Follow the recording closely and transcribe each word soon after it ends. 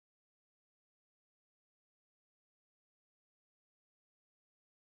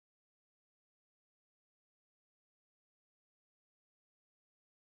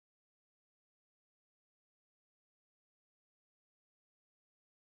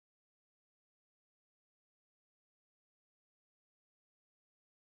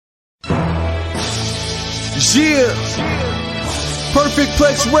Yeah, Perfect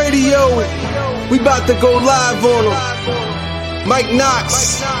Plex Radio. We about to go live on him. Mike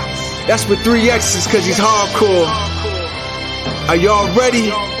Knoxxx. That's with 3 X's cause he's hardcore. Are y'all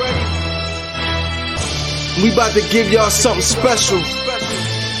ready? We about to give y'all something special.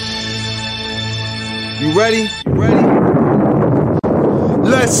 You ready?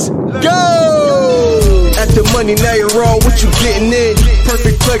 Let's go! At the money, now you're all what you getting in.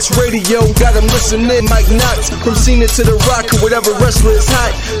 Perfect Plex Radio, got them listening. Mike Knoxxx, from Cena to The Rock, or whatever wrestler is hot.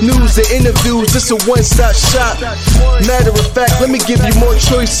 News and interviews, this a one-stop shop. Matter of fact, let me give you more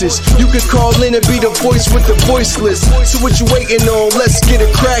choices. You could call in and be the voice with the voiceless. So what you waiting on? Let's get it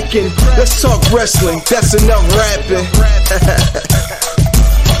cracking. Let's talk wrestling, that's enough rapping.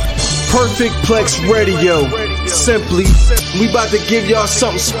 Perfect Plex Radio. Simply, we about to give y'all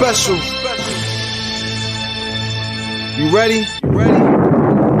something special. You ready?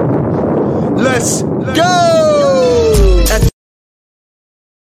 Let's go!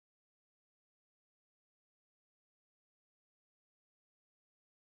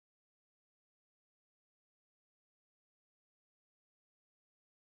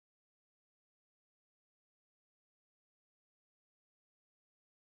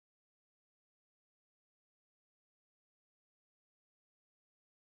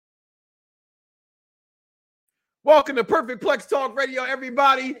 Welcome to Perfect Plex Talk Radio,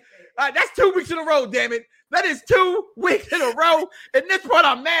 everybody. That's 2 weeks in a row, damn it. That is 2 weeks in a row. And this part,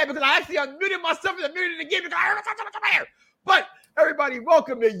 I'm mad because I actually unmuted myself and unmuted it again because I heard something here. But everybody,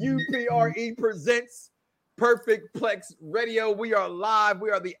 welcome to UPR presents Perfect Plex Radio. We are live.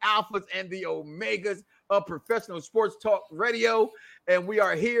 We are the alphas and the omegas of professional sports talk radio. And we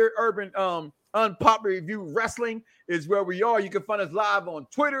are here. Urban Unpopular Review Wrestling is where we are. You can find us live on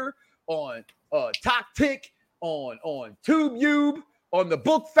Twitter, on TikTok, on TubeYube, on the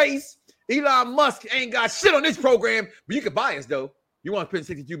book face. Elon Musk ain't got shit on this program, but you can buy us, though. You want to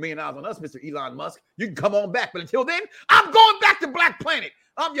spend $62 million on us, Mr. Elon Musk, you can come on back. But until then, I'm going back to Black Planet.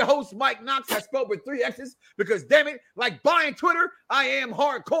 I'm your host, Mike Knoxxx. I spelled with 3 X's because, damn it, like buying Twitter, I am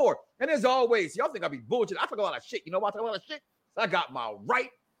hardcore. And as always, y'all think I be bullshit. I talk a lot of shit. You know why I talk a lot of shit? I got my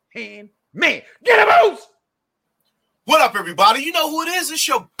right-hand man. Get him, Moose! What up, everybody? You know who it is. It's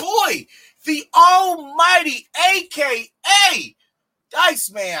your boy, the almighty, a.k.a.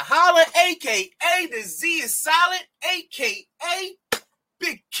 Dice Man. Holla, a.k.a. the Z is silent, a.k.a.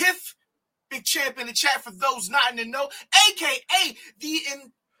 Big Kiff, big champ in the chat for those not in the know, a.k.a. the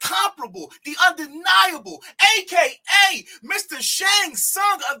incomparable, the undeniable, a.k.a. Mr. Shang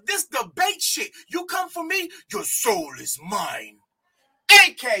Tsung of this debate shit. You come for me, your soul is mine.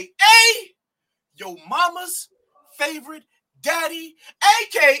 a.k.a. your mama's favorite daddy,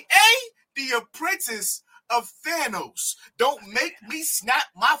 a.k.a. the apprentice of Thanos. Don't make me snap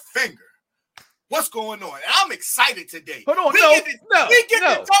my finger. What's going on? And I'm excited today. Hold on, we get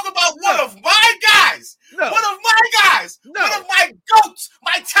to talk about one of my guys. One of my GOATs,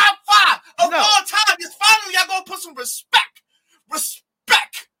 my top 5 of all time. Just finally, y'all gonna put some respect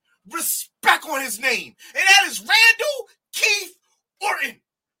on his name. And that is Randall Keith Orton.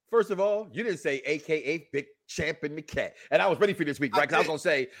 First of all, you didn't say a.k.a. Big Champ in the Cat. And I was ready for this week, right? Because I was going to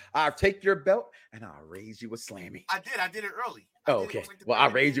say, I'll take your belt and I'll raise you a slammy. I did it early. Okay. Well,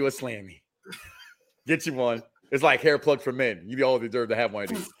 I'll raise you a slammy. Get you one. It's like hair plugs for men. You all deserve to have one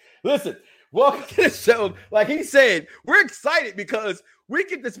of these. Listen, welcome to the show. Like he said, we're excited because we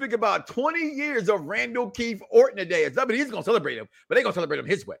get to speak about 20 years of Randall Keith Orton today. Somebody's going to celebrate him, but they're going to celebrate him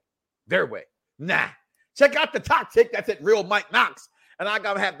his way, their way. Nah. Check out the top tick. That's at Real Mike Knoxxx. And I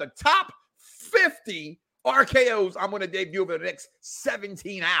got to have the top 50 RKOs I'm going to debut over the next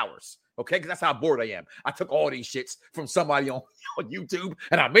 17 hours. Okay? Because that's how bored I am. I took all these shits from somebody on YouTube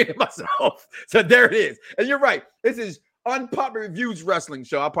and I made it myself. So there it is. And you're right. This is Unpopular Reviews Wrestling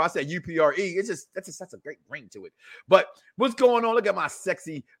Show. I'll probably say UPRE. That's a great ring to it. But what's going on? Look at my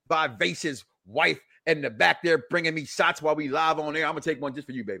sexy, vivacious wife in the back there bringing me shots while we live on air. I'm going to take one just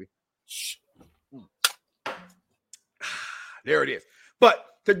for you, baby. There it is. But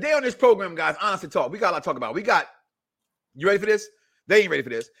today on this program, guys, honestly talk, we got a lot to talk about. You ready for this? They ain't ready for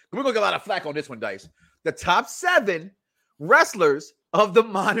this. We're going to get a lot of flack on this one, Dice. The top 7 wrestlers of the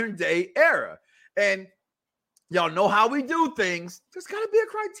modern day era. And y'all know how we do things. There's got to be a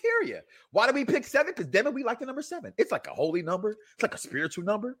criteria. Why do we pick 7? Because damn it, we like the number 7. It's like a holy number. It's like a spiritual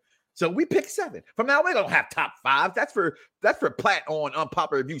number. So we pick 7. From now on, we don't have top 5. That's for Platt on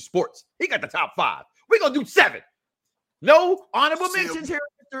Unpopular Review Sports. He got the top 5. We're going to do 7. No honorable mentions here,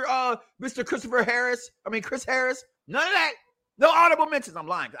 Mr. Chris Harris. None of that. No honorable mentions. I'm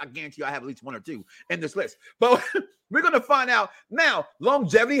lying. I guarantee you I have at least 1 or 2 in this list. But we're going to find out. Now,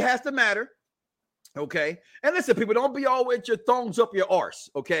 longevity has to matter. Okay. And listen, people, don't be all with your thongs up your arse.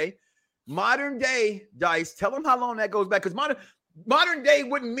 Okay. Modern day, Dice, tell them how long that goes back. Because modern day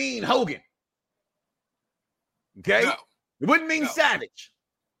wouldn't mean Hogan. Okay. No. It wouldn't mean Savage.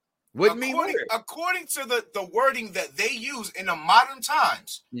 Wouldn't mean weird. According to the wording that they use in the modern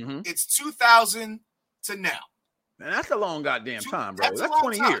times, it's 2000 to now. Man, that's a long goddamn time, bro. That's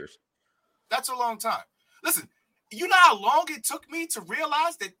 20 years. That's a long time. Listen, you know how long it took me to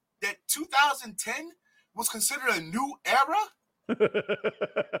realize that 2010 was considered a new era?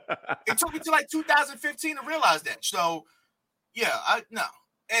 It took me to like 2015 to realize that. So, yeah, no.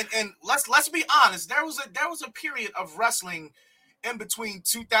 And let's be honest, there was a period of wrestling in between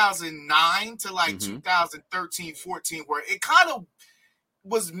 2009 to like 2013, 14, where it kind of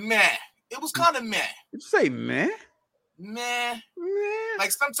was meh. It was kind of meh. Did you say meh? Meh.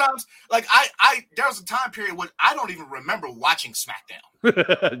 Like sometimes, like I there was a time period when I don't even remember watching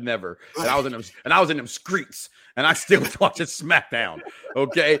SmackDown. Never. And I was in them streets, and I still was watching SmackDown.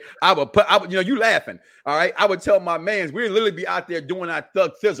 Okay, I would you laughing. All right, I would tell my mans we'd literally be out there doing our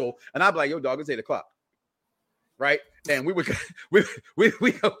thug fizzle, and I'd be like, "Yo, dog, it's 8:00." Right, and we would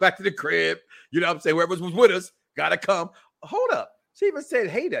we go back to the crib. You know what I'm saying? Whoever was with us gotta come. Hold up. She even said,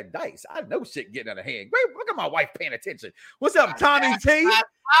 "Hey, that Dice. I know shit getting out of hand. Wait, look at my wife paying attention. What's up, Tommy T?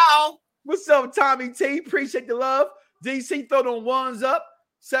 What's up, Tommy T? Appreciate the love. DC, throw them ones up.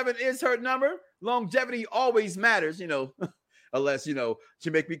 7 is her number. Longevity always matters, unless, she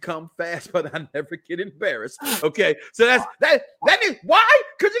make me come fast, but I never get embarrassed. Okay, so that is why?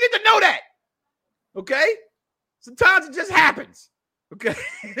 Because you get to know that. Okay, sometimes it just happens. Okay,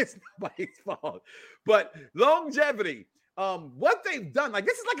 it's nobody's fault. But longevity. What they've done, like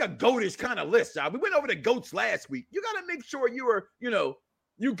this is like a goatish kind of list, y'all. We went over the goats last week. You got to make sure you are,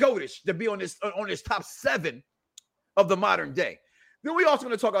 you goatish to be on this top 7 of the modern day. Then we also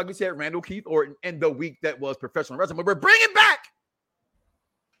going to talk, like we said, Randall Keith Orton and the week that was professional wrestling. But we're bringing back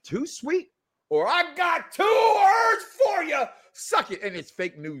Too Sweet or I Got 2 Words for You. Suck it. And it's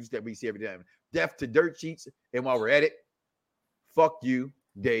fake news that we see every day. Death to dirt sheets. And while we're at it, fuck you,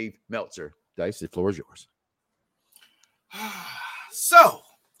 Dave Meltzer. Dice, the floor is yours. So,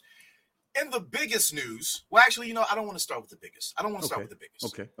 in the biggest news, well, actually, I don't want to start with the biggest. I don't want to start with the biggest.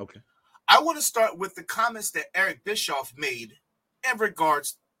 Okay. I want to start with the comments that Eric Bischoff made in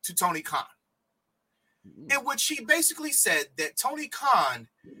regards to Tony Khan, in which he basically said that Tony Khan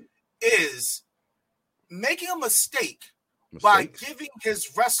is making a mistake by giving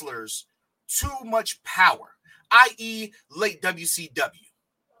his wrestlers too much power, i.e., late WCW.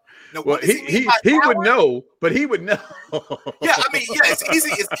 Now, well, he would know, but he would know. Yeah, I mean, yeah, it's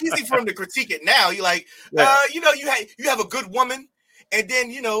easy. It's easy for him to critique it now. You're like, you have a good woman, and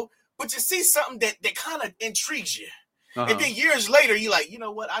then but you see something that kind of intrigues you, and then years later, you're like, you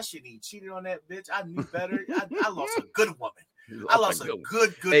know what? I shouldn't have cheated on that bitch. I knew better. I lost a good woman. I lost a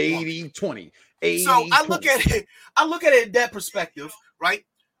good 80-20. 80-20. So I look at it. I look at it in that perspective, right?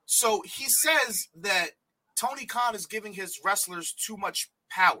 So he says that Tony Khan is giving his wrestlers too much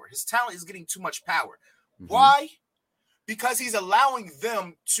power. His talent is getting too much power. Why? Because he's allowing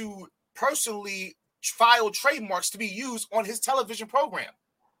them to personally file trademarks to be used on his television program.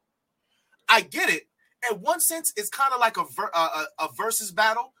 I get it. In one sense, it's kind of like a versus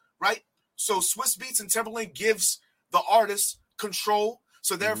battle, right? So Swiss Beats and Timberland gives the artist control.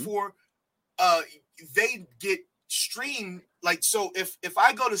 So therefore, they get streamed. Like, so if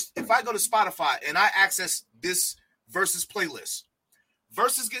I go to Spotify and I access this versus playlist,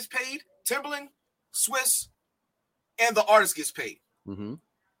 Versus gets paid, Timberland, Swiss, and the artist gets paid. All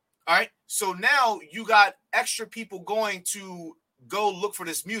right. So now you got extra people going to go look for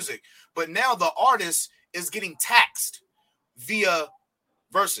this music, but now the artist is getting taxed via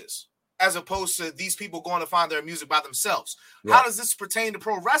Versus, as opposed to these people going to find their music by themselves. Right. How does this pertain to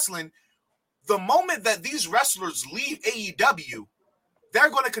pro wrestling? The moment that these wrestlers leave AEW, they're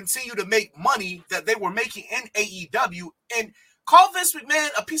going to continue to make money that they were making in AEW, and call Vince McMahon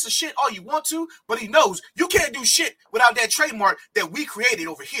a piece of shit all you want to, but he knows you can't do shit without that trademark that we created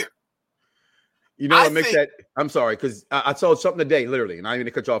over here. You know what makes that? I'm sorry, because I saw something today, literally, and I didn't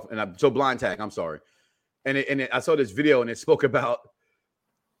even cut you off, and I'm so blind tag. I'm sorry. And I saw this video, and it spoke about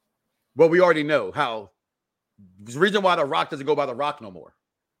what we already know, how the reason why The Rock doesn't go by The Rock no more,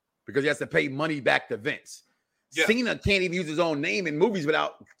 because he has to pay money back to Vince. Yeah. Cena can't even use his own name in movies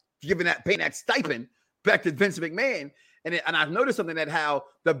without paying that stipend back to Vince McMahon. And I've noticed something that how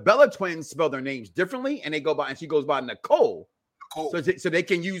the Bella twins spell their names differently, and she goes by Nicole. So they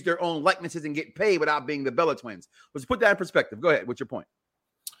can use their own likenesses and get paid without being the Bella twins. Let's put that in perspective. Go ahead. What's your point?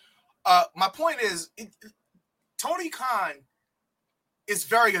 My point is, Tony Khan is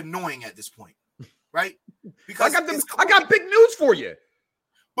very annoying at this point. right? Because I got big news for you.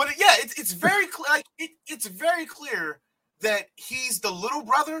 But yeah, it's very clear. Like it's very clear that he's the little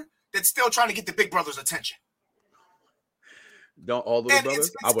brother that's still trying to get the big brother's attention. Don't all little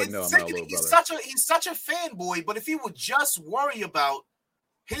brothers? I wouldn't know. I'm not a little brother. He's such a fanboy. But if he would just worry about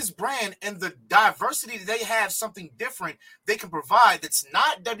his brand and the diversity that they have, something different they can provide that's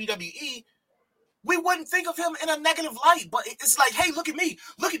not WWE, we wouldn't think of him in a negative light. But it's like, hey, look at me,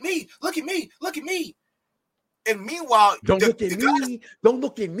 look at me, look at me, look at me. And meanwhile, don't look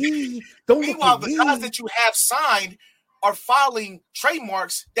at me. Meanwhile, the guys that you have signed are filing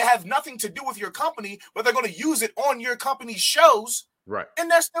trademarks that have nothing to do with your company, but they're going to use it on your company's shows. Right. And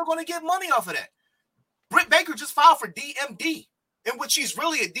they're still going to get money off of that. Britt Baker just filed for DMD, in which she's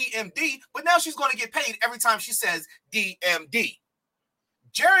really a DMD, but now she's going to get paid every time she says DMD.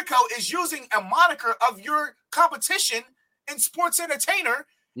 Jericho is using a moniker of your competition in Sports Entertainer,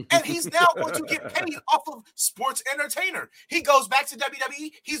 and he's now going to get paid off of Sports Entertainer. He goes back to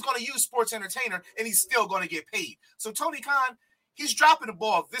WWE, he's going to use Sports Entertainer, and he's still going to get paid. So Tony Khan, he's dropping the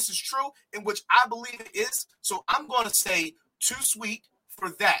ball. If this is true, in which I believe it is, so I'm going to say too sweet for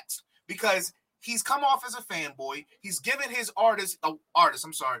that, because he's come off as a fanboy. He's given his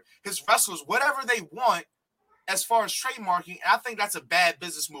his wrestlers whatever they want as far as trademarking. I think that's a bad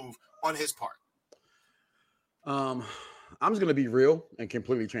business move on his part. I'm just going to be real and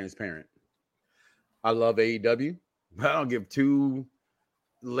completely transparent. I love AEW, but I don't give two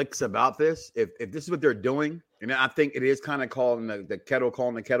licks about this. If this is what they're doing, and I think it is kind of calling the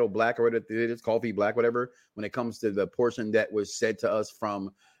kettle black, or whatever it is, coffee black, whatever, when it comes to the portion that was said to us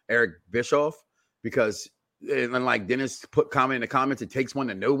from Eric Bischoff, because like Dennis put comment in the comments, it takes one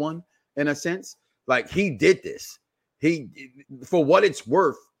to know one in a sense. Like he did this. For what it's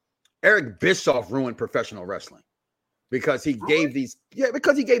worth, Eric Bischoff ruined professional wrestling. Because he gave these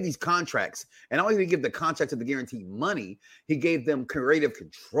contracts, and only to give the contracts of the guaranteed money, he gave them creative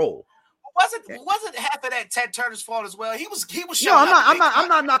control. Wasn't half of that Ted Turner's fault as well? He was showing. No, I'm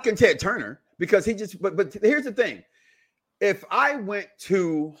not knocking Ted Turner, because he just. But here's the thing: if I went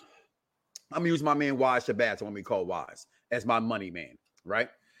to, I'm gonna use my man Wise Shabazz, what we call Wise, as my money man, right?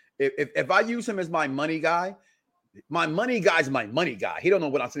 If I use him as my money guy's my money guy. He don't know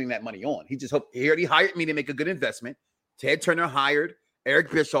what I'm spending that money on. He already hired me to make a good investment. Ted Turner hired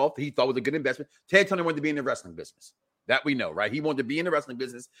Eric Bischoff. He thought it was a good investment. Ted Turner wanted to be in the wrestling business. That we know, right? He wanted to be in the wrestling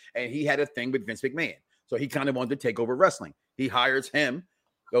business, and he had a thing with Vince McMahon. So he kind of wanted to take over wrestling. He hires him,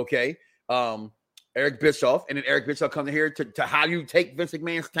 okay, Eric Bischoff, and then Eric Bischoff comes in here to how you take Vince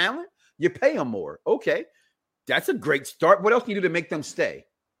McMahon's talent? You pay him more. Okay, that's a great start. What else can you do to make them stay?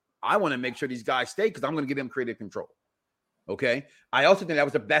 I want to make sure these guys stay because I'm going to give them creative control. Okay, I also think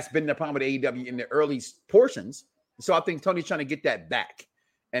that's been the problem with AEW in the early portions. So I think Tony's trying to get that back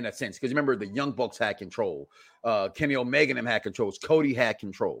in a sense. Because remember, the Young Bucks had control. Kenny Omega and them had controls. Cody had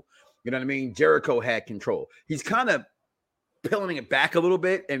control. You know what I mean? Jericho had control. He's kind of peeling it back a little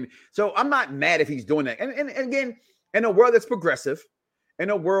bit. And so I'm not mad if he's doing that. And again, in a world that's progressive, in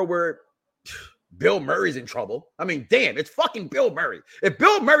a world where Bill Murray's in trouble. I mean, damn, it's fucking Bill Murray. If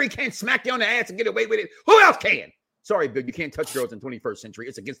Bill Murray can't smack you on the ass and get away with it, who else can? Sorry, Bill, you can't touch girls in the 21st century.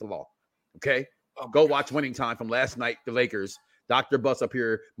 It's against the law. Okay? Go watch Winning Time from last night, the Lakers. Dr. Buss up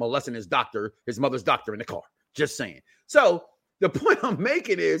here molesting his mother's doctor in the car. Just saying. So the point I'm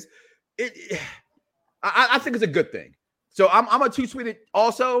making is, I think it's a good thing. So I'm a two-sweeted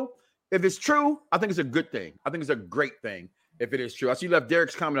also. If it's true, I think it's a good thing. I think it's a great thing if it is true. I see you left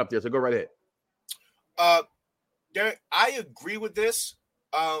Derek's comment up there, so go right ahead. Derek, I agree with this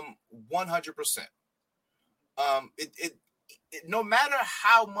 100%. No matter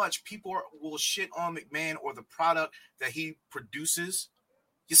how much people will shit on McMahon or the product that he produces,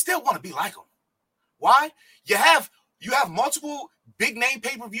 you still want to be like him. Why? You have multiple big name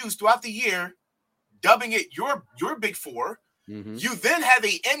pay-per-views throughout the year, dubbing it your big four. Mm-hmm. You then have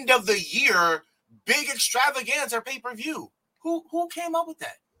a end of the year big extravaganza pay-per-view. Who came up with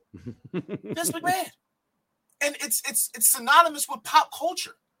that? Vince McMahon. And it's synonymous with pop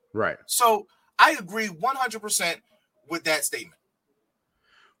culture. Right. So I agree 100% with that statement.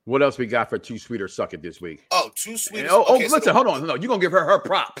 What else we got for Too Sweet or Suck It this week? Oh, Too Sweet. Listen, hold on. No, you're gonna give her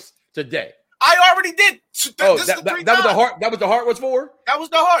props today. I already did. That was the heart. That was the heart was for. That was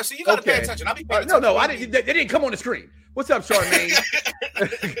the heart. So you gotta pay attention. I'll be paying attention. No, I didn't. They didn't come on the screen. What's up,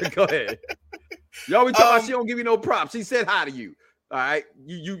 Charmaine? Go ahead. You always talk about she don't give you no props. She said hi to you. All right.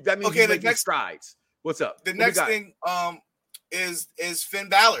 You that means you make strides. What's up? The next thing is Finn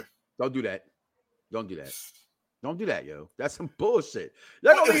Balor. Don't do that. Don't do that, yo. That's some bullshit.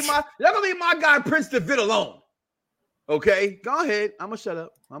 Y'all gonna leave my guy Prince DeVitt alone. Okay, go ahead. I'm gonna shut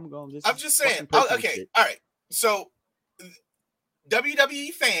up. I'm just saying. Okay, all right. So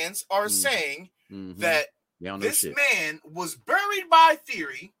WWE fans are saying that this man was buried by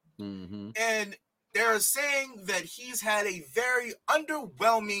theory, and they're saying that he's had a very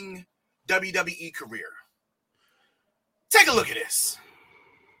underwhelming WWE career. Take a look at this.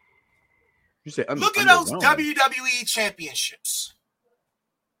 You say look at those WWE championships.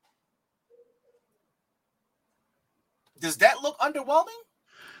 Does that look underwhelming?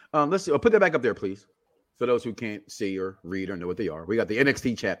 Let's see. Put that back up there, please. For those who can't see or read or know what they are, we got the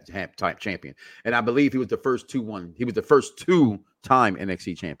NXT type champion, and I believe he was the first two-time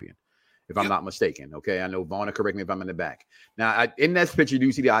NXT champion, if I'm not mistaken. Okay, I know Vaughn will correct me if I'm in the back. Now, in that picture, you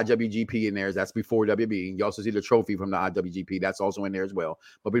do see the IWGP in there. That's before WWE. You also see the trophy from the IWGP. That's also in there as well.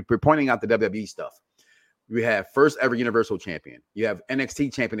 But we're pointing out the WWE stuff. We have first ever Universal Champion. You have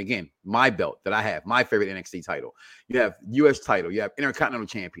NXT Champion again, my belt that I have, my favorite NXT title. You have US title. You have Intercontinental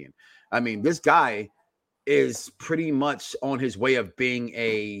Champion. I mean, this guy is pretty much on his way of being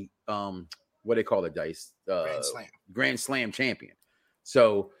a what they call it, Dice? Grand Slam champion.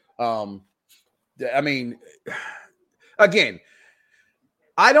 So, I mean, again,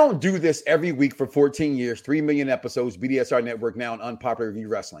 I don't do this every week for 14 years, 3 million episodes, BDSR Network now, and Unpopular Review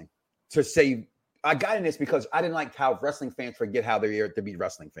Wrestling to say. I got in this because I didn't like how wrestling fans forget how they are to be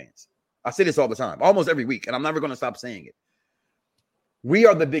wrestling fans. I say this all the time, almost every week, and I'm never going to stop saying it. We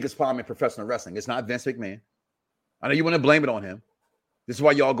are the biggest problem in professional wrestling. It's not Vince McMahon. I know you want to blame it on him. This is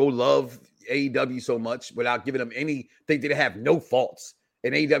why y'all go love AEW so much without giving them any. They have no faults,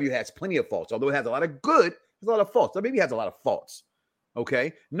 and AEW has plenty of faults. Although it has a lot of good, there's a lot of faults. So maybe it has a lot of faults.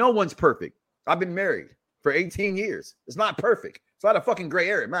 Okay, no one's perfect. I've been married for 18 years. It's not perfect. It's a lot of fucking gray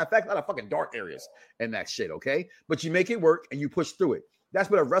area. Matter of fact, a lot of fucking dark areas and that shit, okay? But you make it work and you push through it. That's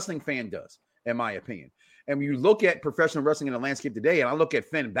what a wrestling fan does, in my opinion. And when you look at professional wrestling in the landscape today, and I look at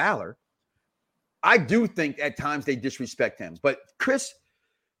Finn Balor, I do think at times they disrespect him. But Chris,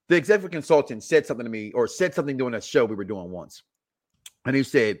 the executive consultant, said something to me, or said something during a show we were doing once. And he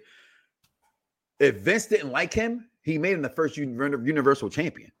said, if Vince didn't like him, he made him the first Universal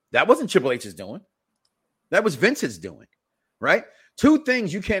Champion. That wasn't Triple H's doing. That was Vince's doing. Right? Two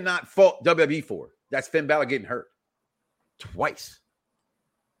things you cannot fault WWE for. That's Finn Balor getting hurt twice.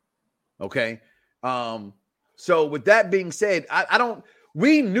 Okay. So with that being said,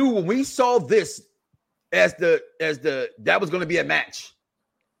 we knew when we saw this as that was going to be a match.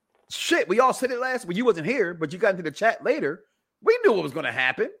 Shit, we all said it last week. You wasn't here, but you got into the chat later. We knew what was going to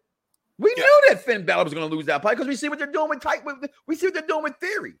happen. We knew that Finn Balor was going to lose that fight because we see what they're doing we see what they're doing with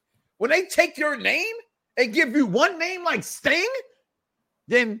Theory. When they take your name and give you one name like Sting,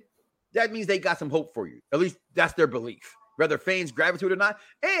 then that means they got some hope for you. At least that's their belief, whether fans gravitate or not.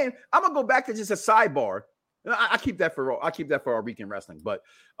 And I'm gonna go back to just a sidebar. I keep that for our weekend wrestling, but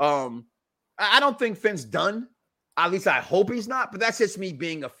I don't think Finn's done. At least I hope he's not. But that's just me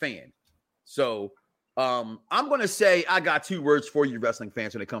being a fan. So I'm gonna say I got 2 words for you, wrestling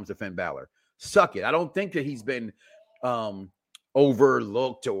fans, when it comes to Finn Balor. Suck it. I don't think that he's been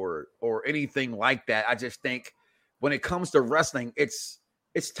overlooked or anything like that. I just think when it comes to wrestling, it's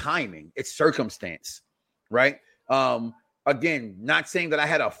timing, it's circumstance, right? Again, not saying that I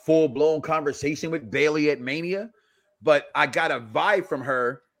had a full-blown conversation with Bayley at Mania, but I got a vibe from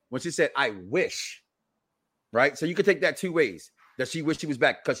her when she said, I wish, right? So you could take that 2 ways. Does she wish she was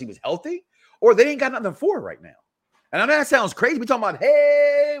back because she was healthy, or they ain't got nothing for her right now? And I know that sounds crazy. We're talking about,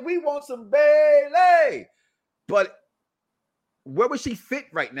 hey, we want some Bayley, but where would she fit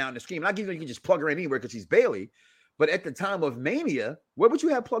right now in the scheme? Not giving you can just plug her in anywhere because she's Bayley, but at the time of Mania, where would you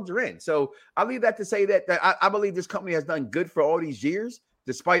have plugged her in? So I leave that to say that I believe this company has done good for all these years,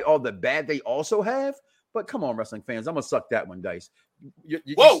 despite all the bad they also have. But come on, wrestling fans, I'm gonna suck that one, Dice.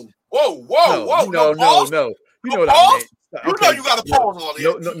 Whoa. No. You know what I meant. You know you got to pause on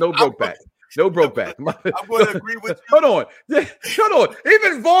it. No broke back. No broke back. I'm going to agree with you. Hold on.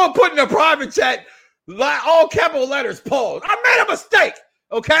 Even Vaughn put in a private chat, all capital letters, pause. I made a mistake,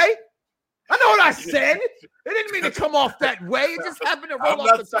 okay? I know what I said. It didn't mean to come off that way. It just happened to roll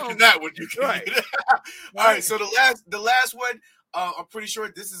off the tongue. I'm not that one. You can right. All right. So the last one, I'm pretty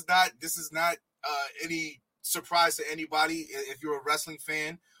sure this is not any surprise to anybody. If you're a wrestling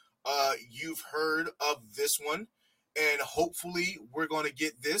fan, you've heard of this one, and hopefully we're going to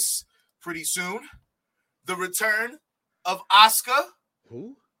get this pretty soon. The return of Asuka.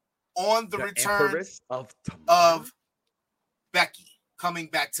 Who? On the return of Becky coming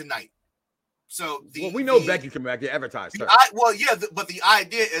back tonight. So we know Becky coming back to advertise her. But the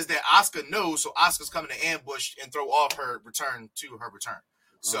idea is that Asuka knows, so Asuka's coming to ambush and throw off her return to her return.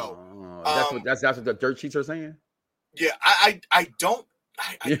 So that's what the dirt sheets are saying. Yeah, I don't know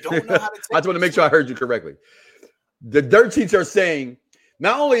how to take I just want to make sure I heard you correctly. The dirt sheets are saying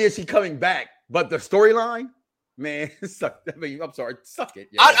not only is she coming back, but the storyline, man, suck. I mean, I'm sorry, suck it.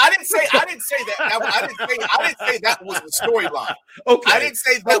 I didn't say that. I didn't say that was the storyline. Okay. I didn't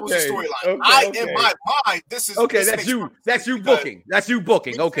say that was the storyline. In my mind, this is okay. That's you booking. That's you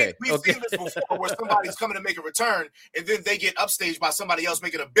booking. Okay. We've seen this before, where somebody's coming to make a return, and then they get upstaged by somebody else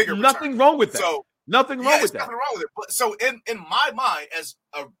making a bigger return. Nothing wrong with that. So nothing wrong with that. Nothing wrong with it. But so in my mind, as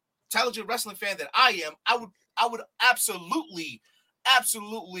a intelligent wrestling fan that I am, I would absolutely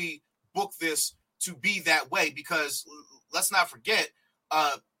book this to be that way, because let's not forget,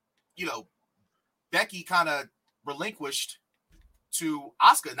 Becky kind of relinquished to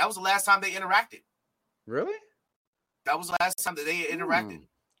Asuka, and that was the last time they interacted. Really? That was the last time that they interacted.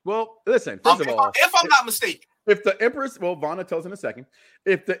 Well, listen, first of all, if I'm not mistaken, if the Empress, well, Vanna tells in a second,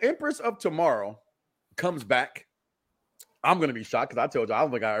 if the Empress of Tomorrow comes back, I'm going to be shocked, because I told you, I don't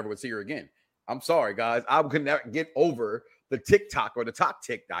think I ever would see her again. I'm sorry, guys. I could never get over the TikTok, or the top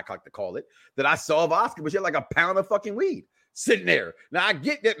TikTok, I like to call it, that I saw of Asuka, but she had like a pound of fucking weed sitting there. Now, I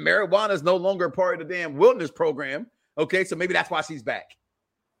get that marijuana is no longer a part of the damn wilderness program. Okay, so maybe that's why she's back.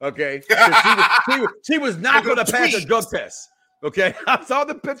 Okay, she was not going to pass a drug test. Okay, I saw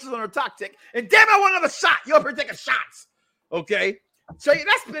the pictures on her TikTok, and damn it, I want another shot. You up here taking shots. Okay, so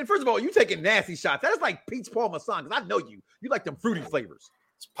that's, first of all, you taking nasty shots. That's like Peach Parmesan, because I know you like them fruity flavors.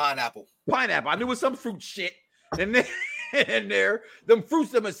 It's pineapple. I knew it was some fruit shit. And then in there, them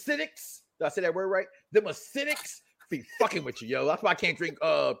fruits, them acidics. Did I say that word right? Them acidics be fucking with you, yo. That's why I can't drink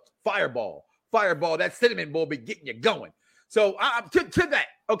Fireball. That cinnamon boy be getting you going. So to that.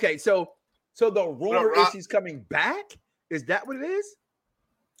 Okay, so the rumor is she's coming back. Is that what it is?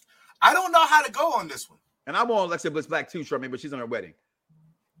 I don't know how to go on this one. And I want Alexa Bliss back too, Charmaine, but she's on her wedding.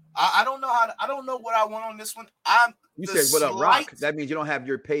 I don't know I don't know what I want on this one. You said what up, Rock? That means you don't have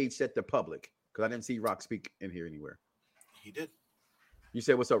your page set to public, because I didn't see Rock speak in here anywhere. He did. You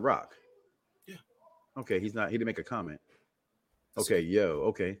said what's up, Rock? Yeah. Okay, he didn't make a comment. Okay,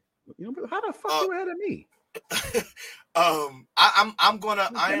 okay. You know, how the fuck you ahead of me? I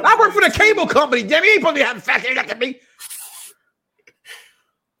work for the cable company. Damn, you ain't supposed to have fat hair like me.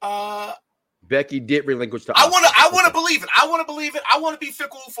 Becky did relinquish to. I want to believe it. I want to believe it. I want to be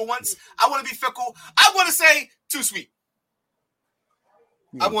fickle for once. I want to be fickle. I want to say too sweet.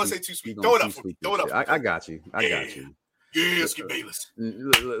 I want to say too sweet. Throw it up for me. I got you. Yes, you Bayless.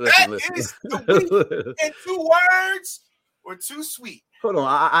 Listen. Is the week in 2 words or too sweet? Hold on.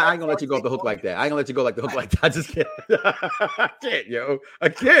 I ain't gonna let you go off the hook like that. I ain't gonna let you go like the hook like that. I just can't. I can't, yo. I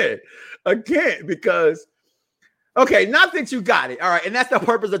can't because. Okay, not that you got it. All right, and that's the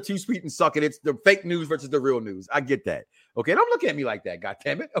purpose of Too Sweet and Suck It. It's the fake news versus the real news. I get that. Okay, don't look at me like that,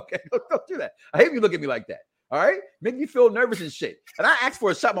 goddammit. Okay, don't do that. I hate you look at me like that. All right, make me feel nervous and shit. And I asked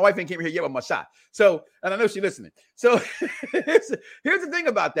for a shot. My wife ain't came here yet with my shot. So, and I know she's listening. So here's the thing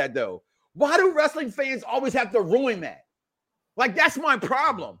about that though. Why do wrestling fans always have to ruin that? Like, that's my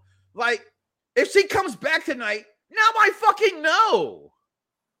problem. Like, if she comes back tonight, now I fucking know.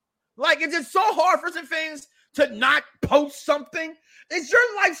 Like, is it so hard for wrestling fans to not post something? Is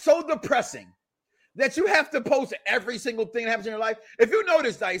your life so depressing that you have to post every single thing that happens in your life? If you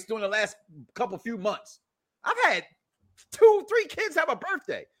notice, Dice, during the last few months, I've had 2-3 kids have a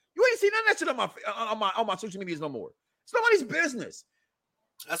birthday. You ain't seen none of that shit on my social medias no more. It's nobody's business.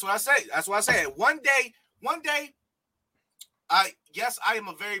 That's what I say. One day, I am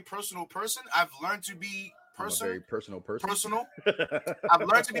a very personal person. I've learned to be personal. Very personal person. Personal. I've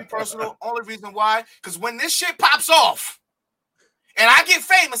learned to be personal. Only reason why, because when this shit pops off and I get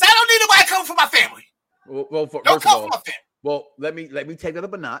famous, I don't need nobody coming for my family. Well, don't come for my family. Well, let me take that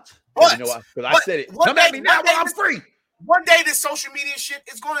up a notch. But, you know, because I said it. Come at me now while I'm free. One day, this social media shit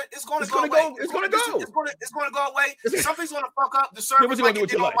is gonna go away. It's gonna go. It's gonna go away. Something's gonna fuck up. The servers might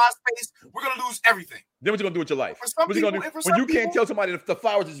get on MySpace. We're gonna lose everything. Then what you gonna do with your life? What you gonna do when you can't tell somebody if the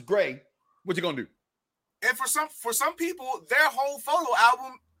flowers is gray? What you gonna do? And for some people, their whole photo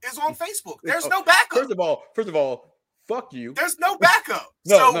album is on Facebook. There's no backup. First of all, fuck you. There's no backup.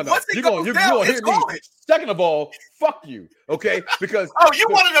 No. Once it goes down, it's going. Second of all, fuck you. Okay, because you're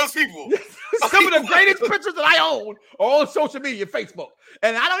one of those people. Some of the greatest pictures that I own are on social media, Facebook,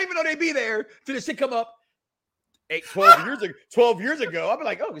 and I don't even know they be there till the shit come up. 12 years ago, I'll be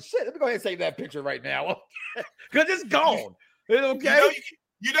like, oh shit, let me go ahead and save that picture right now, because it's gone. Okay.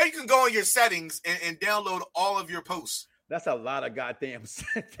 You can go in your settings and download all of your posts. That's a lot of goddamn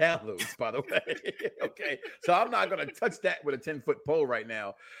downloads, by the way. Okay, so I'm not going to touch that with a 10-foot pole right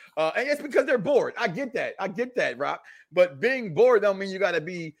now. And it's because they're bored. I get that, Rock. But being bored don't mean you got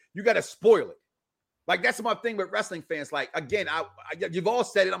to spoil it. Like, that's my thing with wrestling fans. Like, again, you've all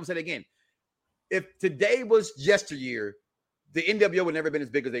said it. I'm going to say it again. If today was yesteryear, the NWO would never been as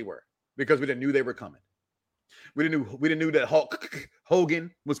big as they were because we didn't knew they were coming. We didn't knew that Hulk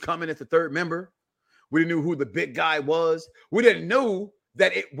Hogan was coming as the third member. We didn't know who the big guy was. We didn't know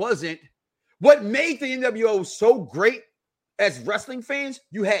that it wasn't. What made the NWO so great as wrestling fans,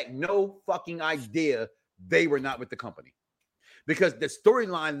 you had no fucking idea they were not with the company. Because the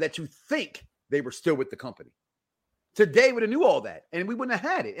storyline let you think they were still with the company. Today, we would have knew all that, and we wouldn't have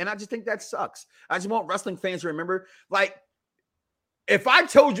had it. And I just think that sucks. I just want wrestling fans to remember, like, if I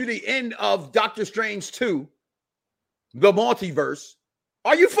told you the end of Doctor Strange 2, the multiverse,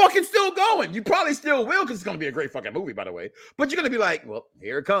 are you fucking still going? You probably still will, because it's going to be a great fucking movie, by the way. But you're going to be like, well,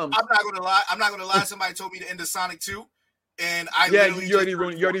 here it comes. I'm not going to lie. Somebody told me the end of Sonic 2, and you already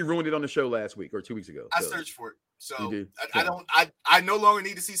ruined it on the show last week or 2 weeks ago. I searched for it, so I no longer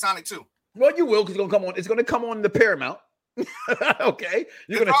need to see Sonic 2. Well, you will, because it's going to come on the Paramount. Okay,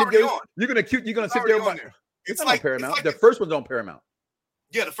 you're going to sit there. It's like Paramount. Like the first one's on Paramount.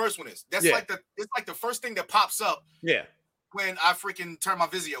 Yeah, the first one is. It's like the first thing that pops up. Yeah. When I freaking turn my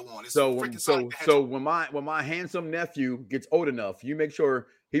Vizio on. So when my handsome nephew gets old enough, you make sure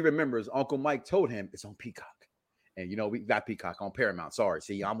he remembers Uncle Mike told him it's on Peacock. And we got Peacock on Paramount. Sorry,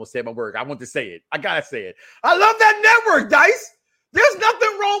 see, I almost said my word. I want to say it. I gotta say it. I love that network, Dice. There's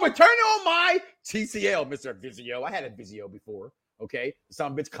nothing wrong with turning on my TCL, Mr. Vizio. I had a Vizio before. Okay,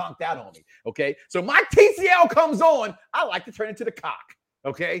 some bitch conked out on me. Okay, so my TCL comes on. I like to turn it to the cock.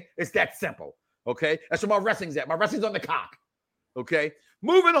 Okay, it's that simple. Okay, that's where my wrestling's at. My wrestling's on the cock. Okay,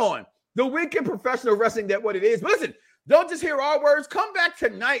 moving on. The week in professional wrestling, that what it is. But listen, don't just hear our words. Come back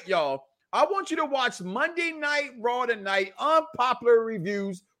tonight, y'all. I want you to watch Monday Night Raw tonight. Unpopular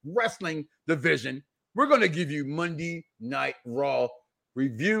reviews, wrestling division. We're going to give you Monday Night Raw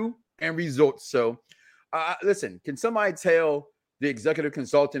review and results. So, listen, can somebody tell the executive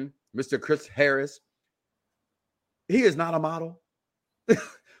consultant, Mr. Chris Harris, he is not a model?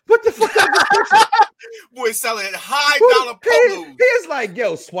 What the fuck is this picture? Boy, selling high dollar polos. He is like,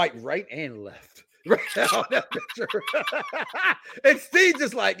 yo, swipe right and left. Right on that picture. And Steve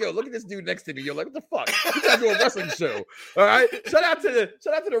just like, yo, look at this dude next to me. You're like, what the fuck? He's trying to do a wrestling show. All right. Shout out to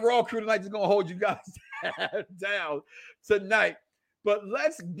the Raw crew tonight. Just gonna hold you guys down tonight. But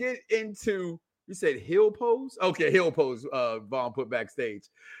let's get into, you said heel pose? Okay, heel pose, Vaughn put backstage.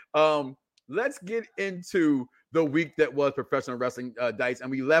 Let's get into the week that was professional wrestling, Dice. And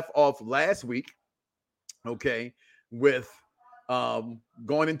we left off last week, okay, with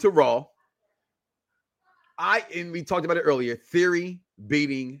going into Raw. And we talked about it earlier, Theory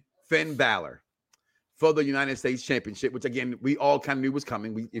beating Finn Balor for the United States Championship, which, again, we all kind of knew was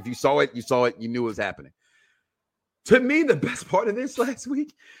coming. If you saw it, you knew it was happening. To me, the best part of this last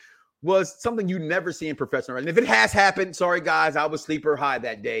week was something you never see in professional wrestling. If it has happened, sorry, guys, I was sleeper high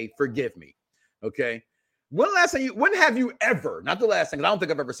that day. Forgive me, okay? When have you ever, not the last thing, because I don't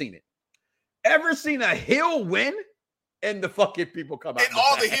think I've ever seen it, ever seen a heel win and the fucking people come out? And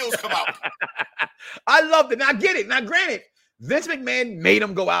all the heels come out. I loved it. Now, I get it. Now, granted, Vince McMahon made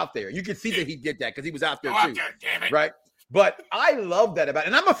him go out there. You can see that he did that because he was out there too. Damn it. Right? But I love that about it.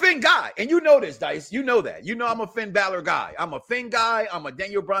 And I'm a Finn guy. And you know this, Dice. You know that. You know I'm a Finn Balor guy. I'm a Finn guy. I'm a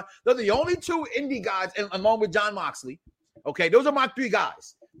Daniel Bryan. Those are the only two indie guys, and along with Jon Moxley. Okay? Those are my three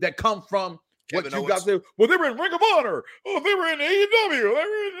guys that come from what you guys do. Well, they were in Ring of Honor. Oh, they were in AEW.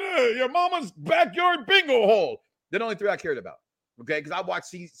 They were in your mama's backyard bingo hall. They're the only three I cared about. Okay? Because I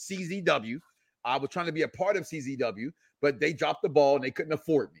watched CZW. I was trying to be a part of CZW, but they dropped the ball and they couldn't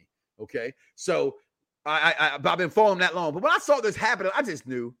afford me. Okay. So I've been following that long. But when I saw this happen, I just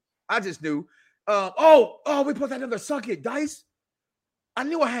knew. We put that another suck it, Dice. I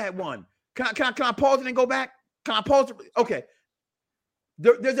knew I had one. Can I pause it and go back? Can I pause it? Okay.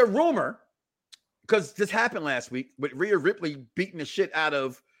 There's a rumor, because this happened last week with Rhea Ripley beating the shit out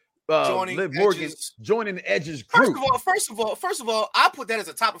of Liv Morgan, joining Edge's group. First of all, I put that as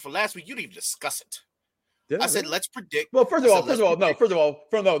a topic for last week. You didn't even discuss it. I said, let's predict. Well, first of all, no.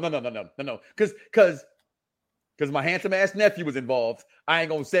 Because my handsome ass nephew was involved. I ain't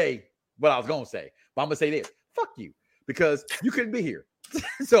gonna say what I was gonna say, but I'm gonna say this: fuck you, because you couldn't be here.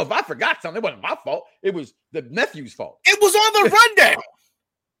 So if I forgot something, it wasn't my fault. It was the nephew's fault. It was on the rundown.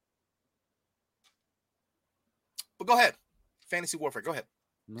 But go ahead, Fantasy Warfare. Go ahead.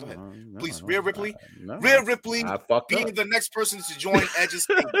 Go ahead. Please, Rhea Ripley. Rhea Ripley being the next person to join Edge's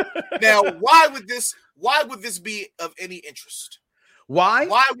team. Now, why would this be of any interest? Why?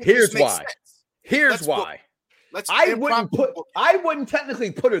 Here's why. Here's why. I wouldn't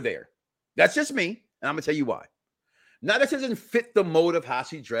technically put her there. That's just me, and I'm gonna tell you why. Now, this doesn't fit the mode of how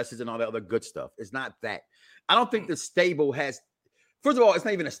she dresses and all that other good stuff. It's not that. I don't think the stable has. First of all, it's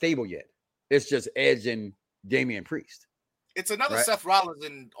not even a stable yet. It's just Edge and Damian Priest. It's another Seth Rollins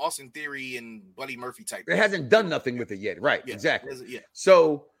and Austin Theory and Buddy Murphy type. It hasn't done nothing with it yet. Right, exactly. Yeah.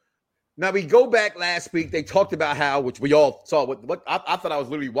 So now we go back last week. They talked about how, which we all saw, what I thought I was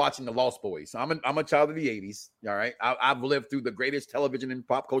literally watching the Lost Boys. I'm a child of the 80s. All right. I've lived through the greatest television and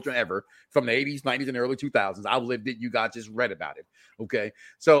pop culture ever from the 80s, 90s, and early 2000s. I've lived it. You guys just read about it. Okay.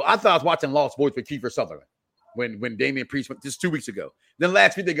 So I thought I was watching Lost Boys with Kiefer Sutherland when Damian Priest went just 2 weeks ago. Then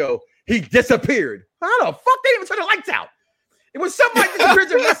last week they go, he disappeared. How the fuck they didn't even turn the lights out? It was somebody disappears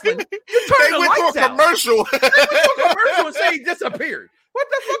in wrestling. You turn the lights out. Commercial. They went to a commercial and say he disappeared. What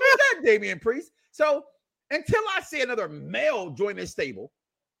the fuck is that, Damian Priest? So until I see another male join this stable,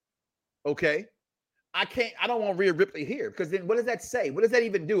 okay, I don't want Rhea Ripley here because then what does that say? What does that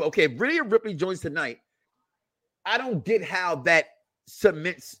even do? Okay, if Rhea Ripley joins tonight, I don't get how that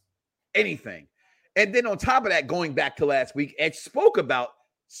cements anything. And then on top of that, going back to last week, Edge spoke about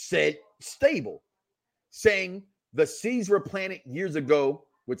said stable, saying the seeds were planted years ago,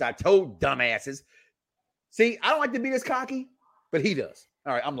 which I told dumbasses. See, I don't like to be this cocky, but he does.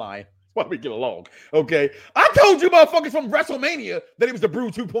 All right, I'm lying. That's why we get along. Okay. I told you motherfuckers from WrestleMania that it was the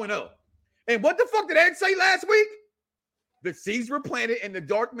Brood 2.0. And what the fuck did Ed say last week? The seeds were planted in the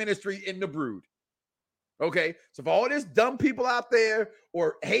dark ministry in the Brood. Okay. So for all this dumb people out there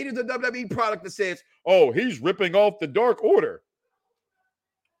or haters of WWE product that says, oh, he's ripping off the Dark Order.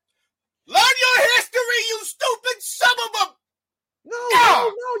 Learn your history, you stupid son of a... No,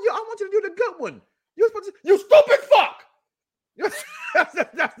 I want you to do the good one. You're supposed to, you stupid fuck.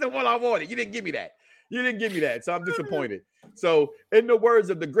 That's the one I wanted. You didn't give me that. So I'm disappointed. So in the words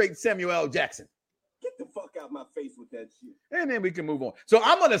of the great Samuel L. Jackson, get the fuck out my face with that shit. And then we can move on. So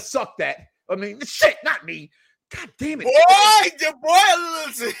I'm going to suck that. I mean, shit, not me. God damn it.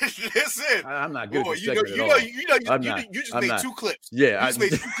 Listen. I'm not good. You just made 2 clips. Yeah. I just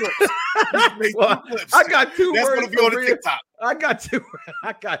made 2 clips. I got 2 That's words. going to be on the TikTok.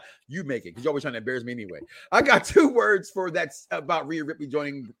 You make it because you're always trying to embarrass me anyway. I got 2 words for that's about Rhea Ripley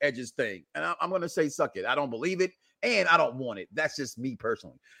joining Edge's thing. And I'm going to say suck it. I don't believe it and I don't want it. That's just me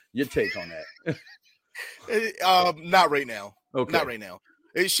personally. Your take on that? Not right now. Okay. Not right now.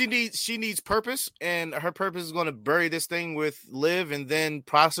 She needs purpose, and her purpose is going to bury this thing with Liv, and then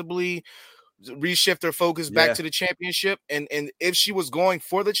possibly reshift her focus back to the championship. And if she was going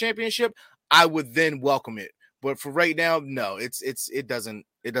for the championship, I would then welcome it. But for right now, no, it doesn't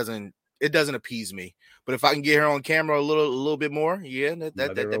appease me. But if I can get her on camera a little bit more,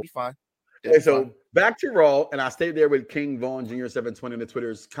 that'd be fine. Okay, so back to Raw, and I stayed there with King Vaughn Jr. 720 in the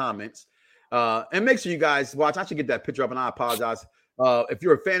Twitter's comments. And make sure you guys watch. I should get that picture up, and I apologize. If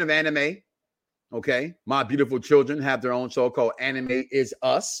you're a fan of anime, okay, my beautiful children have their own show called Anime Is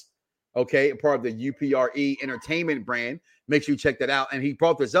Us, okay, a part of the UPR entertainment brand. Make sure you check that out. And he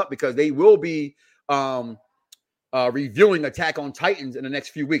brought this up because they will be reviewing Attack on Titans in the next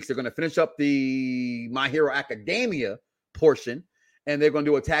few weeks. They're going to finish up the My Hero Academia portion, and they're going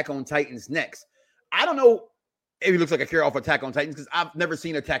to do Attack on Titans next. I don't know if he looks like a character off Attack on Titans because I've never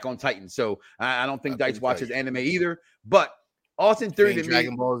seen Attack on Titans, so I don't think Dice watches anime either, but Austin Theory to me,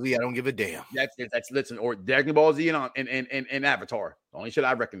 Dragon Ball Z, I don't give a damn. That's listen, or Dragon Ball Z and Avatar. The only shit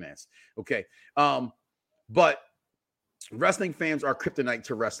I recognize. Okay. But wrestling fans are kryptonite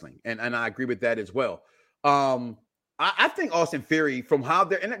to wrestling, and I agree with that as well. I think Austin Theory, from how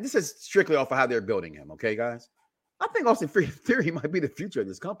they're, and this is strictly off of how they're building him, okay, guys? I think Austin Theory might be the future of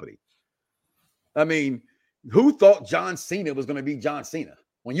this company. I mean, who thought John Cena was going to be John Cena?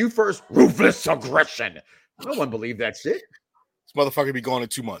 When you first ruthless aggression, no one believed that shit. This motherfucker be gone in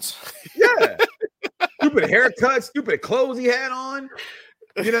 2 months. Yeah. Stupid haircut, stupid clothes he had on.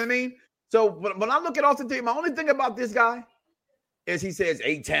 You know what I mean? So when I look at Austin Theory, my only thing about this guy is he says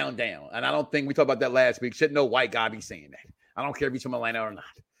A-Town down. And I don't think we talked about that last week. Should no white guy be saying that. I don't care if he's from Atlanta or not.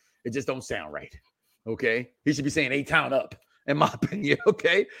 It just don't sound right. Okay? He should be saying A-Town up, in my opinion.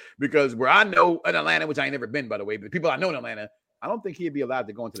 Okay? Because where I know in Atlanta, which I ain't never been, by the way, but the people I know in Atlanta, I don't think he'd be allowed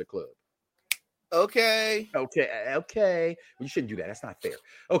to go into the club. Okay. Well, you shouldn't do that. That's not fair.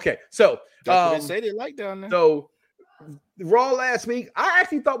 Okay, so they say they like down there. So Raw last week, I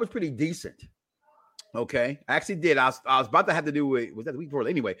actually thought was pretty decent. Okay, I actually did. I was about to have to do it. Was that the week before?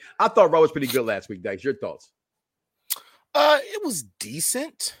 Anyway, I thought Raw was pretty good last week. Dice, your thoughts? It was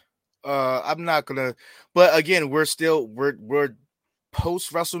decent. I'm not gonna, but again, we're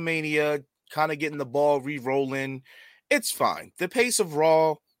post WrestleMania, kind of getting the ball re-rolling. It's fine. The pace of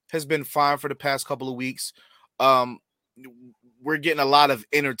Raw has been fine for the past couple of weeks. we're getting a lot of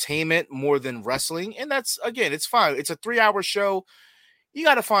entertainment more than wrestling, and that's, again, it's fine. It's a 3-hour show. You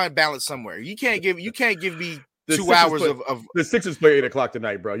got to find balance somewhere. You can't give me 2 hours of the Sixers play 8 o'clock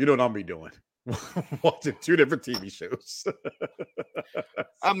tonight, bro. You know what I'm be doing. Watching 2 different TV shows.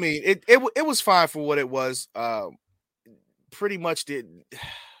 I mean, it was fine for what it was. Pretty much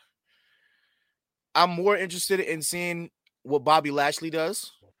I'm more interested in seeing what Bobby Lashley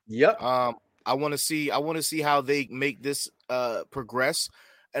does. Yep. I want to see how they make this progress,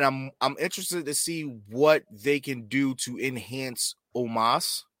 and I'm interested to see what they can do to enhance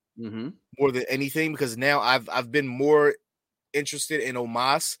Omos more than anything, because now I've been more interested in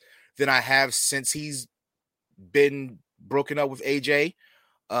Omos than I have since he's been broken up with AJ.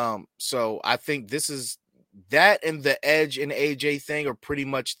 So I think this is that, and the Edge and AJ thing are pretty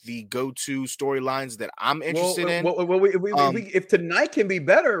much the go-to storylines that I'm interested in. If tonight can be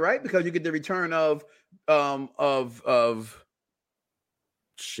better, right? Because you get the return of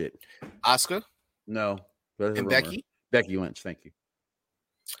shit, Asuka. No, and Becky Lynch. Thank you.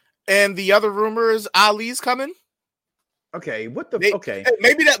 And the other rumor is Ali's coming. Okay, maybe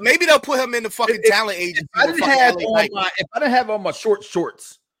they'll put him in the fucking talent agency. If I didn't have on my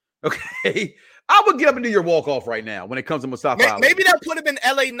shorts, okay, I would get up and do your walk off right now when it comes to Mustafa Ali. Maybe they'll put him in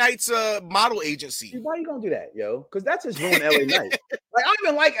LA Knight's model agency. Why are you gonna do that, yo? Because that's just ruin LA Knight. Like, I don't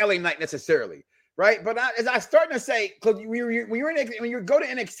even like LA Knight necessarily, right? But as I starting to say, because when you go to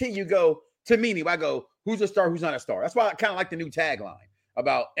NXT, you go to Mimi. I go, who's a star, who's not a star. That's why I kind of like the new tagline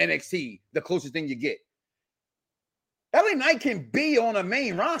about NXT, the closest thing you get. LA Knight can be on a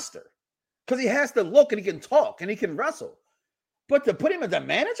main roster because he has to look and he can talk and he can wrestle. But to put him as a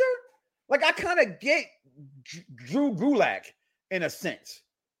manager, like, I kind of get Drew Gulak in a sense.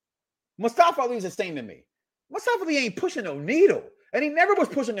 Mustafa Ali is the same to me. Mustafa Ali ain't pushing no needle, and he never was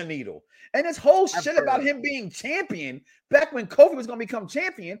pushing a needle. And this whole shit about him being champion back when Kofi was going to become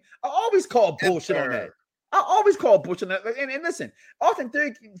champion, I always call bullshit on that. I always call bullshit on that. And listen, Austin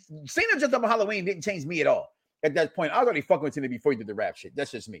Theory, Cena just on Halloween didn't change me at all. At that point, I was already fucking with Cena before he did the rap shit.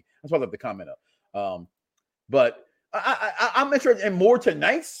 That's just me. That's why I love the comment up. But I'm interested in more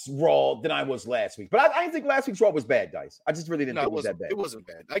tonight's Raw than I was last week. But I didn't think last week's Raw was bad, Dice. I just really didn't think it was that bad. It wasn't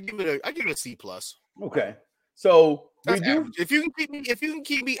bad. I give it a C+. Okay. So if you can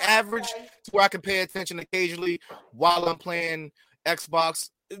keep me average to where I can pay attention occasionally while I'm playing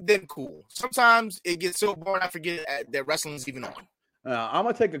Xbox, then cool. Sometimes it gets so boring I forget that wrestling's even on. I'm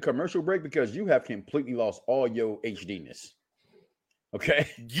gonna take a commercial break because you have completely lost all your HDness. Okay,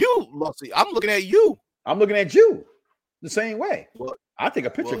 you lost it. I'm looking at you. I'm looking at you the same way. Well, I take a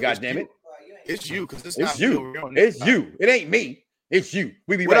picture. Goddamn it, it's you because it's you. It's you. It ain't me. It's you.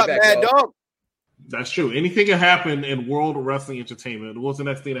 We be right back, Mad Dog. That's true. Anything can happen in World Wrestling Entertainment. What's the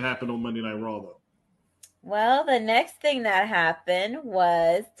next thing that happened on Monday Night Raw, though? Well, the next thing that happened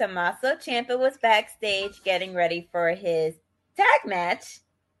was Tommaso Ciampa was backstage getting ready for his tag match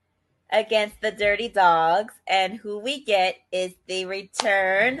against the Dirty Dogs, and who we get is the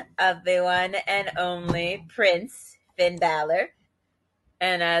return of the one and only Prince Finn Balor.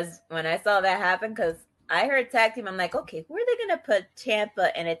 And when I saw that happen, because I heard tag team, I'm like, okay, who are they gonna put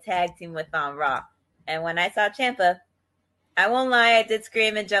Ciampa in a tag team with on Raw? And when I saw Ciampa, I won't lie, I did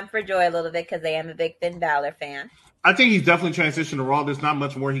scream and jump for joy a little bit because I am a big Finn Balor fan. I think he's definitely transitioned to Raw. There's not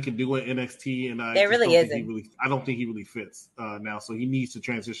much more he can do in NXT, and there really isn't. I don't think he really fits now. So he needs to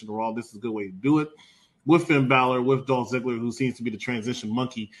transition to Raw. This is a good way to do it with Finn Balor, with Dolph Ziggler, who seems to be the transition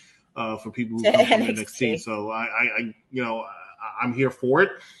monkey for people who come from NXT. So I'm here for it.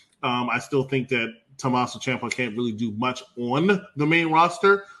 I still think that Tommaso Ciampa can't really do much on the main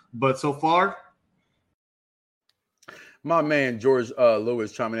roster, but so far. My man George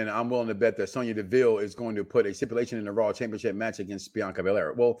Lewis chiming in. I'm willing to bet that Sonya Deville is going to put a stipulation in the Raw Championship match against Bianca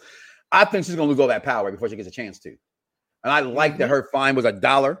Belair. Well, I think she's going to lose all that power before she gets a chance to. And I like that her fine was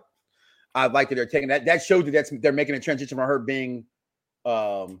 $1. I like that they're taking that. That shows that they're making a transition from her being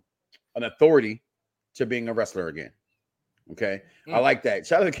an authority to being a wrestler again. Okay, I like that.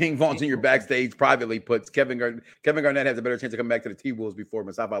 Shout out to King Von Jr. backstage privately puts Kevin Garnett has a better chance to come back to the T-Wolves before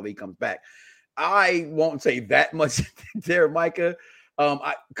Mustafa Ali comes back. I won't say that much there, Micah,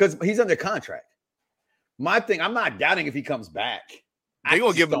 because he's under contract. My thing, I'm not doubting if he comes back. They're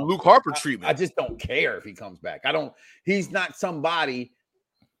going to give him Luke Harper treatment. I just don't care if he comes back. He's not somebody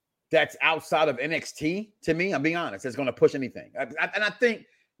that's outside of NXT to me. I'm being honest. That's going to push anything. And I think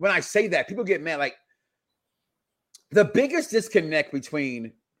when I say that, people get mad. Like, the biggest disconnect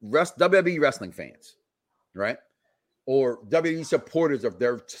between WWE wrestling fans, right, or WWE supporters of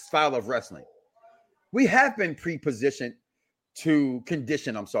their style of wrestling, we have been conditioned,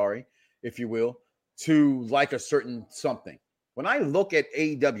 if you will, to like a certain something. When I look at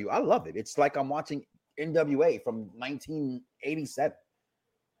AEW, I love it. It's like I'm watching NWA from 1987,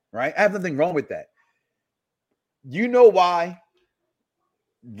 right? I have nothing wrong with that. You know why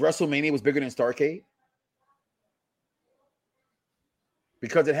WrestleMania was bigger than Starrcade?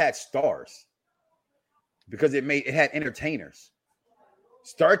 Because it had stars. Because it had entertainers.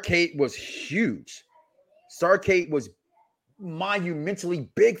 Starrcade was huge. Starrcade was monumentally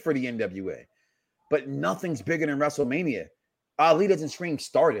big for the NWA. But nothing's bigger than WrestleMania. Ali doesn't scream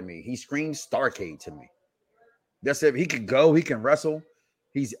star to me. He screams Starrcade to me. That's it. He can go. He can wrestle.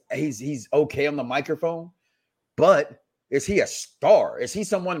 He's okay on the microphone. But is he a star? Is he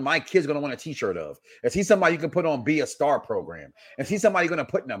someone my kid's going to want a t-shirt of? Is he somebody you can put on Be a Star program? Is he somebody you're going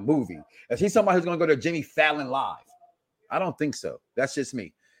to put in a movie? Is he somebody who's going to go to Jimmy Fallon Live? I don't think so. That's just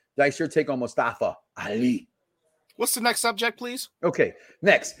me. That's your take on Mustafa Ali. What's the next subject, please? Okay,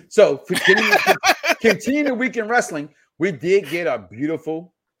 next. So continue the week in wrestling. We did get a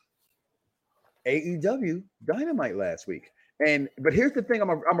beautiful AEW Dynamite last week. But here's the thing, I'm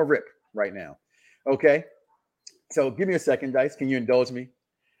a rip right now. Okay? So give me a second, Dice. Can you indulge me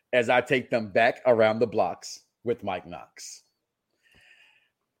as I take them back around the blocks with Mike Knoxxx?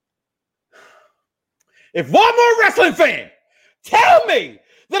 If one more wrestling fan tell me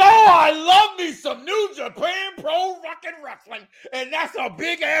that, I love me some New Japan Pro Wrestling, and that's a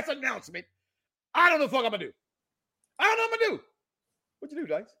big-ass announcement, I don't know what the fuck I'm going to do. I don't know what I'm going to do. What'd you do,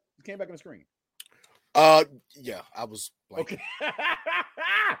 Dice? You came back on the screen. Yeah, I was like... Okay.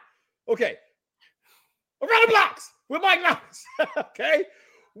 Okay. Around the blocks with Mike Knoxxx. Okay.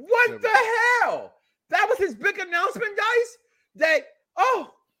 What the hell? That was his big announcement, guys. That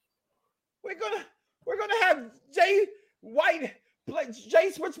we're gonna have Jay White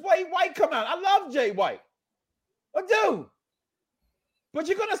come out. I love Jay White. I do. But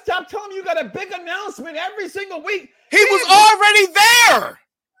you're gonna stop telling me you got a big announcement every single week. He was already there.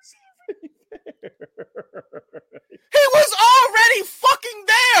 He was already fucking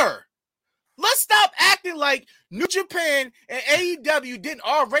there. Let's stop acting like New Japan and AEW didn't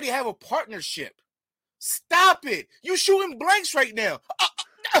already have a partnership. Stop it. You shooting blanks right now.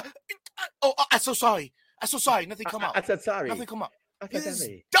 I'm so sorry. Nothing come out. I said sorry. Nothing come out. It's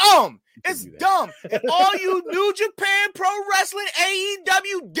dumb. It's dumb. And all you New Japan Pro Wrestling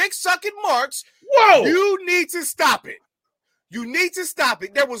AEW dick sucking marks, you need to stop it. You need to stop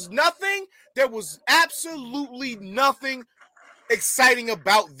it. There was absolutely nothing exciting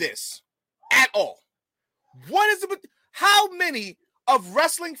about this at all. What is it? How many of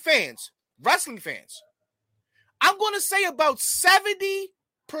wrestling fans, I'm going to say about 70%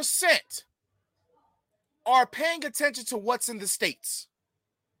 are paying attention to what's in the States.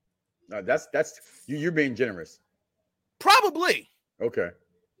 No, that's you're being generous. Probably. Okay.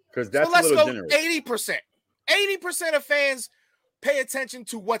 Because that's so let's a little go generous. 80%. 80% of fans pay attention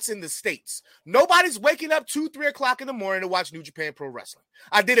to what's in the States. Nobody's waking up 2-3 o'clock in the morning to watch New Japan Pro Wrestling.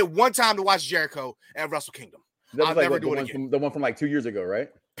 I did it one time to watch Jericho and Wrestle Kingdom. I'll never do it again. The one from like 2 years ago,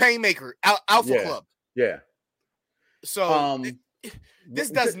 right? Painmaker, Alpha Club. Yeah. So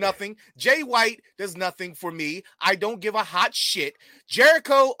this does nothing. Jay White does nothing for me. I don't give a hot shit.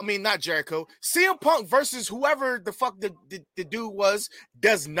 Not Jericho. CM Punk versus whoever the fuck the dude was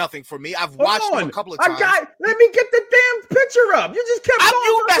does nothing for me. I've watched him a couple of times. Let me get the damn picture up. You just kept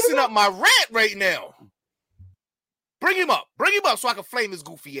you messing up my rant right now. Bring him up so I can flame his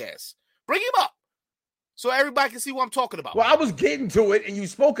goofy ass. Bring him up so everybody can see what I'm talking about. Well, I was getting to it and you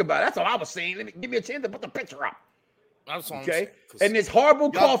spoke about it. That's all I was saying. Give me a chance to put the picture up. Okay, and this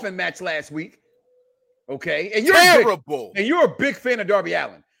horrible coffin match last week. Okay, and you're terrible. You're a big fan of Darby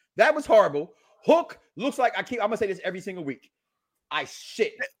Allin. That was horrible. Hook looks like I'm gonna say this every single week. I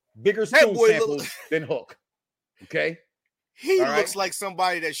shit bigger stool samples than Hook. Okay, he looks like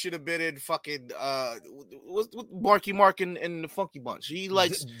somebody that should have been in fucking with Marky Mark and the Funky Bunch. He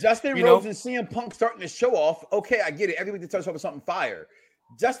likes Justin Rhodes and CM Punk starting to show off. Okay, I get it. Every week they touch off with something fire.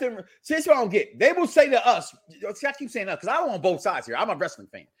 See, that's what I don't get. They will say to us, I keep saying that because I'm on both sides here. I'm a wrestling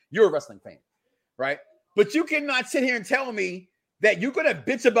fan. You're a wrestling fan, right? But you cannot sit here and tell me that you're going to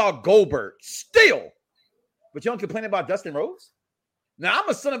bitch about Goldberg still, but you don't complain about Dustin Rhodes? Now, I'm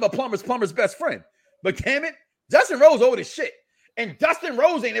a son of a plumber's best friend. But damn it, Dustin Rhodes old as shit. And Dustin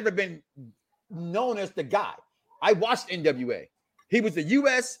Rhodes ain't ever been known as the guy. I watched NWA. He was the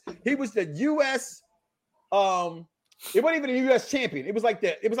U.S. It wasn't even a U.S. champion. It was like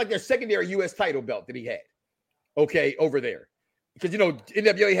their secondary U.S. title belt that he had. Okay, over there, because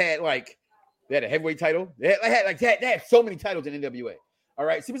NWA had they had a heavyweight title. They had so many titles in NWA. All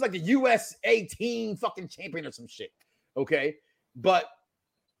right, so he was like the USA team fucking champion or some shit. Okay, but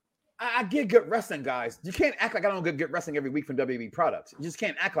I get good wrestling, guys. You can't act like I don't get good wrestling every week from WWE products. You just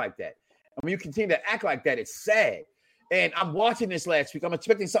can't act like that. And when you continue to act like that, it's sad. And I'm watching this last week. I'm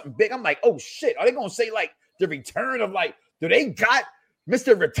expecting something big. I'm like, oh shit, are they gonna say like the return of like, do they got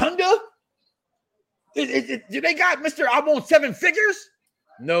Mr. Rotunda? Do they got Mr. I want 7 figures?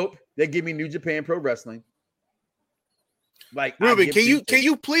 Nope. They give me New Japan Pro Wrestling. Like, Ruben, can you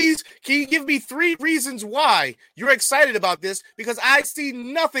give me 3 reasons why you're excited about this? Because I see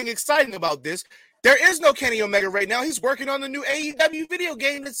nothing exciting about this. There is no Kenny Omega right now. He's working on the new AEW video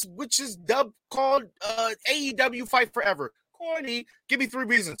game, which is called AEW Fight Forever. Corny. Give me 3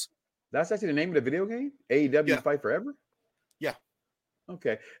 reasons. That's actually the name of the video game? AEW Fight Forever? Yeah.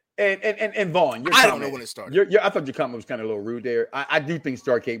 Okay. And Vaughn, I don't know when it started. I thought your comment was kind of a little rude there. I do think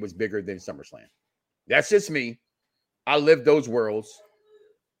Starrcade was bigger than SummerSlam. That's just me. I lived those worlds.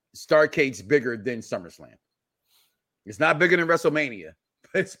 Starrcade's bigger than SummerSlam. It's not bigger than WrestleMania,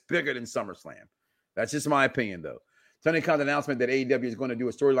 but it's bigger than SummerSlam. That's just my opinion, though. Tony Khan's announcement that AEW is going to do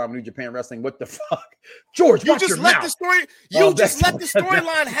a storyline with New Japan Wrestling. What the fuck? George, you just let the story. You just let the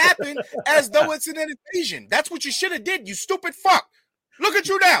storyline happen as though it's an invasion. That's what you should have did, you stupid fuck. Look at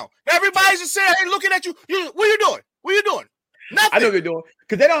you now. Everybody's just saying, hey, looking at you. What are you doing? What are you doing? Nothing. I know what they're doing.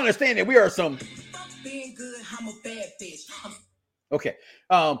 Because they don't understand that we are some. Being good, I'm a bad bitch. Okay.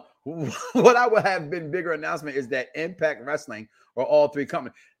 What I would have been bigger announcement is that Impact Wrestling or all 3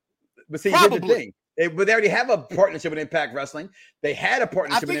 companies. But see, here's the thing. But they already have a partnership with Impact Wrestling. They had a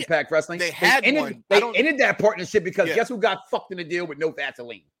partnership with Impact Wrestling. They ended that partnership because guess who got fucked in the deal with no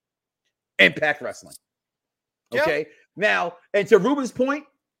Vaseline? Impact Wrestling. Okay. Yeah. Now, and to Ruben's point,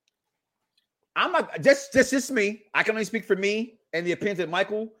 I'm not just me. I can only speak for me and the opinions that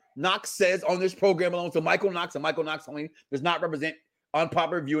Michael Knoxxx says on this program alone. So Michael Knoxxx and Michael Knoxxx only does not represent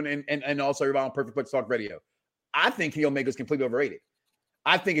unpopular view and also everybody on Perfect Plex Talk Radio. I think Kenny Omega is completely overrated.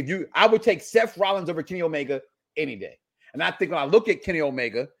 I think I would take Seth Rollins over Kenny Omega any day. And I think when I look at Kenny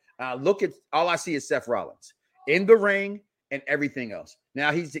Omega, all I see is Seth Rollins in the ring and everything else.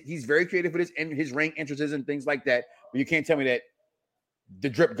 Now he's very creative with his ring entrances and things like that. But you can't tell me that the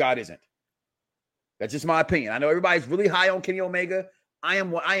drip god isn't. That's just my opinion. I know everybody's really high on Kenny Omega. I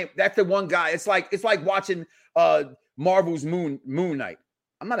am. That's the one guy. It's like watching Marvel's Moon Knight.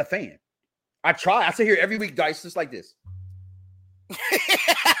 I'm not a fan. I try. I sit here every week, Dice, just like this.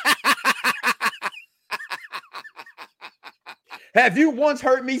 Have you once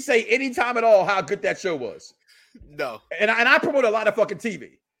heard me say any time at all how good that show was? No. And I promote a lot of fucking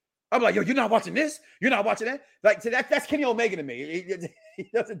TV. I'm like, yo, you're not watching this? You're not watching that? Like, so that's Kenny Omega to me. He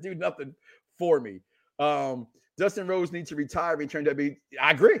doesn't do nothing for me. Dustin Rhodes needs to retire and return to WWE.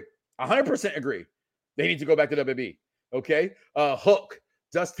 I agree. 100% agree. They need to go back to WWE. Okay? Hook.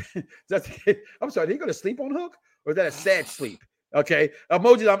 Dustin. I'm sorry, did he go to sleep on Hook? Or is that a sad sleep? Okay.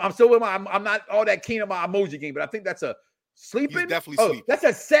 Emojis, I'm still with I'm not all that keen on my emoji game, but I think that's a sleeping. He's definitely sleep. That's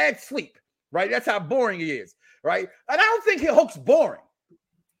a sad sleep, right? That's how boring he is, right? And I don't think Hook's boring.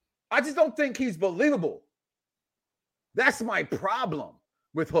 I just don't think he's believable. That's my problem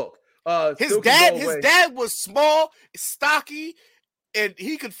with Hook. His dad was small, stocky, and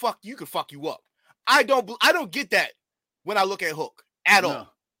you could fuck you up. I don't get that when I look at Hook at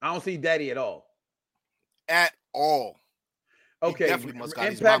all. I don't see Daddy at all. At all. Okay,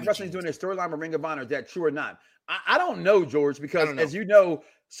 Impact Wrestling is doing their storyline with Ring of Honor. Is that true or not? I don't know, George, because as you know,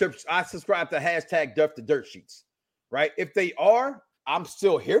 I subscribe to hashtag Duff the Dirt Sheets, right? If they are, I'm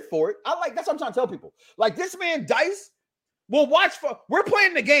still here for it. That's what I'm trying to tell people. Like this man Dice will watch we're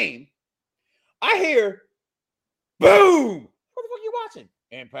playing the game. I hear boom. What the fuck are you watching?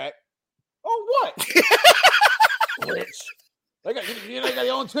 Impact. Oh, what? Twitch. They got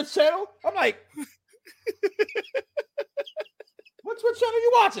their own Twitch channel? I'm like, what Twitch channel are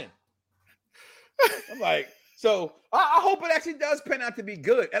you watching? I'm like, so I hope it actually does pan out to be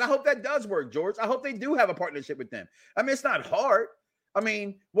good. And I hope that does work, George. I hope they do have a partnership with them. I mean, it's not hard. I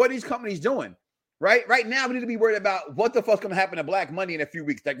mean, what are these companies doing? Right? Right now, we need to be worried about what the fuck's going to happen to Black Monday in a few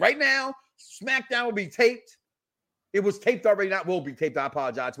weeks. Like right now, SmackDown will be taped. It was taped already. Not will be taped. I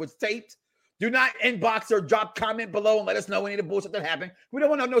apologize. It was taped. Do not inbox or drop comment below and let us know any of the bullshit that happened. We don't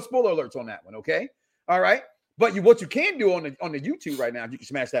want no spoiler alerts on that one, okay? All right? But what you can do on the YouTube right now, if you can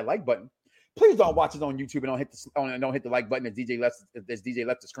smash that like button. Please don't watch it on YouTube and don't hit the like button as DJ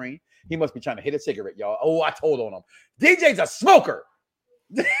left the screen. He must be trying to hit a cigarette, y'all. Oh, I told on him. DJ's a smoker.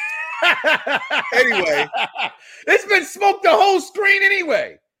 Anyway, it's been smoked the whole screen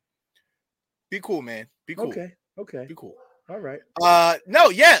anyway. Be cool, man. Be cool. Okay. Be cool. All right. No,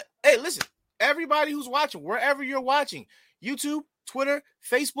 yeah. Hey, listen, everybody who's watching, wherever you're watching, YouTube, Twitter,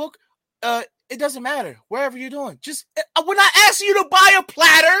 Facebook, it doesn't matter. Wherever you're doing, just we're not asking you to buy a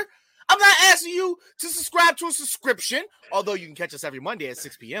platter. I'm not asking you to subscribe to a subscription, although you can catch us every Monday at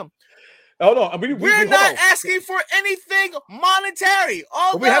 6 p.m. Hold on. We're not asking for anything monetary.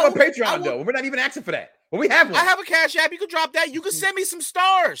 We have a Patreon, though. We're not even asking for that. But we have one. I have a Cash App. You can drop that. You can send me some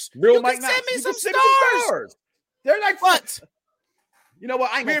stars. Send me some stars. They're like, but you know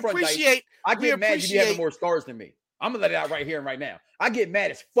what? I ain't gonna front. I get mad you having more stars than me. I'm gonna let it out right here and right now. I get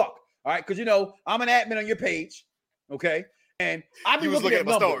mad as fuck. All right, because I'm an admin on your page, okay? And I be looking at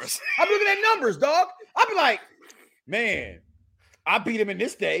numbers. I'm looking at numbers, dog. I be like, man, I beat him in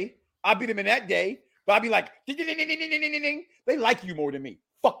this day. I beat him in that day. But I be like, ding, ding, ding, ding, ding, ding, ding, ding. They like you more than me.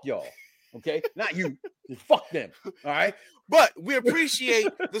 Fuck y'all. Okay, not you. Just fuck them. All right. But we appreciate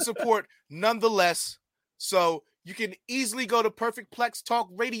the support nonetheless. So you can easily go to Perfect Plex Talk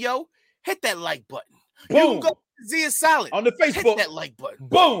Radio. Hit that like button. Boom. You can go to Z is Solid on the Facebook. Hit that like button.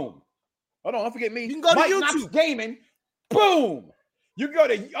 Boom. Hold on, don't forget me. You can go to YouTube. Knoxxx Gaming. Boom. You can go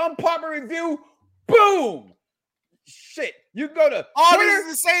to Unpopular Review. Boom. Shit. You can go to all this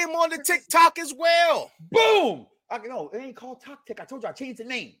is the same on the TikTok as well. Boom. No, it ain't called TikTok. I told you I changed the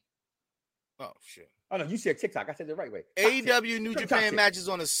name. Oh shit. Oh no, you said TikTok. I said the right way. AEW New Japan matches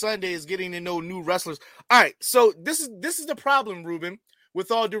on a Sunday is getting to know new wrestlers. All right, so this is the problem, Ruben.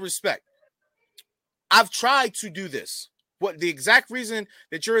 With all due respect, I've tried to do this. What the exact reason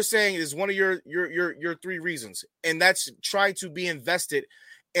that you're saying is one of your three reasons, and that's trying to be invested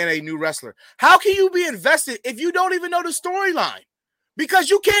in a new wrestler. How can you be invested if you don't even know the storyline? Because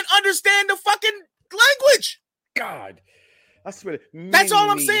you can't understand the fucking language. God, I swear. That's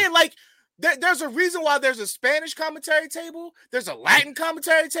all I'm saying. Like, there's a reason why there's a Spanish commentary table. There's a Latin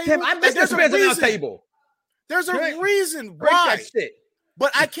commentary table. Damn, I missed the Spanish table. There's a reason why.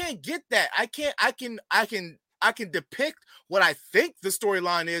 But I can't get that. I can depict what I think the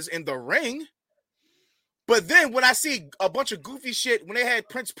storyline is in the ring. But then when I see a bunch of goofy shit, when they had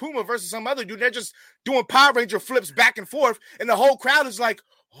Prince Puma versus some other dude, they're just doing Power Ranger flips back and forth, and the whole crowd is like,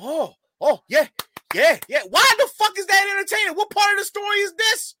 oh, yeah. Why the fuck is that entertaining? What part of the story is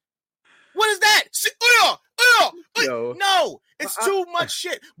this? What is that? No, it's too much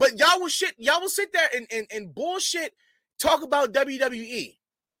shit. But y'all will sit there and bullshit talk about WWE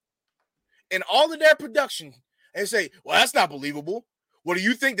and all of their production and say, well, that's not believable. What do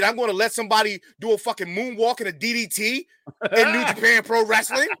you think, that I'm going to let somebody do a fucking moonwalk and a DDT in New Japan Pro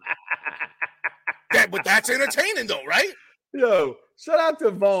Wrestling? But that's entertaining though, right? Yo, shout out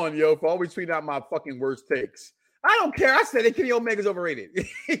to Vaughn, for always tweeting out my fucking worst takes. I don't care. I said that Kenny Omega's overrated.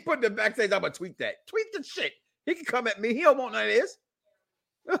 He put the backstage. I'm going to tweet that. Tweet the shit. He can come at me. He don't want none of this.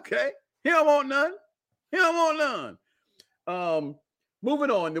 Okay. He don't want none. Moving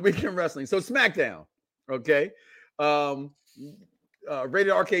on to Weekend Wrestling. So SmackDown. Okay.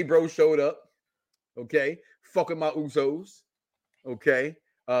 Rated Arcade Bros showed up. Okay. Fucking my Usos. Okay.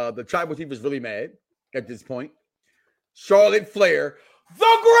 The Tribal Chief is really mad at this point. Charlotte Flair,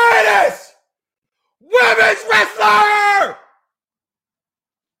 the greatest women's wrestler!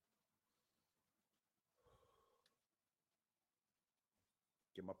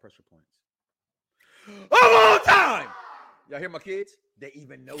 Get my pressure points. Of all time! Y'all hear my kids? They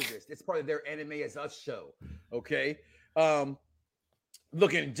even know this. It's part of their Anime As Us show. Okay?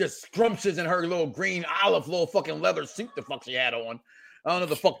 Looking just scrumptious in her little green olive little fucking leather suit the fuck she had on. I don't know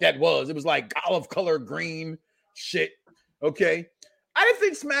the fuck that was. It was like olive color green shit. Okay? I didn't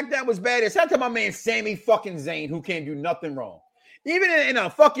think SmackDown was bad. It's out to my man Sami fucking Zayn, who can't do nothing wrong. Even in a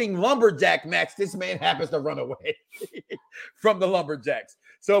fucking lumberjack match, this man happens to run away from the lumberjacks.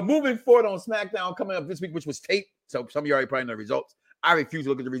 So moving forward on SmackDown coming up this week, which was taped. So some of you already probably know the results. I refuse to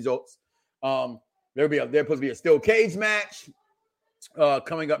look at the results. There's supposed to be a steel cage match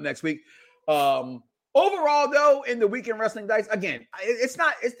coming up next week. Overall, though, in the Weekend Wrestling Dice, again,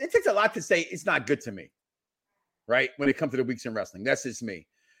 it takes a lot to say it's not good to me. Right? When it comes to the weeks in wrestling. That's just me.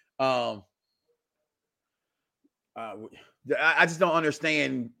 I just don't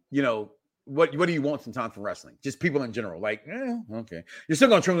understand, what do you want sometimes from wrestling? Just people in general. Like, okay. You're still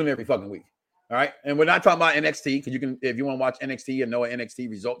going to tune in every fucking week. All right? And we're not talking about NXT, because you can, if you want to watch NXT and know an NXT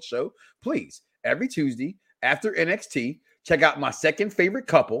results show, please, every Tuesday after NXT, check out my second favorite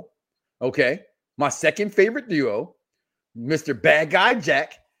couple, okay? My second favorite duo, Mr. Bad Guy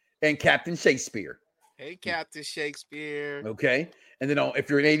Jack and Captain Shakespeare. Hey, Captain Shakespeare. Okay. And then if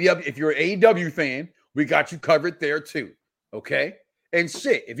you're an AEW fan, we got you covered there too. Okay. And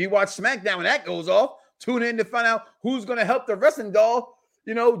shit, if you watch SmackDown and that goes off, tune in to find out who's going to help the wrestling doll,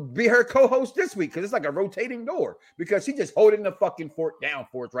 be her co-host this week. Because it's like a rotating door. Because she's just holding the fucking fort down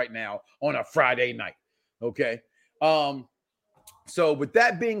for us right now on a Friday night. Okay. So with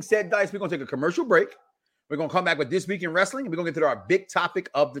that being said, Dice, we're going to take a commercial break. We're going to come back with This Week in Wrestling, and we're going to get to our big topic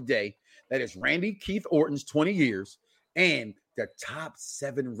of the day. That is Randy Keith Orton's 20 years and the top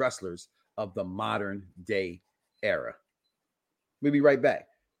 7 wrestlers of the modern day era. We'll be right back.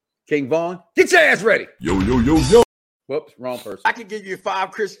 King Vaughn, get your ass ready. Yo. Whoops, wrong person. I could give you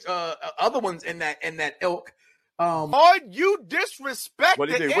 5 other ones in that ilk. You disrespect the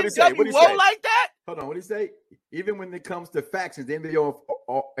NWO like that? Hold on, what did he say? Even when it comes to factions, the NWO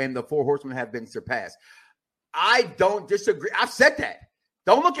and the Four Horsemen have been surpassed. I don't disagree. I've said that.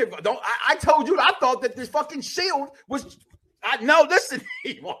 I told you I thought that this fucking Shield was. Listen,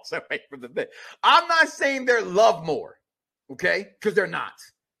 he walks away from the bit. I'm not saying they're loved more, okay? Because they're not.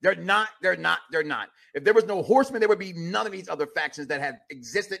 They're not. If there was no Horsemen, there would be none of these other factions that have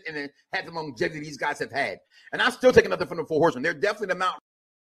existed and had the longevity these guys have had. And I'm still taking nothing from the Four Horsemen. They're definitely the Mount.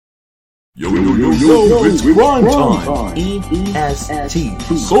 Yo, it's grind time. EST.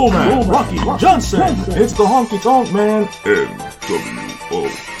 Soul Man, Rocky Johnson. It's the honky tonk man. NWO.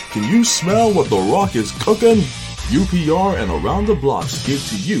 Can you smell what The Rock is cooking? UPR and Around the Blocks give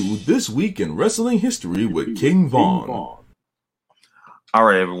to you This Week in Wrestling History with King Vaughn. All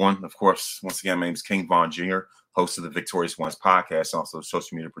right, everyone. Of course, once again, my name is King Vaughn Jr., host of the Victorious Ones podcast, also a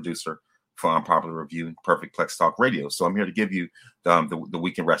social media producer for Unpopular Review and Perfect Plex Talk Radio. So I'm here to give you the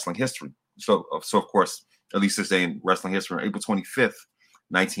week in wrestling history. So of course, at least this day in wrestling history, on April 25th,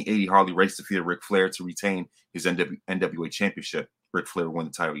 1980, Harley Race defeated Ric Flair to retain his NWA championship. Ric Flair won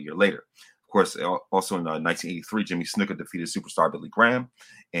the title a year later. Of course, also in 1983, Jimmy Snuka defeated superstar Billy Graham.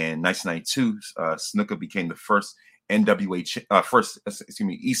 In 1992, Snuka became the first ECW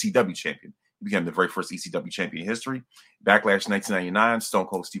champion. He became the very first ECW champion in history. Backlash 1999, Stone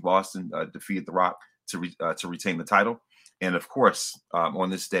Cold Steve Austin defeated The Rock to retain the title. And of course, on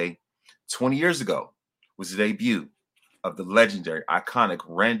this day, 20 years ago, was the debut of the legendary, iconic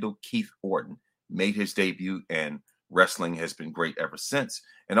Randall Keith Orton. Made his debut, and wrestling has been great ever since.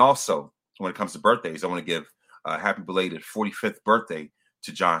 And also, when it comes to birthdays, I want to give a happy belated 45th birthday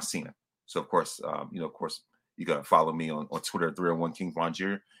to John Cena. So, of course, you got to follow me on Twitter at 301 King Vaughn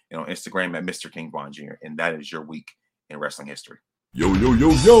Jr. and on Instagram at Mr. King Vaughn Jr. And that is your week in wrestling history. Yo,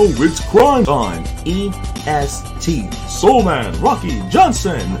 it's grind time. EST. Soul Man, Rocky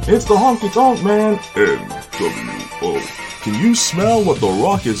Johnson. It's the honky tonk man. NWO. Can you smell what The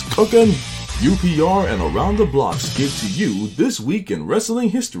Rock is cooking? UPR and Around the Blocks give to you This Week in Wrestling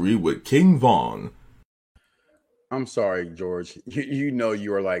History with King Vaughn. I'm sorry, George. You know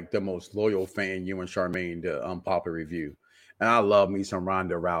you are like the most loyal fan, you and Charmaine, to Unpopular Review. And I love me some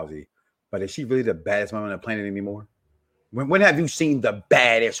Ronda Rousey. But is she really the baddest woman on the planet anymore? When have you seen the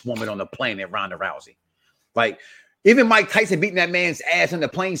baddest woman on the planet, Ronda Rousey? Like, even Mike Tyson beating that man's ass in the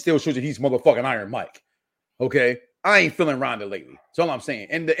plane still shows that he's motherfucking Iron Mike. Okay? I ain't feeling Ronda lately. That's all I'm saying.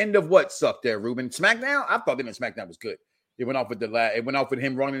 And the end of what sucked there, Ruben? SmackDown? I thought even SmackDown was good. It went off with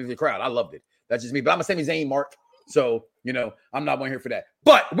him running into the crowd. I loved it. That's just me. But I'm a Sami Zayn mark. So, I'm not one here for that.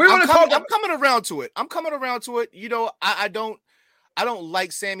 But we're going to talk. I'm coming around to it. I don't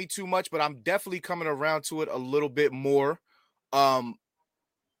like Sammy too much, but I'm definitely coming around to it a little bit more. I'm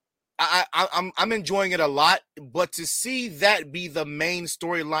enjoying it a lot, but to see that be the main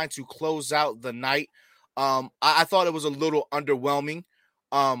storyline to close out the night, I thought it was a little underwhelming.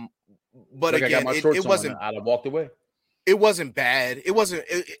 But like again, it wasn't. I'd have walked away. It wasn't bad. It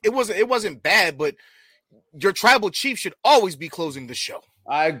wasn't bad, but your tribal chief should always be closing the show.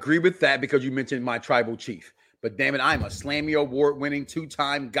 I agree with that because you mentioned my tribal chief. But damn it, I'm a Slammy Award-winning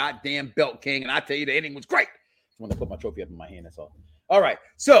 2-time goddamn belt king, and I tell you the ending was great. Just want to put my trophy up in my hand. That's all. All right,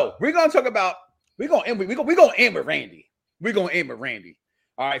 so we're gonna talk about we're gonna end with Randy. We're gonna end with Randy.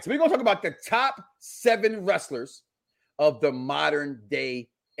 All right, so we're gonna talk about the top 7 wrestlers of the modern day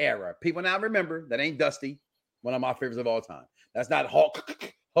era. People now remember that ain't Dusty, one of my favorites of all time. That's not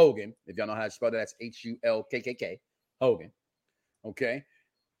Hulk Hogan. If y'all know how to spell that, that's HULKKK Hogan. Okay,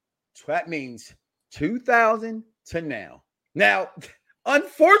 so that means 2000 to now. Now,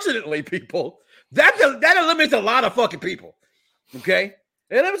 unfortunately, people, that eliminates a lot of fucking people. Okay?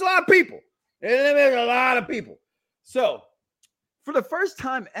 It eliminates a lot of people. So, for the first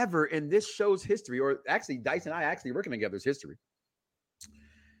time ever in this show's history, or actually Dice and I actually working together's history,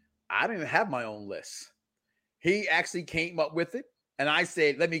 I didn't even have my own list. He actually came up with it, and I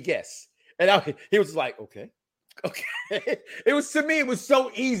said, let me guess. And he was like, okay. It was, to me, it was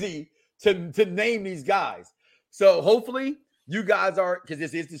so easy to name these guys. So hopefully you guys are, because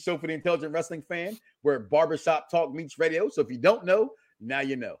this is the show for the intelligent wrestling fan, where barbershop talk meets radio. So if you don't know, now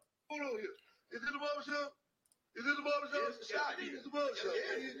you know. Hold on here. Is it the barbershop? Is this a barbershop? It's a barbershop.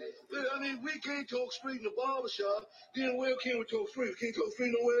 I mean, we can't talk street in the barbershop. Then where can we talk street? We can't talk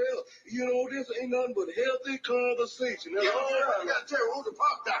street nowhere else. You know, this ain't nothing but healthy conversation. That's all right. You got to tell who's the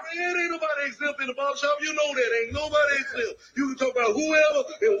pop down. Man, ain't nobody exempt in the barbershop. You know that. Ain't nobody exempt. You can talk about whoever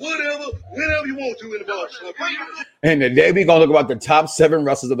and whatever, whenever you want to in the barbershop. And today we're going to look about the top 7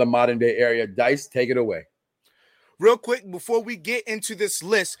 wrestlers of the modern day era. Dice, take it away. Real quick, before we get into this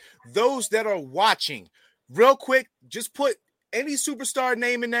list, those that are watching, real quick, just put any superstar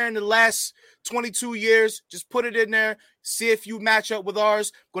name in there in the last 22 years. Just put it in there. See if you match up with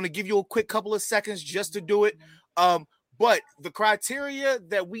ours. I'm going to give you a quick couple of seconds just to do it. But the criteria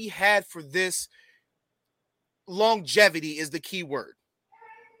that we had for this, longevity is the key word.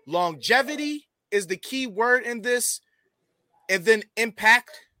 Longevity is the key word in this. And then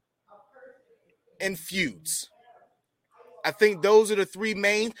impact and feuds. I think those are the 3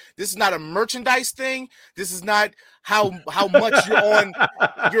 main. This is not a merchandise thing. This is not how much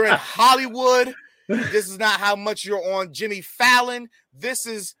you're in Hollywood. This is not how much you're on Jimmy Fallon. This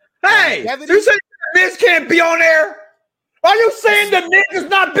is you saying the Miz can't be on air? Are you saying the Miz is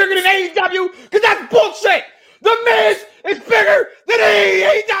not bigger than AEW? Because that's bullshit. The Miz is bigger than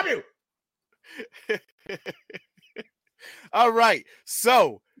AEW. All right.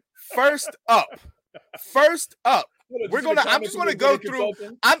 So first up. I'm just gonna go through.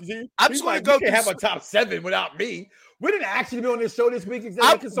 I'm just gonna go through. You can't have a top 7 without me. We didn't actually be on this show this week.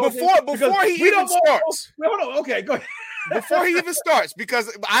 Before he even starts. Wait, hold on. Okay, go ahead. Before he even starts,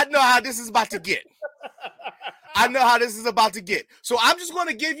 because I know how this is about to get. So I'm just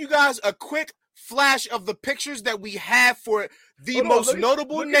gonna give you guys a quick flash of the pictures that we have for the most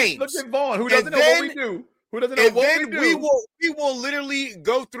notable names. Look at Vaughn, who doesn't know what we do. We will literally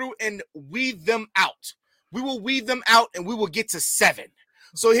go through and weed them out. We will weed them out and we will get to 7.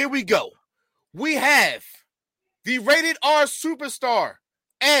 So here we go. We have the rated R superstar,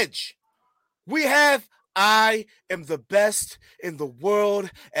 Edge. We have I am the best in the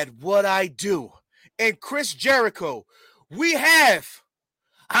world at what I do. And Chris Jericho. We have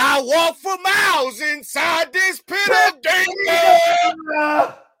I walk for miles inside this pit of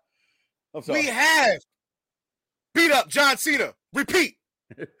danger. We have beat up John Cena. Repeat.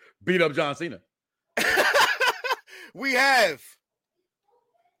 Beat up John Cena. We have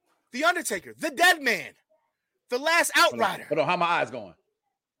The Undertaker, the Dead Man, the Last Outrider. Hold on, how my eyes going?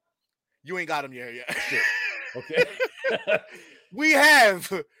 You ain't got him yet. Shit. Okay. We have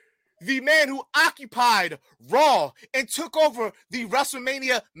the man who occupied Raw and took over the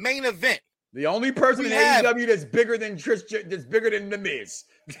WrestleMania main event. The only person in AEW that's bigger than The Miz.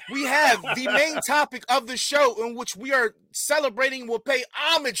 We have the main topic of the show in which we are celebrating, will pay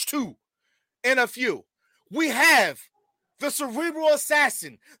homage to in a few. We have the Cerebral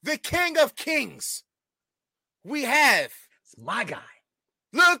Assassin, the King of Kings. We have it's my guy.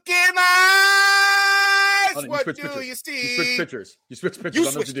 Look in my eyes. What do pictures. you see? You switched pictures. You switched pictures.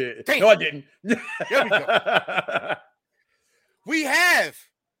 I know what you did. Damn. No, I didn't. There we go. We have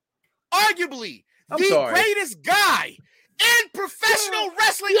arguably greatest guy in professional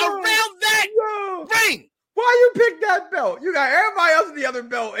wrestling around that ring. Why you picked that belt? You got everybody else in the other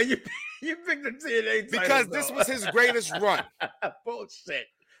belt, and you picked the TNA title. Because this was his greatest run. Bullshit.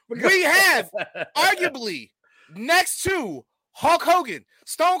 We have arguably next to Hulk Hogan,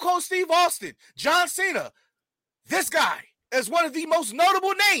 Stone Cold Steve Austin, John Cena. This guy is one of the most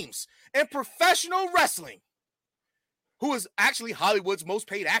notable names in professional wrestling, who is actually Hollywood's most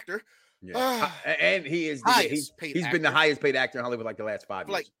paid actor. Yeah. And he is he's been the highest paid actor in Hollywood like the last 5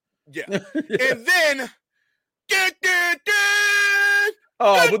 years. Yeah. And then they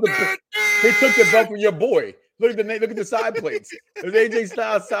took the belt from your boy. Look at the side plates. There's AJ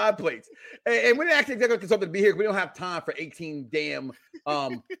Styles side plates. And we didn't actually get consultant to be here. We don't have time for 18 damn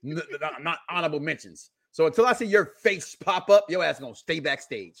not honorable mentions. So until I see your face pop up, your ass gonna stay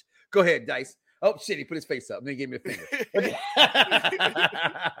backstage. Go ahead, Dice. Oh shit, he put his face up and then he gave me a finger. Okay.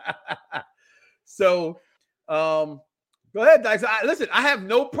 So go ahead, Dice. Listen, I have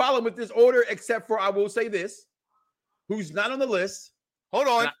no problem with this order except for I will say this. Who's not on the list? Hold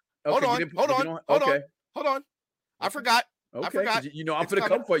on. Hold on. I forgot. Okay, I forgot. You know I'm gonna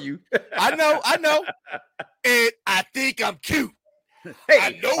come for you. I know. And I think I'm cute. Hey,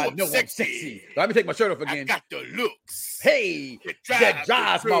 I know I'm sexy. Let me take my shirt off again. I got the looks. Hey, that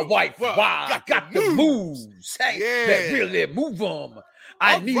drives my wife. Wow, I got the moves. Hey, that really move them.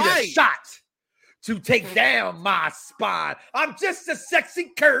 I need a shot to take down my spine. I'm just a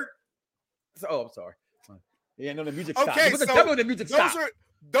sexy Kurt. Oh, I'm sorry. Yeah, no, the music stopped. Okay, so tell me when the music stopped.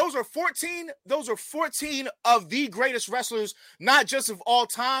 Those are 14. Those are 14 of the greatest wrestlers, not just of all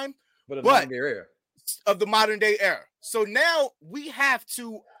time, but of the modern day era. So now we have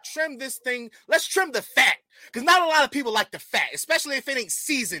to trim this thing. Let's trim the fat, because not a lot of people like the fat, especially if it ain't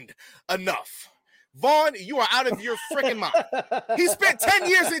seasoned enough. Vaughn, you are out of your freaking mind. He spent 10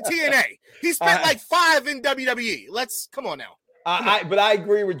 years in TNA. He spent like 5 in WWE. Let's come on now. But I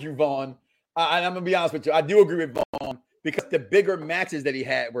agree with you, Vaughn. And I'm gonna be honest with you. I do agree with Vaughn because the bigger matches that he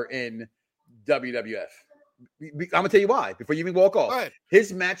had were in WWF. I'm gonna tell you why before you even walk off.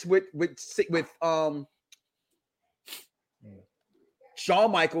 His match with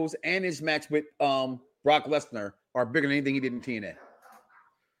Shawn Michaels and his match with Brock Lesnar are bigger than anything he did in TNA.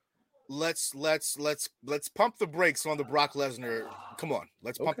 Let's pump the brakes on the Brock Lesnar. Come on,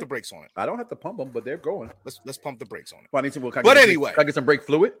 let's pump the brakes on it. I don't have to pump them, but they're going. Let's pump the brakes on it. Well, I need some. But anyway, can I get some brake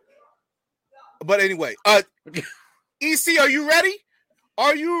fluid? But anyway, EC, are you ready?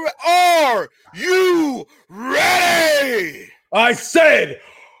 Are you ready? I said,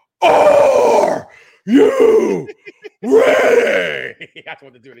 are you ready? I just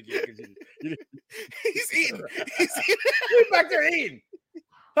want to do it again. He's eating. He's back there eating.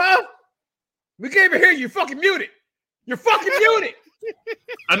 Huh? We can't even hear you. You're fucking muted. You're fucking muted.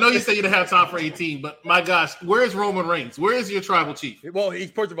 I know you said you didn't have time for 18, but my gosh, where's Roman Reigns? Where is your tribal chief? Well,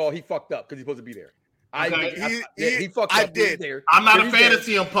 first of all, he fucked up because he's supposed to be there. Okay. He fucked up. I did. There. I'm not a fan of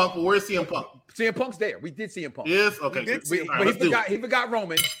CM Punk, but where's CM Punk? CM Punk's there. We did CM Punk. Yes, okay. But he forgot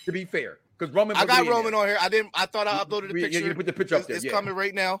Roman. To be fair, because Roman. I got Roman on here. I thought I uploaded the picture. You put the picture up there. It's coming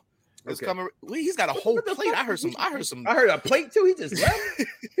right now. It's coming. He's got a whole plate. I heard some. I heard a plate too. He just left.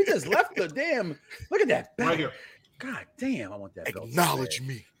 He just left the damn. Look at that belt. Right here. God damn! I want that belt. Acknowledge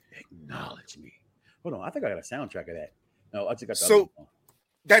me. Acknowledge me. Hold on. I think I got a soundtrack of that. No, I just got. So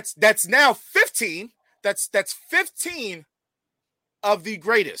that's now 15. That's 15 of the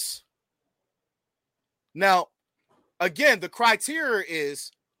greatest. Now, again, the criteria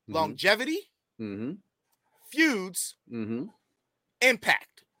is longevity, feuds,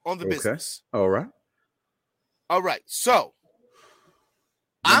 impact on the business. All right. So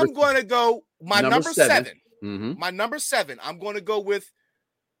I'm going to go number seven. My number 7. I'm going to go with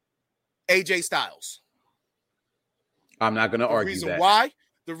AJ Styles. I'm not going to argue that.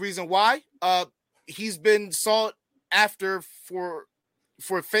 The reason why, he's been sought after for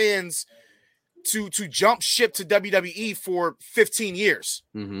fans to jump ship to WWE for 15 years.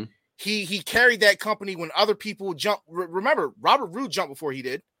 He carried that company when other people jumped. Remember, Robert Roode jumped before he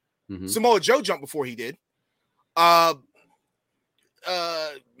did. Samoa Joe jumped before he did.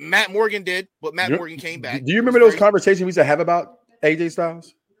 Matt Morgan did, but Matt Morgan came back. Do you remember those conversations we used to have about AJ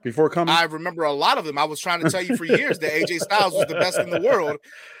Styles before coming? I remember a lot of them. I was trying to tell you for years that AJ Styles was the best in the world.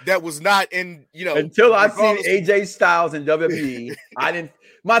 That was not in, until I seen AJ Styles in WWE. I didn't.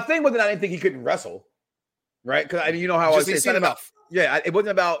 My thing was that I didn't think he couldn't wrestle, right? Because you know how I say it's not about. Yeah, it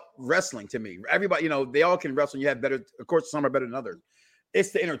wasn't about wrestling to me. Everybody, they all can wrestle. And you have better. Of course, some are better than others.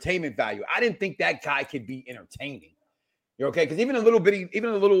 It's the entertainment value. I didn't think that guy could be entertaining. You're okay, because even a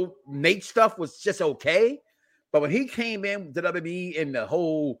little Nate stuff was just okay. But when he came in to WWE and the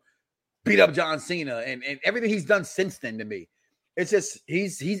whole beat up John Cena and everything he's done since then, to me, it's just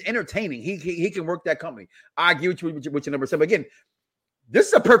he's entertaining. He can work that company. I agree with you with your number 7. Again, this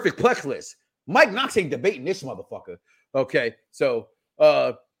is a perfect Plex list. Mike Knoxxx ain't debating this motherfucker. Okay, so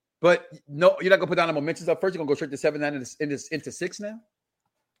but no, you're not gonna put honorable mentions up first. You're gonna go straight to 7, 9, into 6 now.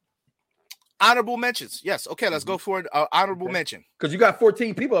 Honorable mentions. Yes. Okay, let's go for it. Honorable mention. Because you got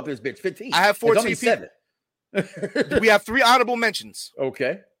 14 people up this bitch. 15. I have 14 people. 7. We have 3 honorable mentions.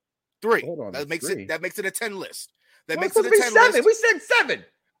 Okay. 3. Hold on. That makes it a 10 list. That well, makes it a 10 7. list. We said 7.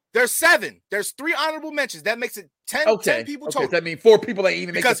 There's 7. There's 3 honorable mentions. That makes it 10. Okay. 10 people total. That means 4 people ain't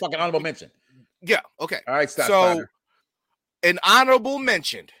even make a fucking honorable mention. Yeah. Okay. All right. Stop. So Steiner. An honorable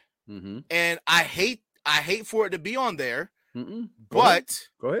mention, and I hate for it to be on there. But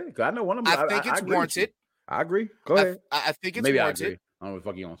go ahead. I know one of them. I think it's warranted. I agree. Go ahead. I think it's maybe warranted. I agree. I don't know what the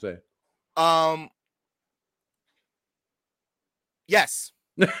fuck you gonna say. Yes.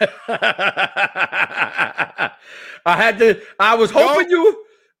 I was hoping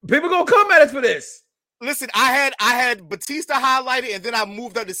people gonna come at us for this. Listen, I had Batista highlighted, and then I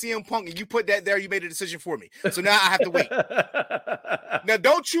moved up to CM Punk, and you put that there. You made a decision for me, so now I have to wait. Now,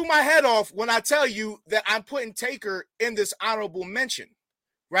 don't chew my head off when I tell you that I'm putting Taker in this honorable mention,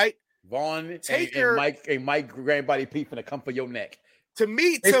 right? Vaughn, Taker, and Mike Grandbody Pete finna come for your neck. To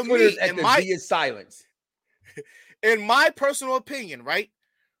me, is silence. In my personal opinion, right?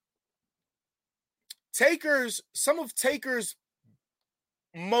 Some of Taker's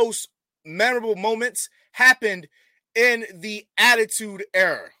most memorable moments happened in the Attitude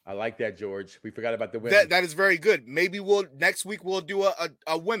Era. I like that, George. We forgot about the women. That is very good. Maybe next week we'll do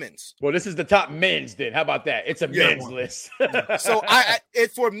a women's. Well, this is the top men's. Then how about that? It's a men's list. So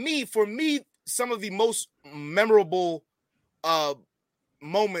for me, some of the most memorable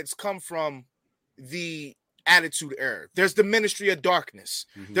moments come from the Attitude Era. There's the Ministry of Darkness.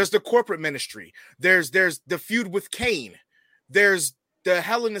 Mm-hmm. There's the corporate ministry. There's the feud with Kane. There's the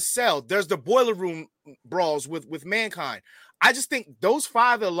Hell in a Cell. There's the Boiler Room brawls with Mankind. I just think those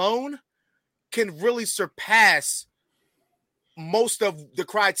 5 alone can really surpass most of the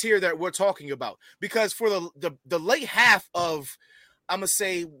criteria that we're talking about. Because for the late half of, I'm going to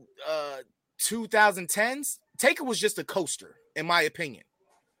say, 2010s, Taker was just a coaster, in my opinion.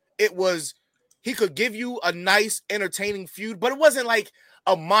 He could give you a nice, entertaining feud, but it wasn't like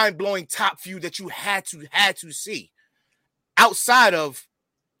a mind-blowing top feud that you had to see outside of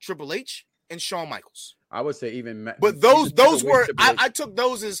Triple H and Shawn Michaels. I would say even, but those were I took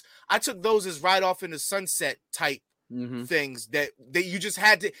those as right off in the sunset type things that you just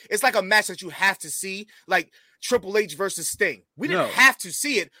had to. It's like a match that you have to see, like Triple H versus Sting. We didn't have to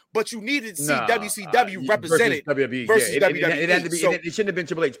see it, but you needed to see WCW represented versus WWE. It had to be. It shouldn't have been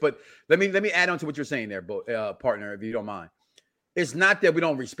Triple H. But let me add on to what you're saying there, partner, if you don't mind. It's not that we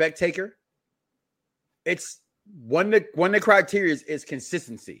don't respect Taker. It's one of the criteria is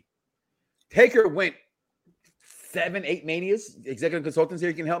consistency. Taker went 7-8 Manias. Executive consultants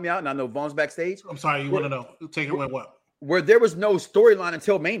here can help me out, and I know Vaughn's backstage. I'm sorry, you want to know Taker went what? Where there was no storyline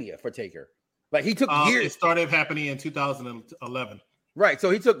until Mania for Taker. Like he took years. It started happening in 2011. Right. So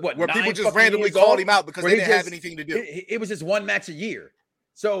he took what? Where people just randomly called him out because they didn't have anything to do. It was just one match a year.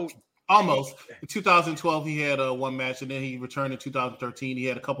 So almost. In 2012, he had one match, and then he returned in 2013. He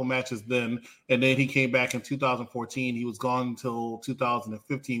had a couple matches then, and then he came back in 2014. He was gone until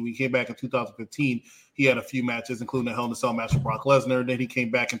 2015. We came back in 2015. He had a few matches, including a Hell in a Cell match with Brock Lesnar. Then he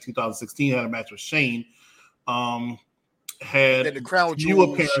came back in 2016, had a match with Shane. Had the Crown new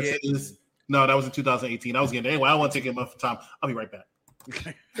Jewel appearances. Shit. No, that was in 2018. I was getting anyway. I don't want to take enough time. I'll be right back.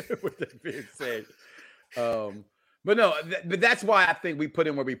 With that being said, but no, but that's why I think we put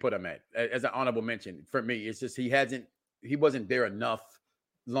him where we put him at as an honorable mention. For me, it's just he wasn't there enough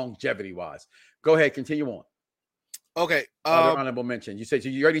longevity wise. Go ahead, continue on. Okay, honorable mention. You said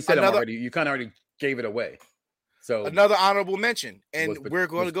you already said it already. You kind of already gave it away. So another honorable mention, and we're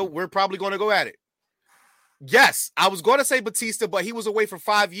probably going to go at it. Yes, I was going to say Batista, but he was away for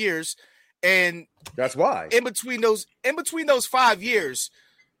 5 years. And that's why in between those 5 years,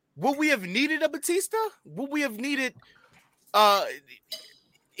 would we have needed a Batista? Would we have needed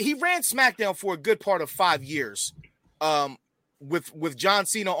he ran SmackDown for a good part of 5 years with John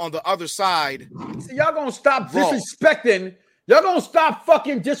Cena on the other side. So y'all gonna stop disrespecting. Y'all gonna stop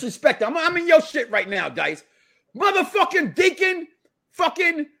fucking disrespecting. I'm in your shit right now, Dice. Motherfucking Deacon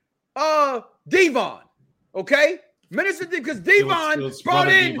fucking Devon. Okay? Minister, because Devon brought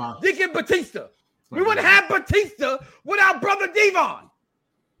in Deacon Batista. We wouldn't have Batista without Brother Devon.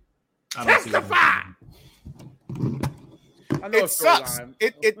 Testify. It sucks.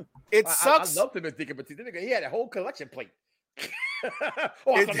 It sucks. I loved him as Deacon Batista. He had a whole collection plate. I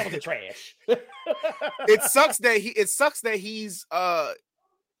thought that was the trash. It sucks that he's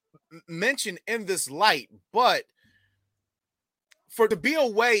mentioned in this light, but to be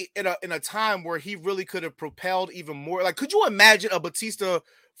away in a time where he really could have propelled even more. Like, could you imagine a Batista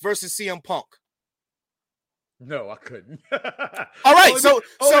versus CM Punk? No, I couldn't. All right, so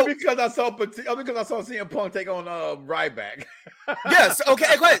because I saw CM Punk take on Ryback. Yes,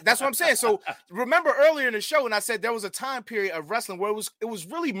 okay, that's what I'm saying. So remember earlier in the show when I said there was a time period of wrestling where it was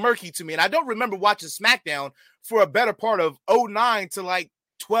really murky to me, and I don't remember watching SmackDown for a better part of 2009 to like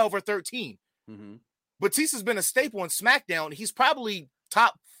 12 or 13. Mm-hmm. Batista's been a staple in SmackDown. He's probably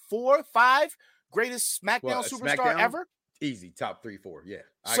top 4, 5 greatest SmackDown superstar ever. Easy, top 3, 4. Yeah,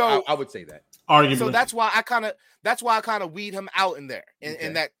 so I would say that. Arguably. So that's why I kind of weed him out in there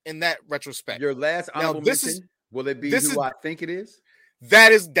in that retrospect. Your last honorable mention, will it be who I think it is?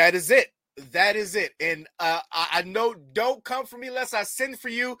 That is it. That is it. And I know, don't come for me unless I send for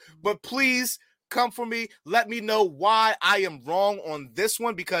you, but please come for me. Let me know why I am wrong on this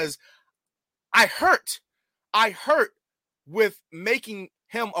one, because I hurt with making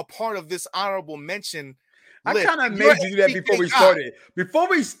him a part of this honorable mention list. I kind of made you do that before we started. Before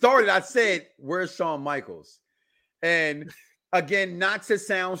we started, I said, where's Shawn Michaels? And again, not to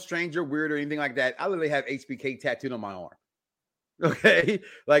sound strange or weird or anything like that, I literally have HBK tattooed on my arm. Okay?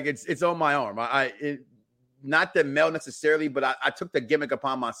 Like, it's on my arm. Not the male necessarily, but I took the gimmick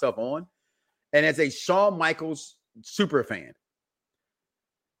upon myself on. And as a Shawn Michaels super fan,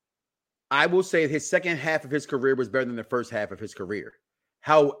 I will say his second half of his career was better than the first half of his career.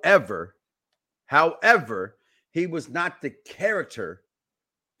 However, he was not the character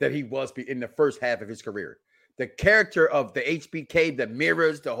that he was in the first half of his career. The character of the HBK, the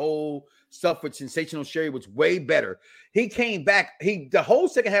mirrors, the whole stuff with Sensational Sherry was way better. He came back. The whole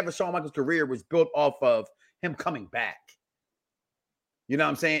second half of Shawn Michaels' career was built off of him coming back. You know what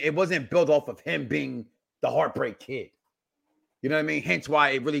I'm saying? It wasn't built off of him being the Heartbreak Kid. You know what I mean? Hence why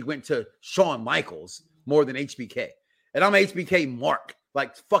it really went to Shawn Michaels more than HBK. And I'm an HBK mark,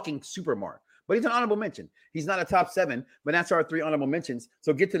 like fucking super mark. But he's an honorable mention. He's not a top 7, but that's our 3 honorable mentions.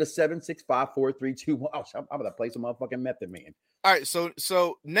 So get to the 7, 6, 5, 4, 3, 2, 1. Oh, I'm going to play some motherfucking Method Man. All right,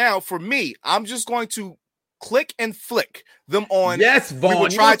 so now for me, I'm just going to click and flick them on. Yes, Vaughn. We will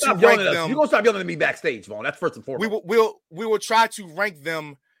try to rank them. You're going to stop yelling at me backstage, Vaughn. That's first and foremost. We will try to rank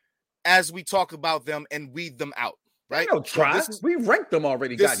them as we talk about them and weed them out. Right? No try. We ranked them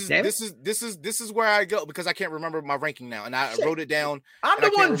already. This is where I go because I can't remember my ranking now, and I wrote it down. I'm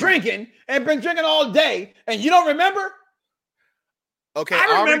the one drinking and been drinking all day, and you don't remember? Okay,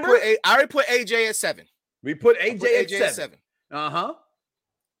 I already put AJ at 7. We put AJ at 7. Uh-huh.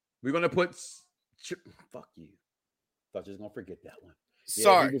 We're gonna put. Fuck you. Thought you was gonna forget that one. Yeah,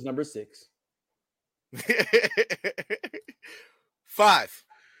 sorry, he was number 6. 5.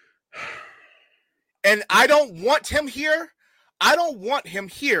 And I don't want him here.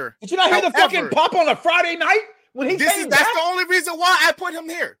 Did you not hear the fucking pop on a Friday night when he came back? That's the only reason why I put him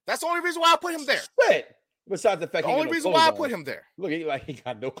here. That's the only reason why I put him there. Shit. Besides the fact, the only reason why I put him there. Look, he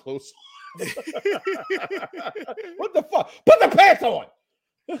got no clothes. What the fuck? Put the pants on.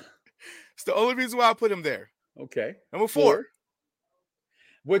 It's the only reason why I put him there. Okay. Number 4.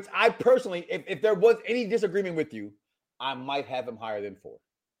 Which I personally, if there was any disagreement with you, I might have him higher than 4.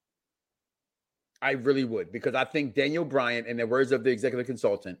 I really would, because I think Daniel Bryan, in the words of the executive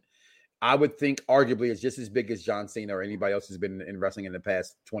consultant, I would think arguably is just as big as John Cena or anybody else who's been in wrestling in the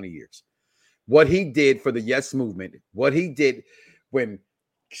past 20 years. What he did for the Yes Movement, what he did when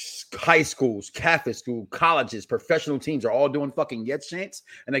high schools, Catholic school, colleges, professional teams are all doing fucking Yes chants.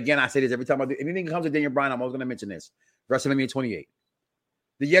 And again, I say this every time I do anything that comes to Daniel Bryan, I'm always going to mention this. WrestleMania 28.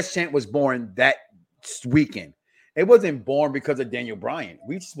 The Yes chant was born that weekend. It wasn't born because of Daniel Bryan.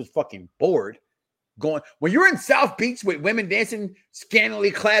 We just was fucking bored. Going when you're in South Beach with women dancing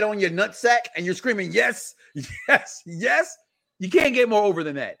scantily clad on your nutsack and you're screaming yes, yes, yes, you can't get more over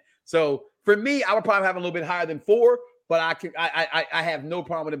than that. So for me, I would probably have a little bit higher than 4, but I have no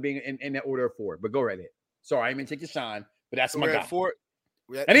problem with it being in that order of 4. But go right ahead. Sorry, I didn't mean to take your shine, but that's my guy. 4.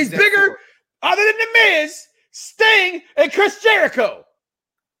 And he's bigger, 4. Other than The Miz, Sting, and Chris Jericho.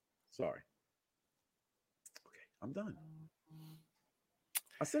 Sorry. Okay, I'm done.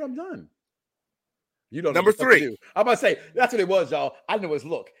 I said I'm done. You don't know number 3. I'm about to say that's what it was, y'all. I know his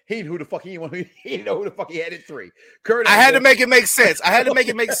look. He didn't know who the fuck he didn't know who the fuck he had at 3. Kurt I had to make it make sense.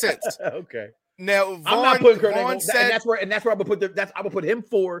 Okay. Now Vaughn, I'm not putting Kurt Angle. Said, and that's where I would put I would put him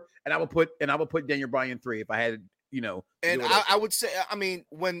 4, and I would put Daniel Bryan 3 if I had, And I would say, I mean,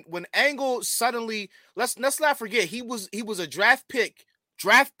 when Angle suddenly let's not forget he was a draft pick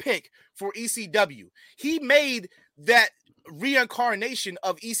for ECW. He made that reincarnation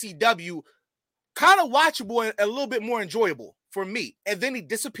of ECW kind of watchable and a little bit more enjoyable for me. And then he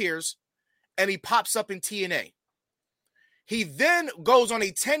disappears and he pops up in TNA. He then goes on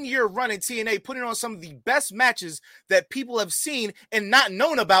a 10-year run in TNA, putting on some of the best matches that people have seen and not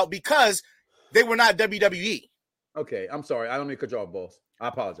known about because they were not WWE. Okay, I'm sorry. I don't mean to cut you off, boss. I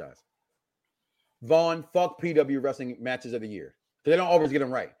apologize. Vaughn, fuck PW Wrestling Matches of the Year. They don't always get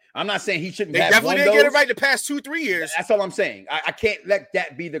them right. I'm not saying he shouldn't. They definitely didn't get it right the past 2-3 years. That's all I'm saying. I can't let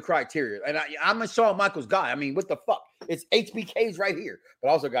that be the criteria. And I'm a Shawn Michaels guy. I mean, what the fuck? It's HBK's right here. But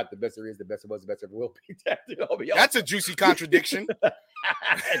I also got the best there is, the best it was, the best ever will be. That's a juicy contradiction.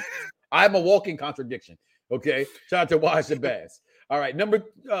 I'm a walking contradiction. Okay. Shout out to Wise and Bass. All right.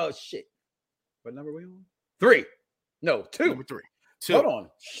 Shit. What number are we on? 3. No, 2. Number 3. 2. Hold on.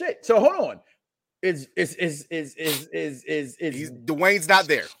 Shit. So hold on. Is Dwayne's not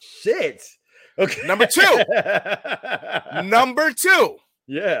there. Shit. Okay. Number 2. Number 2.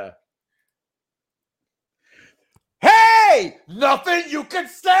 Yeah. Hey, nothing you can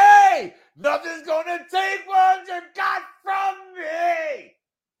say. Nothing's gonna take what you got from me.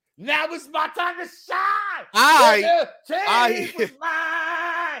 Now it's my time to shine. Was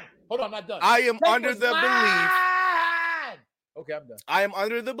mine. Hold on, I'm not done. I am under the belief. Okay, I'm done. I am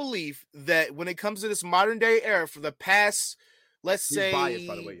under the belief that when it comes to this modern day era, for the past, let's say, he's biased,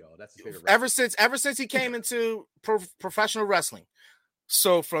 by the way, y'all. That's his favorite ever since he came into professional wrestling.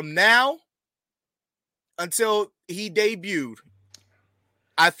 So from now until he debuted,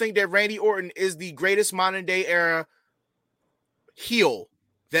 I think that Randy Orton is the greatest modern day era heel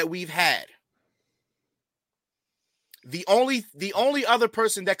that we've had. The only other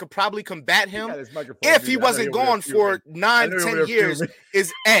person that could probably combat him if he wasn't gone for 9-10 years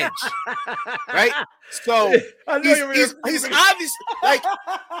is Edge. Right? So he's obvious. Like,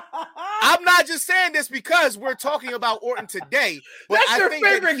 I'm not just saying this because we're talking about Orton today. But That's your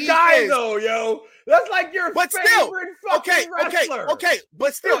favorite guy, though, yo. That's like your favorite fucking wrestler. Okay.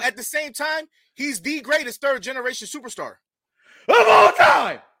 But still, at the same time, he's the greatest third generation superstar of all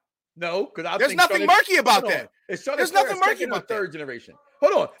time. No, because there's nothing murky about that. There's nothing murky about third generation.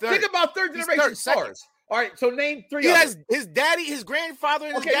 Hold on. Think about third generation stars. All right, so name three. He has his daddy, his grandfather,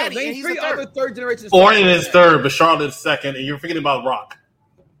 and his daddy. Name and he's three other third generation stars. Orton is third, but Charlotte is second, and you're forgetting about Rock.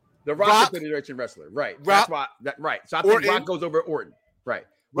 The Rock is third generation wrestler. Right. That's why. Right. So I think Rock goes over Orton. Right.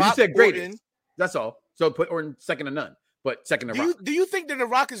 Well, you said greatest. Orton. That's all. So put Orton second to none, but second to Rock. Do you think that The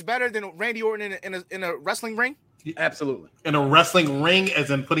Rock is better than Randy Orton in a wrestling ring? Absolutely. In a wrestling ring, as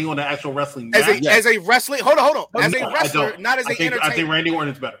in putting on an actual wrestling match? As a wrestling, hold on. As a wrestler, not as an entertainer. I think Randy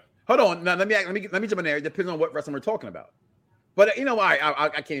Orton is better. Hold on. Now let me jump in there. It depends on what wrestling we're talking about. But you know why? I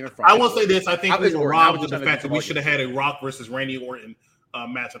can't even front. I will say this. I think we were robbed of the fact that we should have had a Rock versus Randy Orton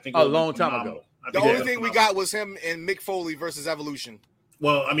match. I think a long time ago. The only thing we got was him and Mick Foley versus Evolution.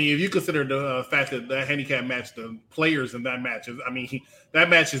 Well, I mean, if you consider the fact that the handicap match, the players in that match, that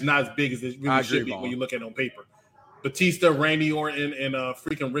match is not as big as it really should be when you look at it on paper. Batista, Randy Orton, and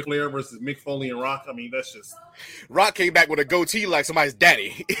freaking Ric Flair versus Mick Foley and Rock. I mean, that's just... Rock came back with a goatee like somebody's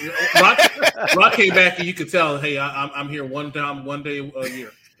daddy. Rock came back and you could tell, hey, I'm here one day a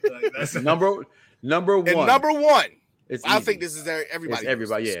year. That's number one. And number one. I think this is everybody. It's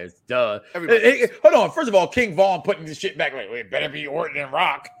everybody, yeah. It's duh. Everybody. Hold on. First of all, King Vaughn putting this shit back. Wait, it better be Orton and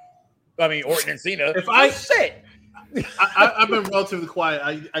Rock. I mean, Orton and Cena. I've been relatively quiet.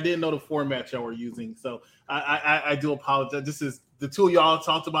 I didn't know the format y'all were using, so I do apologize. This is the two of y'all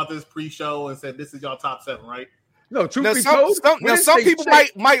talked about this pre-show and said this is y'all top 7, right? No, some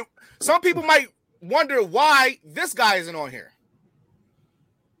people might wonder why this guy isn't on here.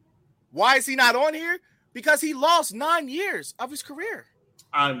 Why is he not on here? Because he lost 9 years of his career.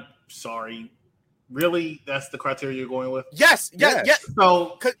 I'm sorry. Really? That's the criteria you're going with? Yes.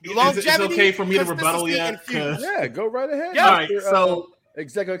 So is it okay for me to rebuttal yet? Yeah, go right ahead. Yeah. All right. So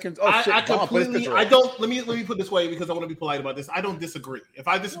executive. I don't. Let me put it this way because I want to be polite about this. I don't disagree. If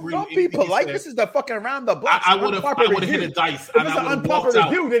I disagree, don't be polite. This is the fucking around the block. I would have hit a dice. If it's an unpopular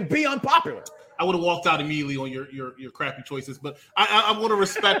review, then be unpopular. I would have walked out immediately on your crappy choices, but I want to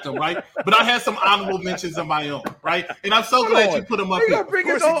respect them, right? But I had some honorable mentions of my own, right? And I'm so glad you put them up here. You're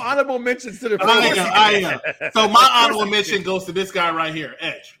bringing his own honorable mentions to the I am. So my honorable mention goes to this guy right here,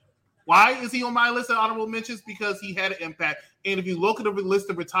 Edge. Why is he on my list of honorable mentions? Because he had an impact. And if you look at the list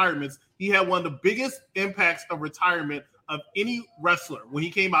of retirements, he had one of the biggest impacts of retirement of any wrestler. When he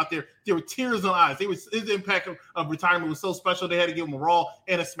came out there were tears in the eyes. His impact of retirement was so special, they had to give him a Raw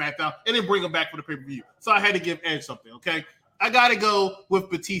and a SmackDown, and then bring him back for the pay-per-view. So I had to give Edge something, okay? I got to go with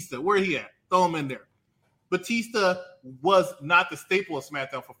Batista. Where he at? Throw him in there. Batista was not the staple of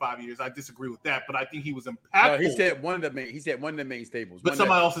SmackDown for 5 years. I disagree with that, but I think he was impactful. He said one of the main staples. But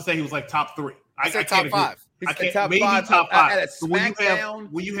somebody also said he was like top 3. I said top 5. I can't top maybe 5 top 5. At a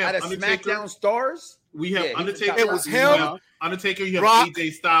SmackDown, when you have Undertaker, SmackDown stars, we have Undertaker. It was him. Undertaker. You have Rock,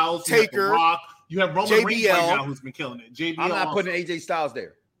 AJ Styles. Taker. You have Rock. You have Roman Reigns right now, who's been killing it. JBL. I'm not putting AJ Styles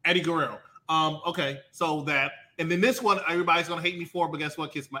there. Eddie Guerrero. Okay, so that. And then this one, everybody's going to hate me for, but guess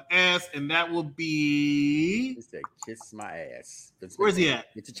what? Kiss my ass. And that will be... He said, kiss my ass. Where's he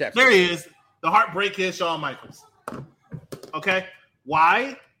at? Get your chapter. There he is. The Heartbreak Kid, Shawn Michaels. Okay.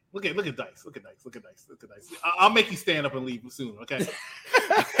 Why? Look at Dice. Look at Dice. I'll make you stand up and leave soon, okay?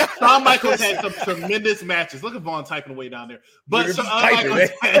 Shawn Michaels had some tremendous matches. Look at Vaughn typing away down there. But Shawn Michaels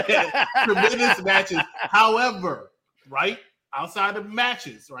had tremendous matches. However, right, outside of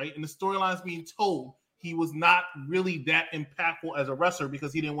matches, right, and the storylines being told, he was not really that impactful as a wrestler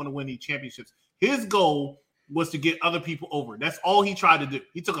because he didn't want to win any championships. His goal was to get other people over. That's all he tried to do.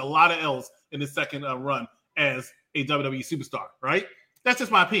 He took a lot of L's in his second run as a WWE superstar, right? That's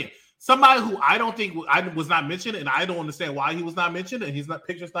just my opinion. Somebody who I don't think was not mentioned, and I don't understand why he was not mentioned, and his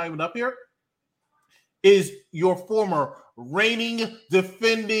picture's not even up here, is your former reigning,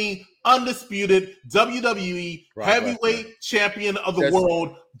 defending, undisputed WWE heavyweight champion of the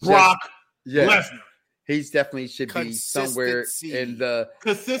world, Brock Lesnar. He's definitely should be somewhere in the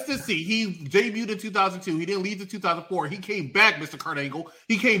consistency. He debuted in 2002. He didn't leave to 2004. He came back, Mr. Kurt Angle.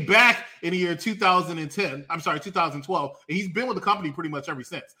 He came back in the year 2010. I'm sorry, 2012. And he's been with the company pretty much ever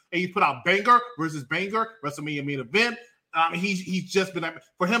since. And he's put out banger versus banger, WrestleMania main event, He's just been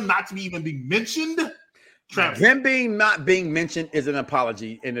for him not to be even be mentioned. Travis. Him not being mentioned is an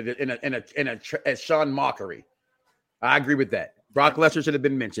apology in a Sean mockery. I agree with that. Brock Lesnar should have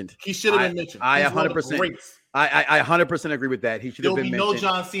been mentioned. He should have been mentioned. I 100%. I 100% agree with that. He should have been mentioned. There'll be no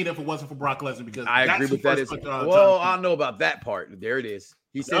John Cena if it wasn't for Brock Lesnar because I agree with that. Well, I don't know about that part. There it is.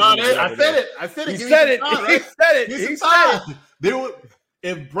 He said I said it. He said it.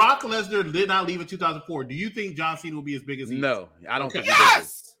 If Brock Lesnar did not leave in 2004, do you think John Cena will be as big as he is? No, I don't think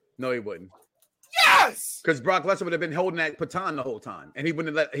Yes! No, he wouldn't. Yes! Because Brock Lesnar would have been holding that baton the whole time, and he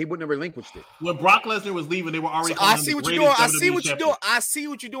wouldn't have relinquished it. When Brock Lesnar was leaving, they were already. I see what you're doing. I see what you're doing. I see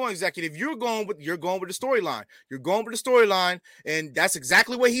what you're doing, executive. You're going with the storyline. You're going with the storyline, and that's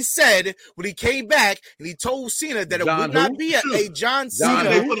exactly what he said when he came back and he told Cena that it would not be a John Cena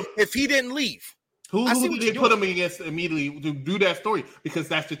if he didn't leave. Who did they put him against immediately to do that story? Because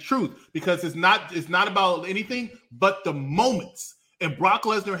that's the truth. Because it's not about anything but the moments. And Brock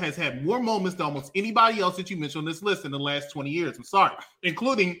Lesnar has had more moments than almost anybody else that you mentioned on this list in the last 20 years. I'm sorry.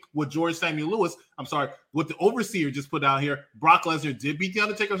 Including what George Samuel Lewis, what the Overseer just put out here. Brock Lesnar did beat The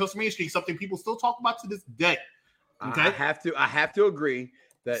Undertaker on WrestleMania Street, something people still talk about to this day. Okay? I have to agree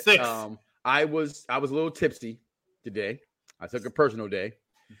that I was a little tipsy today. I took a personal day.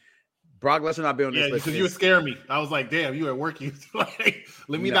 Brock Lesnar not being on this list. Because you were scaring me. I was like, damn, you at work. You like,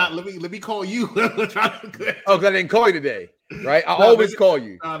 let me call you. Oh, because I didn't call you today. Right? I always call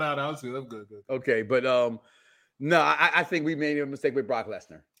you. No, I'm good. Okay, but no, I think we made a mistake with Brock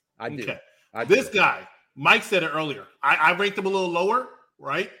Lesnar. I do. Okay. This guy, Mike said it earlier. I ranked him a little lower,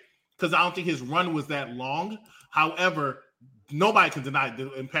 right? Because I don't think his run was that long. However, nobody can deny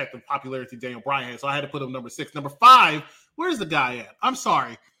the impact of popularity Daniel Bryan had, so I had to put him number 6. Number 5, where's the guy at? I'm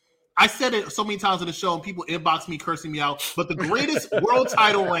sorry. I said it so many times on the show, and people inbox me, cursing me out. But the greatest world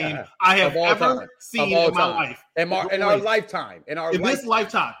title reign I have ever seen in my life, in our lifetime, this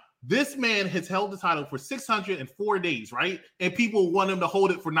lifetime, this man has held the title for 604 days, right? And people want him to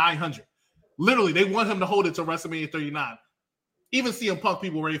hold it for 900. Literally, they want him to hold it to WrestleMania 39. Even CM Punk,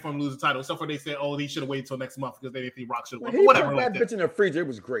 people were ready for him to lose the title, except for they said, "Oh, he should have waited till next month because they didn't think Rock should have won." Whatever. That bitch in the freezer, it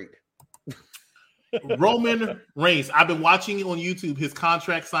was great. Roman Reigns. I've been watching on YouTube his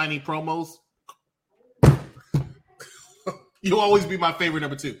contract signing promos. You'll always be my favorite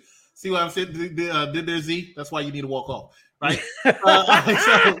number 2. See what I'm saying? Did there Z? That's why you need to walk off, right?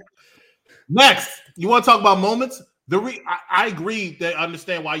 So, next, you want to talk about moments? I agree that I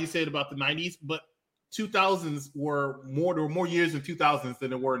understand why you said about the 90s, but 2000s there were more years in 2000s than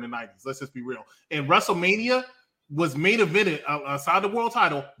there were in the 90s. Let's just be real. And WrestleMania was main evented outside the world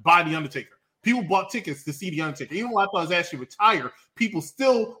title by The Undertaker. People bought tickets to see The Undertaker. Even though I thought he was actually retired, people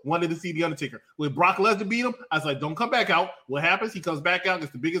still wanted to see The Undertaker. When Brock Lesnar beat him, I was like, don't come back out. What happens? He comes back out.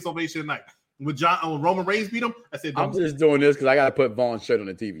 It's the biggest ovation of the night. When Roman Reigns beat him, I said, I'm just doing this because I got to put Vaughn's shirt on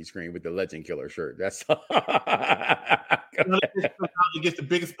the TV screen with the Legend Killer shirt. That's it gets the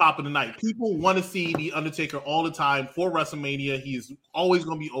biggest pop of the night. People want to see The Undertaker all the time for WrestleMania. He is always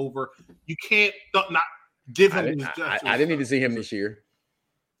going to be over. You can't not give him I didn't need to see him this year.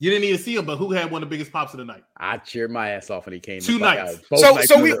 You didn't need to see him, but who had one of the biggest pops of the night? I cheered my ass off when he came. 2 nights.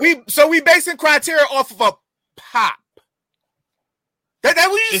 So we basing criteria off of a pop. That's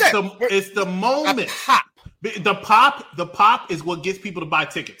what you said. It's the moment. A pop. The pop is what gets people to buy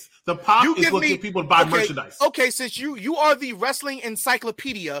tickets. The pop is what gets people to buy merchandise. Okay, since you are the wrestling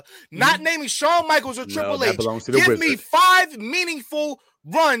encyclopedia, not naming Shawn Michaels or Triple H, give me 5 meaningful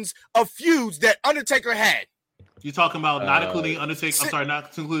runs of feuds that Undertaker had. You're talking about not including Undertaker.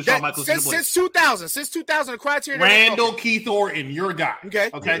 Not including Shawn Michaels. Since 2000. Since 2000, the criteria. Randall Keith Orton, your guy.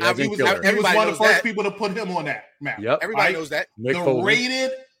 Okay. He was one of the first people to put him on that map. Yep. Everybody knows that. The rated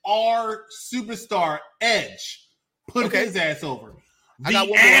R superstar Edge put his ass over. The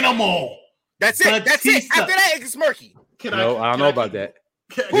Animal. That's it. That's it. After that, it's murky. I don't know about that.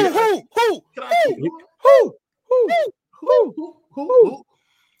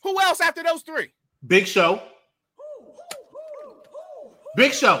 Who else after those 3? Big Show.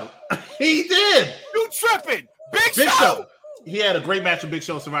 He did. You tripping. Big Show. He had a great match with Big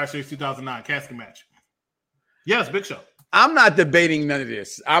Show Survivor Series 2009 casket match. Yes, Big Show. I'm not debating none of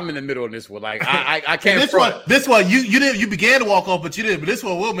this. I'm in the middle of this one. Like I can't. This one, you didn't. You began to walk off, but you didn't. But this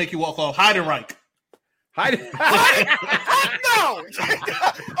one will make you walk off. Heidenreich. No!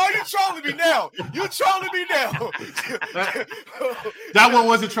 Oh, you trolling me now. That one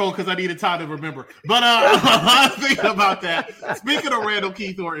wasn't troll because I needed time to remember. But I'm thinking about that. Speaking of Randall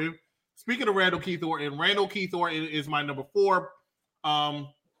Keith Orton, Randall Keith Orton is my number 4.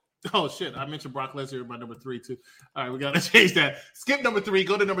 Oh, shit. I mentioned Brock Lesnar, my number 3, too. All right, we got to change that. Skip number 3.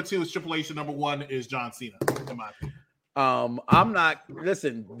 Go to number 2 is Triple H. And number 1 is John Cena, in my opinion. I'm not.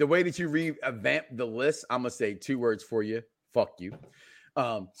 Listen, the way that you revamp the list, I'm gonna say 2 words for you. Fuck you.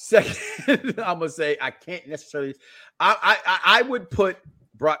 Second, I'm gonna say I can't necessarily. I would put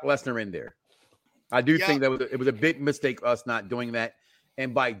Brock Lesnar in there. I do think that it was a big mistake us not doing that.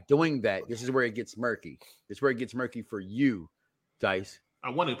 And by doing that, this is where it gets murky. This is where it gets murky for you, Dice. I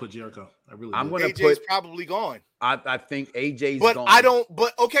wanted to put Jericho. I'm going to AJ's probably gone. I think AJ's but gone. I don't.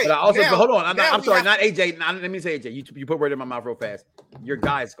 But okay. But I also, now, but hold on. I'm sorry, not to... AJ. Let me say AJ. You put word in my mouth real fast. Your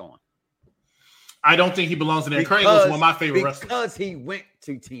guy's gone. I don't think he belongs in there. Kurt Angle's one of my favorite wrestlers because he went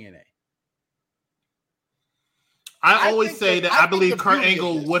to TNA. I always say that I believe Kurt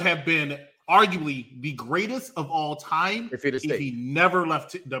Angle would have been arguably the greatest of all time if he never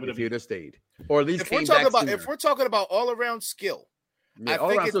left WWE. If he'd have stayed, or at least if we're talking about all around skill, I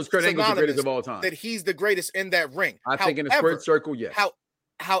think Kurt Angle's the greatest of all time. That he's the greatest in that ring. I think in a squared circle, yes.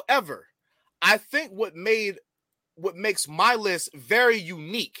 However, I think what makes my list very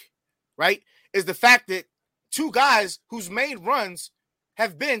unique, right, is the fact that 2 guys whose main runs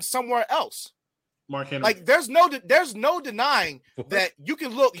have been somewhere else. Mark Henry. Like there's no denying that you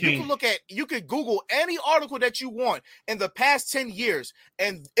can Google any article that you want in the past 10 years,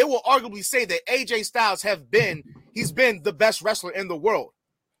 and it will arguably say that AJ Styles he's been the best wrestler in the world.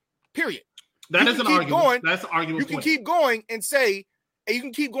 Period. That is an argument. That's an argument. You can keep going and say, and you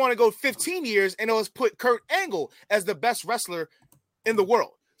can keep going and go 15 years, and it'll put Kurt Angle as the best wrestler in the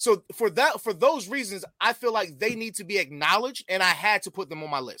world. So for those reasons, I feel like they need to be acknowledged, and I had to put them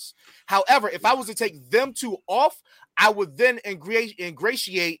on my list. However, if I was to take them 2 off, I would then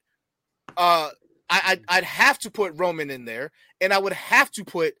ingratiate. I'd have to put Roman in there, and I would have to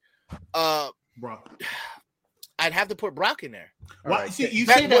put Brock. I'd have to put Brock in there. Well, right. See,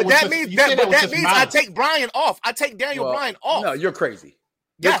 that means I take Bryan off. I take Daniel Bryan off. No, you're crazy.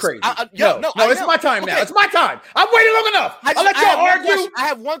 You're crazy. No, it's my time now. It's my time. I'm waiting long enough. I'll let y'all argue. I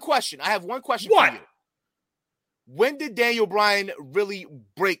have one question. For you. When did Daniel Bryan really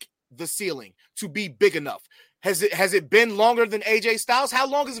break the ceiling to be big enough? Has it been longer than AJ Styles? How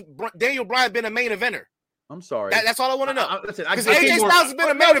long has Daniel Bryan been a main eventer? I'm sorry. That's all I want to know. Because AJ Styles has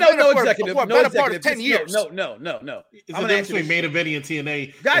been a main eventer for a better part of 10 years. No. It's a difference between main eventing and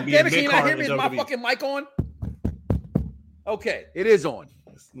TNA. God damn it, can you not hear me? Is my fucking mic on? Okay, it is on.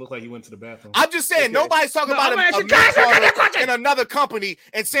 Look like he went to the bathroom. I'm just saying, nobody's talking about a in another company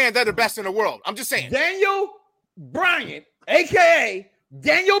and saying they're the best in the world. I'm just saying. Daniel Bryan, a.k.a.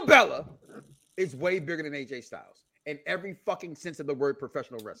 Daniel Bella, is way bigger than AJ Styles in every fucking sense of the word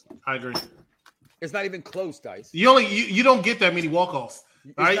professional wrestling. I agree. It's not even close, Dice. You don't get that many walk-offs.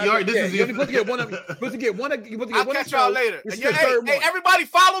 All right, you're supposed to get one. I'll catch y'all later. Hey, everybody,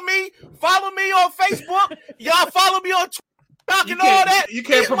 follow me. Follow me on Facebook. Y'all follow me on Twitter. And all that. You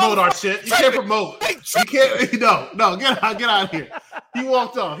can't promote our shit. You can't promote. You can't. No. Get out of here. He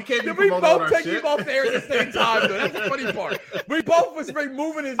walked off. He can't be promoting our shit. We both take him off there at the same time, though. That's the funny part. We both was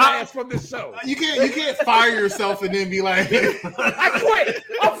removing his ass from the show. You can't fire yourself and then be like, I quit.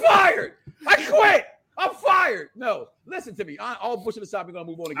 I'm fired. I quit. I'm fired. No, listen to me. All bullshit aside, we're gonna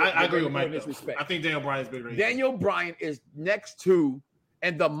move on again. I agree with Mike. Disrespect. I think Daniel Bryan's bigger. Daniel Bryan is next to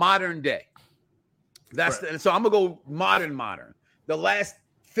in the modern day. So I'm gonna go modern. The last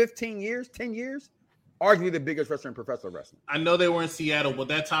 15 years, 10 years, arguably the biggest wrestler in professional wrestling. I know they were in Seattle, but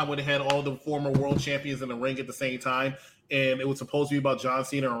that time when they had all the former world champions in the ring at the same time, and it was supposed to be about John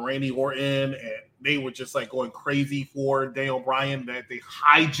Cena and Randy Orton, and they were just like going crazy for Daniel Bryan, that they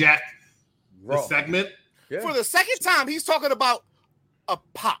hijacked the segment. Yeah. For the second time, he's talking about a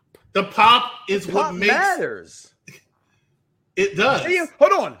pop. The pop is what matters. It does. See,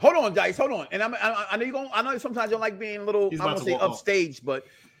 hold on, Dice. Hold on. And I know you don't. I know sometimes you don't like being a little. I won't say upstage, but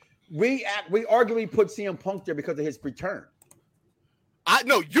we arguably put CM Punk there because of his return.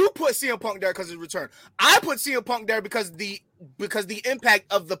 You put CM Punk there because of his return. I put CM Punk there because the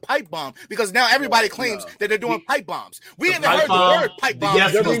impact of the pipe bomb. Because now everybody claims that they're doing pipe bombs. We haven't heard the word pipe bomb.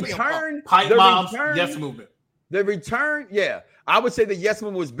 Pipe bombs. Yes movement. The return. Yeah, I would say the yes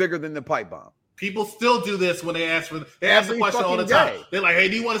movement was bigger than the pipe bomb. People still do this when they ask the question all the time. Day. They're like, "Hey,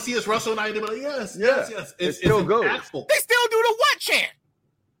 do you want to see us wrestle tonight?" They're like, "Yes." It still goes. They still do the what chant?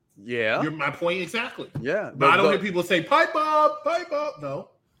 Yeah, my point exactly. Yeah, but I don't hear people say pipe bomb. No.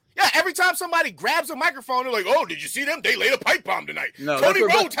 Yeah, every time somebody grabs a microphone, they're like, "Oh, did you see them? They laid a pipe bomb tonight." No, Tony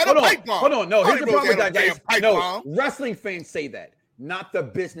Rhodes had a pipe bomb. Hold on, no. Here's the problem with that, guys. No, wrestling fans say that, not the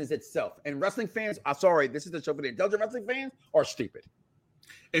business itself. And wrestling fans, I'm sorry, this is the show for the intelligent wrestling fans, are stupid.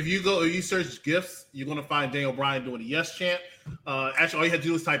 If you search GIFs, you're going to find Daniel Bryan doing a yes chant. Actually, all you have to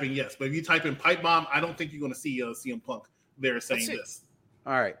do is type in yes. But if you type in pipe bomb, I don't think you're going to see CM Punk there saying this.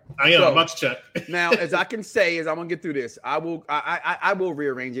 All right. I am about to check. Now, as I can say, as I'm gonna get through this, I will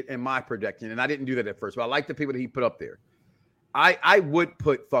rearrange it in my prediction, and I didn't do that at first, but I like the people that he put up there. I would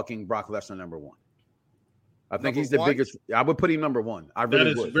put fucking Brock Lesnar number one. I think he's the biggest. I would put him number one. I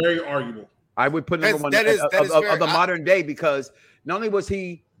really would. That is very arguable. I would put him number one of the modern day, because not only was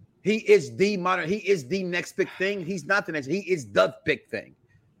he is the modern, he is the next big thing. He's not the next. He is the big thing.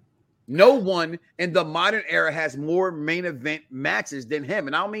 No one in the modern era has more main event matches than him.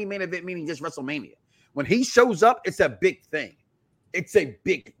 And I don't mean main event meaning just WrestleMania. When he shows up, it's a big thing. It's a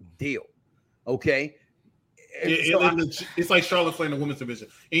big deal. Okay? It's like Charlotte Flair in the women's division.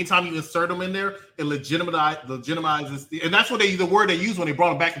 Anytime you insert him in there, it legitimizes and that's what the word they used when they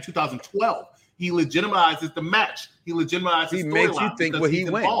brought him back in 2012. He legitimizes the match. He legitimizes he makes you think, will he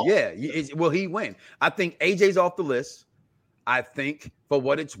win? Yeah. Will he win? I think AJ's off the list. I think for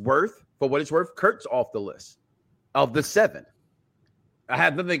what it's worth, Kurt's off the list of the 7. I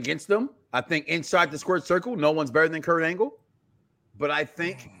have nothing against them. I think inside the squared circle, no one's better than Kurt Angle. But I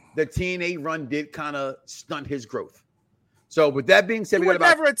think the TNA run did kind of stunt his growth. So with that being said, you were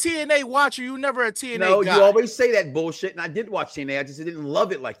never a TNA watcher. You never a TNA No, guy. You always say that bullshit, and I did watch TNA. I just didn't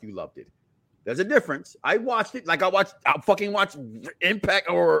love it like you loved it. There's a difference. I watched it like I fucking watch Impact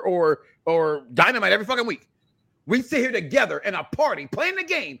or Dynamite every fucking week. We sit here together in a party playing the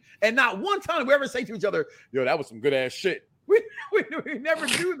game, and not one time we ever say to each other, "Yo, that was some good ass shit." We never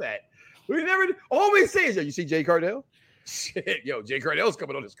do that. We never. All we say is, "Yo, you see Jay Cardell? Shit, yo, Jay Cardell's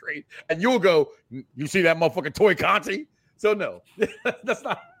coming on the screen," and you'll go, "You see that motherfucking Toy Conti?" So no, that's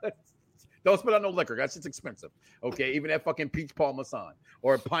not. Don't spit out no liquor. That's just expensive. Okay, even that fucking peach parmesan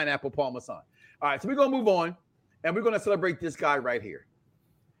or pineapple parmesan. All right, so we're gonna move on, and we're gonna celebrate this guy right here,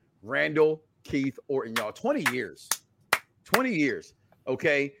 Randall Keith Orton, y'all. 20 years.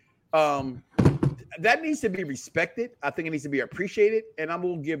 Okay. That needs to be respected. I think it needs to be appreciated. And I'm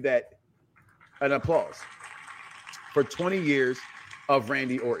going to give that an applause for 20 years of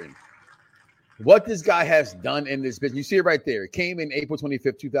Randy Orton. What this guy has done in this business. You see it right there. It came in April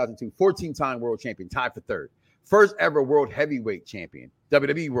 25th, 2002. 14-time world champion, tied for 3rd. First ever world heavyweight champion.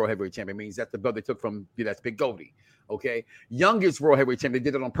 WWE world heavyweight champion means that's the belt they took from, that's Big Goldie. Okay, youngest world heavyweight champion. They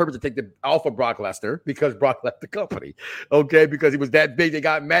did it on purpose to take the off of Brock Lesnar because Brock left the company. Okay, because he was that big, they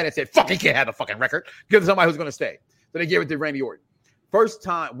got mad and said, "Fuck, he can't have the fucking record. Give it to somebody who's going to stay." So they gave it to Randy Orton.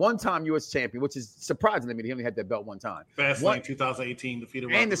 One-time U.S. champion, which is surprising to me. He only had that belt one time. Fastlane 2018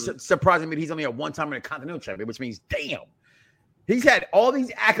 defeated. And it's surprising me that he's only had one time in a Continental champion, which means damn, he's had all these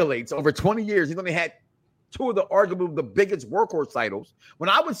accolades over 20 years. He's only had 2 of the arguably the biggest workhorse titles. When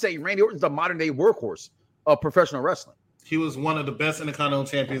I would say Randy Orton's the modern day workhorse of professional wrestling. He was one of the best Intercontinental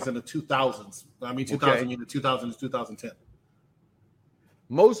champions in the 2000s. I mean, 2000 to 2010.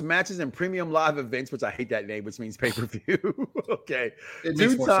 Most matches in premium live events, which I hate that name, which means pay-per-view. Okay. It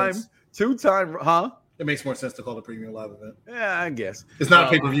makes more sense. Two-time, huh? It makes more sense to call it a premium live event. Yeah, I guess. It's not a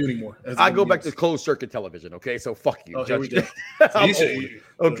pay-per-view anymore. I go back to closed circuit television, okay? So fuck you. Oh, here we go.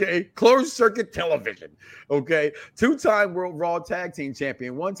 Okay? Closed circuit television, okay? 2-time World Raw Tag Team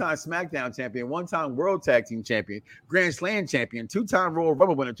Champion, 1-time SmackDown Champion, 1-time World Tag Team Champion, Grand Slam Champion, 2-time Royal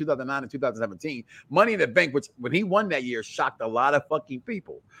Rumble winner 2009 and 2017, Money in the Bank, which when he won that year shocked a lot of fucking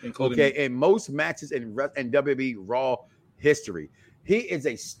people, okay? In most matches in WWE Raw history. He is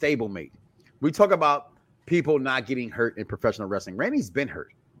a stablemate. We talk about people not getting hurt in professional wrestling. Randy's been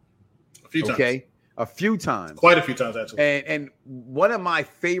hurt. A few times. Okay? A few times. Quite a few times, actually. And one of my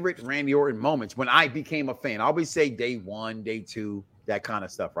favorite Randy Orton moments when I became a fan, I always say day 1, day 2, that kind of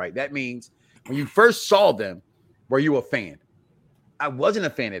stuff, right? That means when you first saw them, were you a fan? I wasn't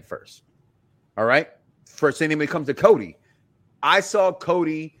a fan at first. All right? First thing when it comes to Cody, I saw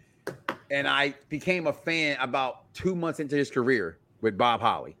Cody and I became a fan about 2 months into his career with Bob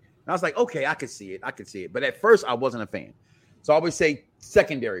Holly. And I was like, okay, I could see it. But at first, I wasn't a fan. So I always say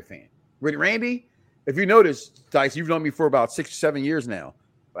secondary fan. With Randy, if you notice, Dice, you've known me for about 6 or 7 years now.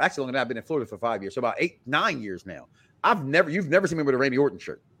 Well, actually, longer than I've been in Florida for 5 years. So about 8, 9 years now. You've never seen me with a Randy Orton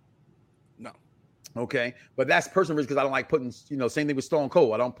shirt. No. Okay. But that's personal because I don't like putting, same thing with Stone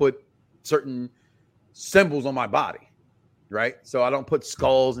Cold. I don't put certain symbols on my body. Right. So I don't put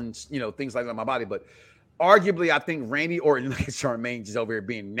skulls and, things like that on my body. But arguably, I think Randy Orton, look at Charmaine just over here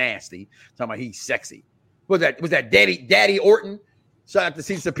being nasty, talking about he's sexy. Was that Daddy Orton? Shout out to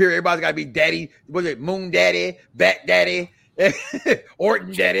C Superior. Everybody's got to be Daddy. Was it Moon Daddy, Bat Daddy,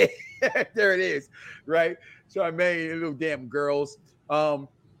 Orton Daddy? There it is, right? Charmaine, little damn girls.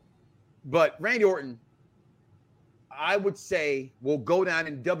 But Randy Orton, I would say, will go down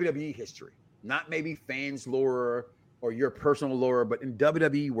in WWE history. Not maybe fans' lore or your personal lore, but in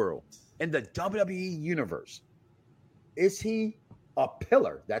WWE world. In the WWE universe, is he A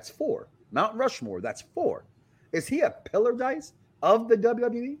pillar, that's 4. Mount Rushmore, that's 4. Is he a pillar, Dice, of the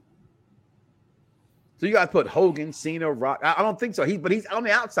WWE? So you got to put Hogan, Cena, Rock. I don't think so. But he's on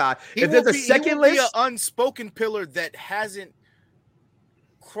the outside. If there's a second list, an unspoken pillar that hasn't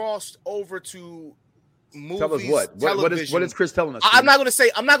crossed over to movies. Tell us what is Chris telling us? I'm not going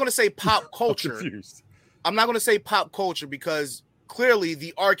to say pop culture. I'm not going to say pop culture because clearly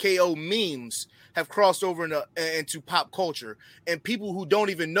the RKO memes have crossed over into pop culture, and people who don't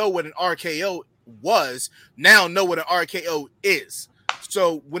even know what an RKO was now know what an RKO is.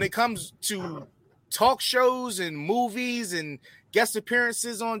 So when it comes to talk shows and movies and guest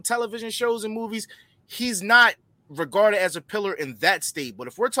appearances on television shows and movies, he's not regarded as a pillar in that state. But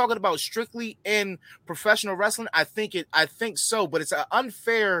if we're talking about strictly in professional wrestling, I think so. But it's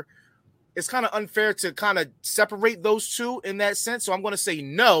kind of unfair to kind of separate those two in that sense. So I'm going to say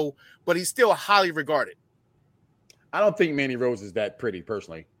no, but he's still highly regarded. I don't think Mandy Rose is that pretty,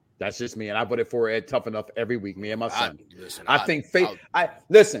 personally. That's just me, and I voted for Ed Tough Enough every week. Me and my son.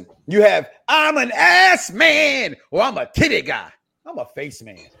 Listen. You have I'm an ass man, or I'm a titty guy. I'm a face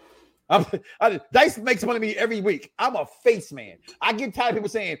man. Dice makes fun of me every week. I'm a face man. I get tired of people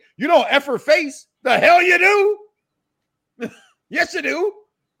saying, "You don't F her face." The hell you do? Yes, you do.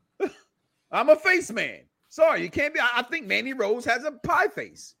 I'm a face man. Sorry, you can't be. I think Mandy Rose has a pie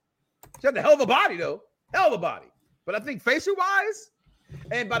face. She has a hell of a body, though. Hell of a body. But I think facial wise.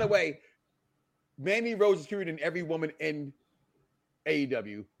 And by the way, Mandy Rose is cute in every woman in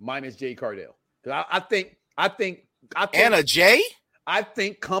AEW minus Jay Cardell. Because I think Anna Jay? I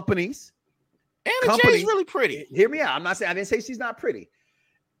think companies. Anna Jay's really pretty. Hear me out. I didn't say she's not pretty.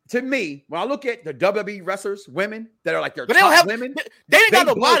 To me, when I look at the WWE wrestlers, women that are like their top women, they ain't got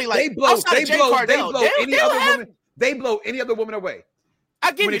no body like they blow any other woman away.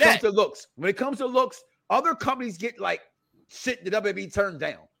 I give you that. When it comes to looks, other companies get like shit the WWE turned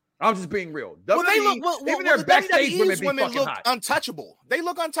down. I'm just being real. Even their backstage women look hot. Untouchable. They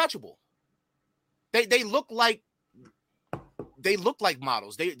look untouchable. They look like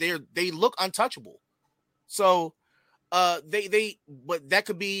models. They look untouchable. So but that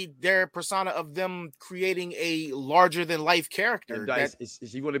could be their persona of them creating a larger than life character.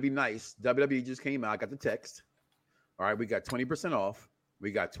 If you want to be nice, WWE just came out. I got the text. All right, we got 20% off.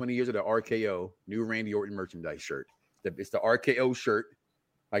 We got 20 years of the RKO new Randy Orton merchandise shirt. It's the RKO shirt,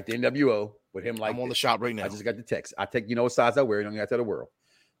 like the NWO with him. Like I'm on the shop right now. I just got the text. I take what size I wear. You don't got to the world.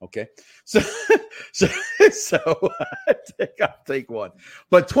 Okay, so I'll take one.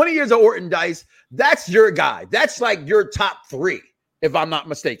 But 20 years of Orton, Dice. That's your guy. That's like your top 3, if I'm not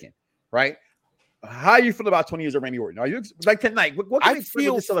mistaken. Right? How you feel about 20 years of Randy Orton? Are you like tonight? What can we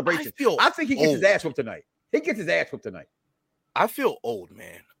feel the celebration? I think he gets his ass whooped tonight. I feel old,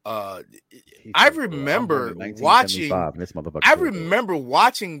 man. I remember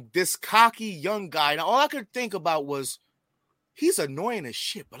watching this cocky young guy, and all I could think about was he's annoying as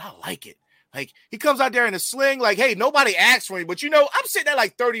shit, but I like it. Like he comes out there in a sling, like, hey, nobody asked for me, but I'm sitting at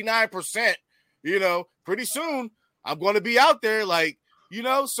like 39%. Pretty soon I'm going to be out there, like,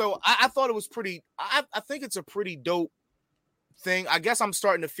 So I thought it was pretty. I think it's a pretty dope thing. I guess I'm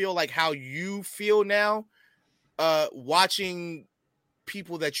starting to feel like how you feel now, watching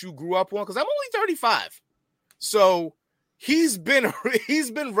people that you grew up on, because I'm only 35. So he's been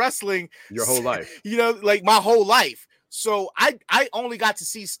wrestling your whole life. Like my whole life. So I only got to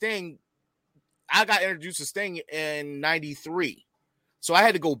see Sting. I got introduced to Sting in 93. So I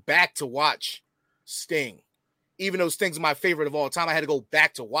had to go back to watch Sting. Even though Sting's my favorite of all time, I had to go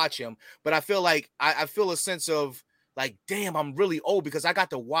back to watch him. But I feel like I feel a sense of like, damn, I'm really old because I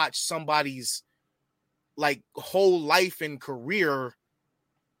got to watch somebody's like whole life and career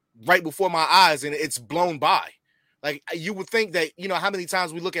right before my eyes, and it's blown by. Like you would think that, how many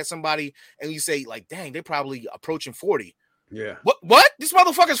times we look at somebody and you say like, dang, they're probably approaching 40. Yeah. What? This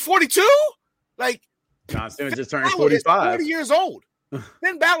motherfucker's 42? Like John Cena just turned 45. 40 years old.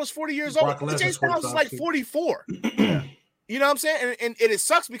 Finn Balor's 40 years old. AJ Styles is like 44. Yeah. You know what I'm saying? And it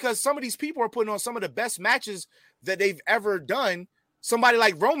sucks because some of these people are putting on some of the best matches that they've ever done. Somebody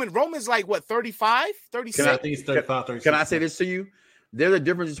like Roman. Roman's like, what, 35, 36? I think he's 35, 36. Can I say this to you? There's a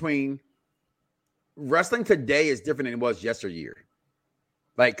difference between wrestling today is different than it was yesteryear.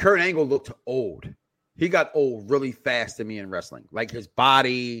 Like Kurt Angle looked old. He got old really fast to me in wrestling. Like his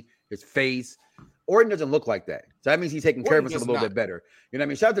body, his face. Orton doesn't look like that. So that means he's taking care of himself a little bit better. You know what I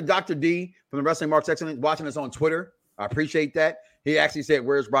mean? Shout out to Dr. D from the Wrestling Marks Excellence watching us on Twitter. I appreciate that. He actually said,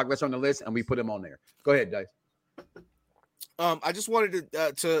 where's Brock Lesnar on the list? And we put him on there. Go ahead, Dice. I just wanted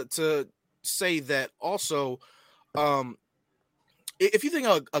to say that also, if you think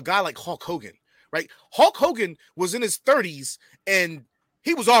of a guy like Hulk Hogan, right? Hulk Hogan was in his 30s and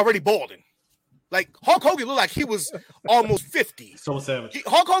he was already balding. Like Hulk Hogan looked like he was almost 50. So savage.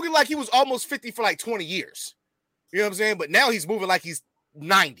 Hulk Hogan like he was almost 50 for like 20 years. You know what I'm saying? But now he's moving like he's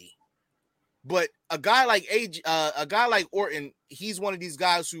 90. But a guy like Orton, he's one of these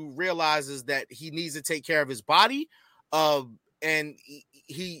guys who realizes that he needs to take care of his body. And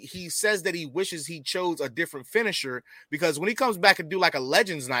he says that he wishes he chose a different finisher, because when he comes back and do like a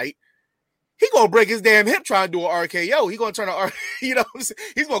Legends night, he gonna break his damn hip trying to do an RKO. He gonna turn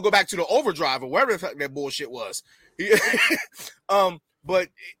he's gonna go back to the overdrive or wherever the fuck that bullshit was. But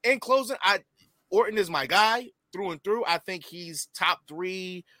in closing, Orton is my guy through and through. I think he's top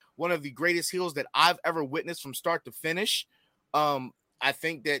 3, one of the greatest heels that I've ever witnessed from start to finish. I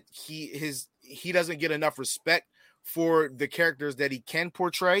think that he doesn't get enough respect for the characters that he can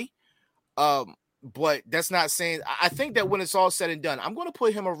portray. But that's not saying, I think that when it's all said and done, I'm going to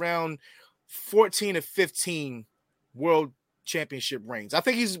put him around 14 to 15 world championship reigns. I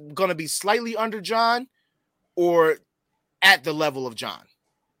think he's going to be slightly under John or at the level of John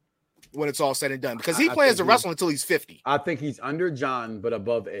when it's all said and done, because he plans to wrestle until he's 50. I think he's under John, but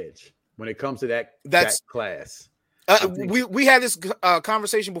above Edge when it comes to that class. We had this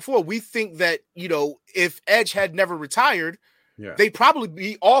conversation before. We think that, if Edge had never retired, they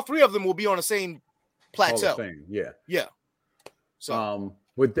probably all 3 of them will be on the same plateau. Yeah. So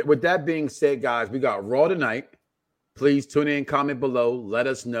with that being said, guys, we got Raw tonight. Please tune in, comment below, let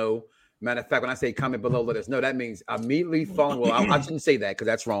us know. Matter of fact, when I say comment below, let us know, that means immediately following. Well, I shouldn't say that because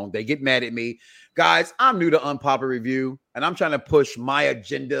that's wrong. They get mad at me. Guys, I'm new to Unpopular Review, and I'm trying to push my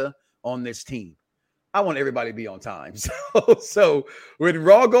agenda on this team. I want everybody to be on time. So when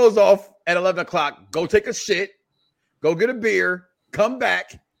Raw goes off at 11 o'clock, go take a shit, go get a beer, come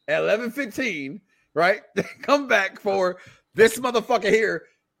back at 11:15, right? Come back for this motherfucker here.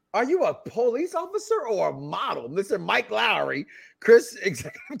 Are you a police officer or a model? Mr. Mike Lowry, Chris,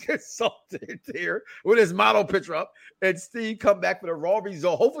 executive consultant here with his model picture up, and Steve come back for the Raw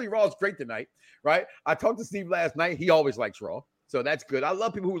result. Hopefully Raw's great tonight, right? I talked to Steve last night. He always likes Raw, so that's good. I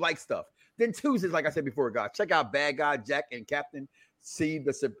love people who like stuff. Then Tuesdays, like I said before, guys, check out Bad Guy Jack and Captain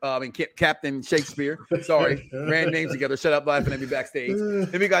Captain Shakespeare. Sorry, ran names together. Shut up, laughing at me backstage.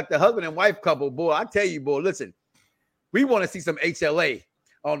 Then we got the husband and wife couple. Boy, I tell you, boy, listen, we want to see some HLA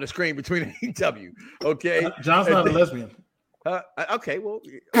on the screen between AEW. Okay, John's not a lesbian. Okay, well,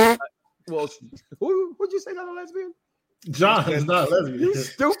 who'd you say not a lesbian? John is not a lesbian. You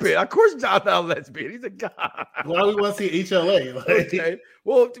stupid. Of course John's not a lesbian. He's a guy. Why we want to see HLA? Okay.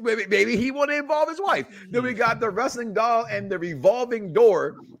 Well, maybe he want to involve his wife. Then we got the wrestling doll and the revolving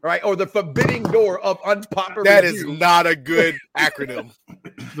door, right? Or the forbidding door of Unpopular That Review. is not a good acronym.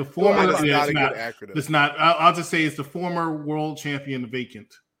 The former It's not a good acronym. It's not. I'll just say it's the former world champion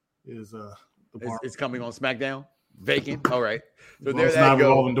vacant. Is it's coming on SmackDown? Vacant. All right. So well, there it's that not goes.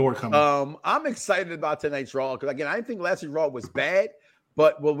 revolving door coming. I'm excited about tonight's Raw because again, I didn't think last week's Raw was bad,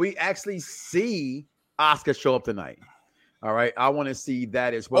 but will we actually see Asuka show up tonight? All right, I want to see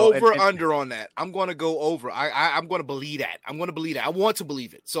that as well. Under on that. I'm going to go over. I'm going to believe that. I want to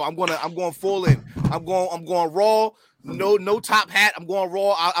believe it. So I'm going full in. I'm going Raw. No top hat. I'm going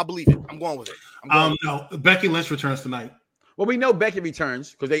Raw. I believe it. I'm going with it. No, Becky Lynch returns tonight. Well, we know Becky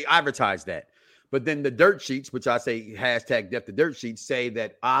returns because they advertised that. But then the dirt sheets, which I say hashtag Death the Dirt Sheets, say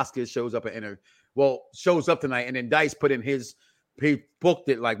that Asuka shows up shows up tonight, and then Dice put in he booked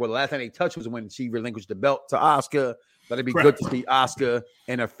it like, well, the last time they touched was when she relinquished the belt to Asuka. That'd be good to see Asuka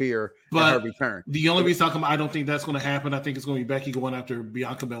interfere in her return. The only reason I don't think that's going to happen, I think it's going to be Becky going after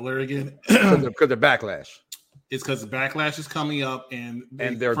Bianca Belair again. Because of Backlash. It's because the Backlash is coming up, and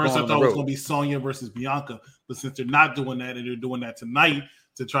they're first going I thought it was going to be Sonya versus Bianca, but since they're not doing that and they're doing that tonight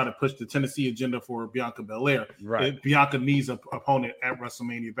to try to push the Tennessee agenda for Bianca Belair, right? Bianca needs an opponent at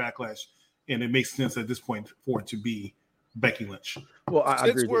WrestleMania Backlash, and it makes sense at this point for it to be Becky Lynch. Well, I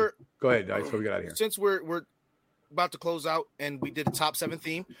agree. Go ahead, Dice. Before we get out of here, since we're about to close out and we did a top 7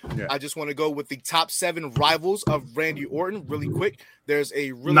 theme, I just want to go with the top 7 rivals of Randy Orton really quick. There's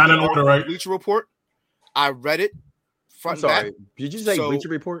a really not in order, right? Bleacher Report. I read it front I'm sorry. and back. Did you say Bleacher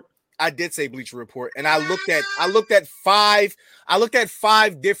Report? I did say Bleacher Report, and I looked at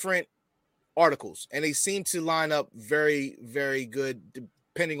 5 different articles, and they seem to line up very, very good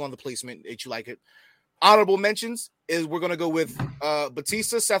depending on the placement that you like it. Honorable mentions is we're gonna go with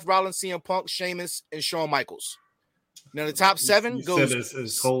Batista, Seth Rollins, CM Punk, Sheamus, and Shawn Michaels. Now the top 7 goes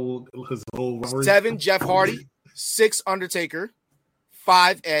his whole 7 Jeff Hardy, 6 Undertaker,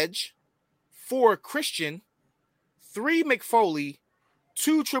 5 Edge, 4 Christian, 3 Mick Foley,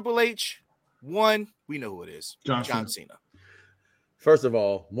 2 Triple H, 1 we know who it is, John Cena. First of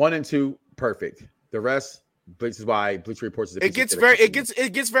all, 1 and 2 perfect. The rest, this is why Bleacher Reports is it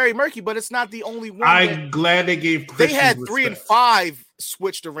gets very murky, but it's not the only one. I'm glad they gave Christian they had respect. 3 and 5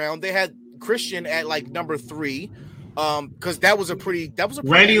 switched around. They had Christian at like number 3. Because that was a pretty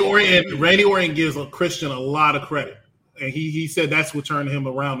Randy Orton gives Christian a lot of credit. And he said that's what turned him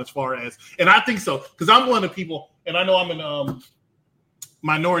around as far as, and I think so, because I'm one of the people, and I know I'm in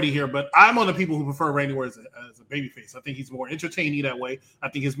minority here, but I'm one of the people who prefer Randy Orton as a babyface. I think he's more entertaining that way. I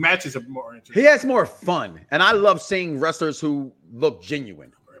think his matches are more entertaining. He has more fun, and I love seeing wrestlers who look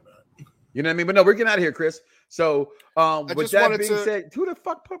genuine. You know what I mean? But no, we're getting out of here, Chris. So with that being said, who the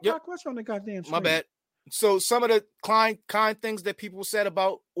fuck put Brock Lesnar on the goddamn screen? My bad. So some of the kind things that people said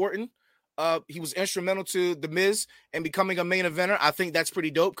about Orton, he was instrumental to The Miz and becoming a main eventer. I think that's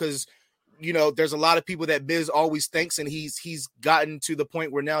pretty dope because, you know, there's a lot of people that Miz always thinks, and he's gotten to the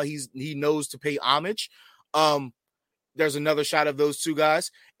point where now he knows to pay homage. There's another shot of those two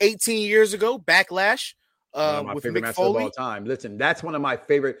guys. 18 years ago, Backlash with Mick Foley. Of all time. Listen, that's one of my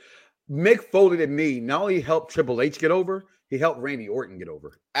favorite. Mick Foley to me not only helped Triple H get over, he helped Randy Orton get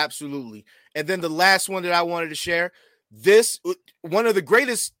over. Absolutely. And then the last one that I wanted to share, this one of the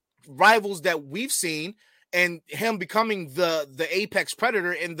greatest rivals that we've seen, and him becoming the apex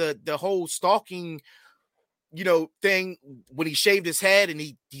predator in the whole stalking, you know, thing when he shaved his head and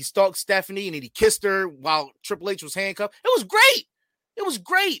he stalked Stephanie and he kissed her while Triple H was handcuffed. It was great. It was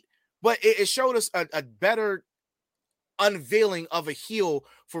great. But it showed us a better unveiling of a heel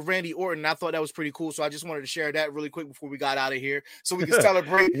for Randy Orton. I thought that was pretty cool. So I just wanted to share that really quick before we got out of here so we can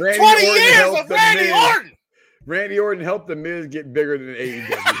celebrate 20 years of Randy Orton. Randy Orton helped The Miz get bigger than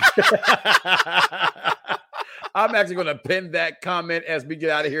AEW. I'm actually going to pin that comment as we get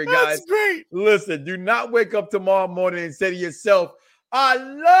out of here, guys. That's great. Listen, do not wake up tomorrow morning and say to yourself, I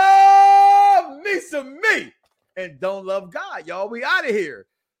love me some me and don't love God, y'all. We out of here.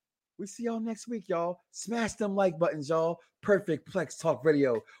 We see y'all next week, y'all. Smash them like buttons, y'all. Perfect Plex Talk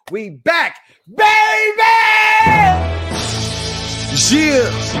Radio. We back, baby! Yeah.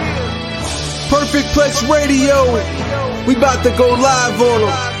 Perfect Plex Radio. We about to go live on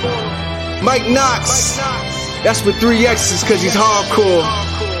them. Mike Knoxxx. That's with 3 X's because he's hardcore.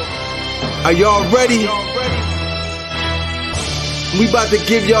 Are y'all ready? We about to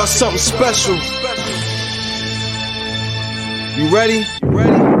give y'all something special. You ready?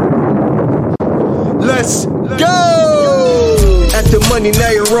 Let's go! At the money,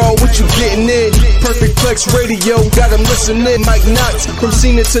 now you're all what you getting in. Perfect Plex Radio, got them listening. Mike Knoxxx, from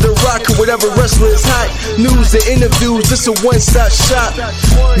Cena to The Rock, or whatever wrestler is hot. News and interviews, this a one-stop shop.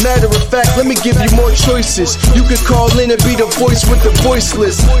 Matter of fact, let me give you more choices. You could call in and be the voice with the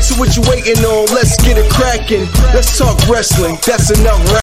voiceless. So what you waiting on? Let's get it cracking. Let's talk wrestling, that's enough rap.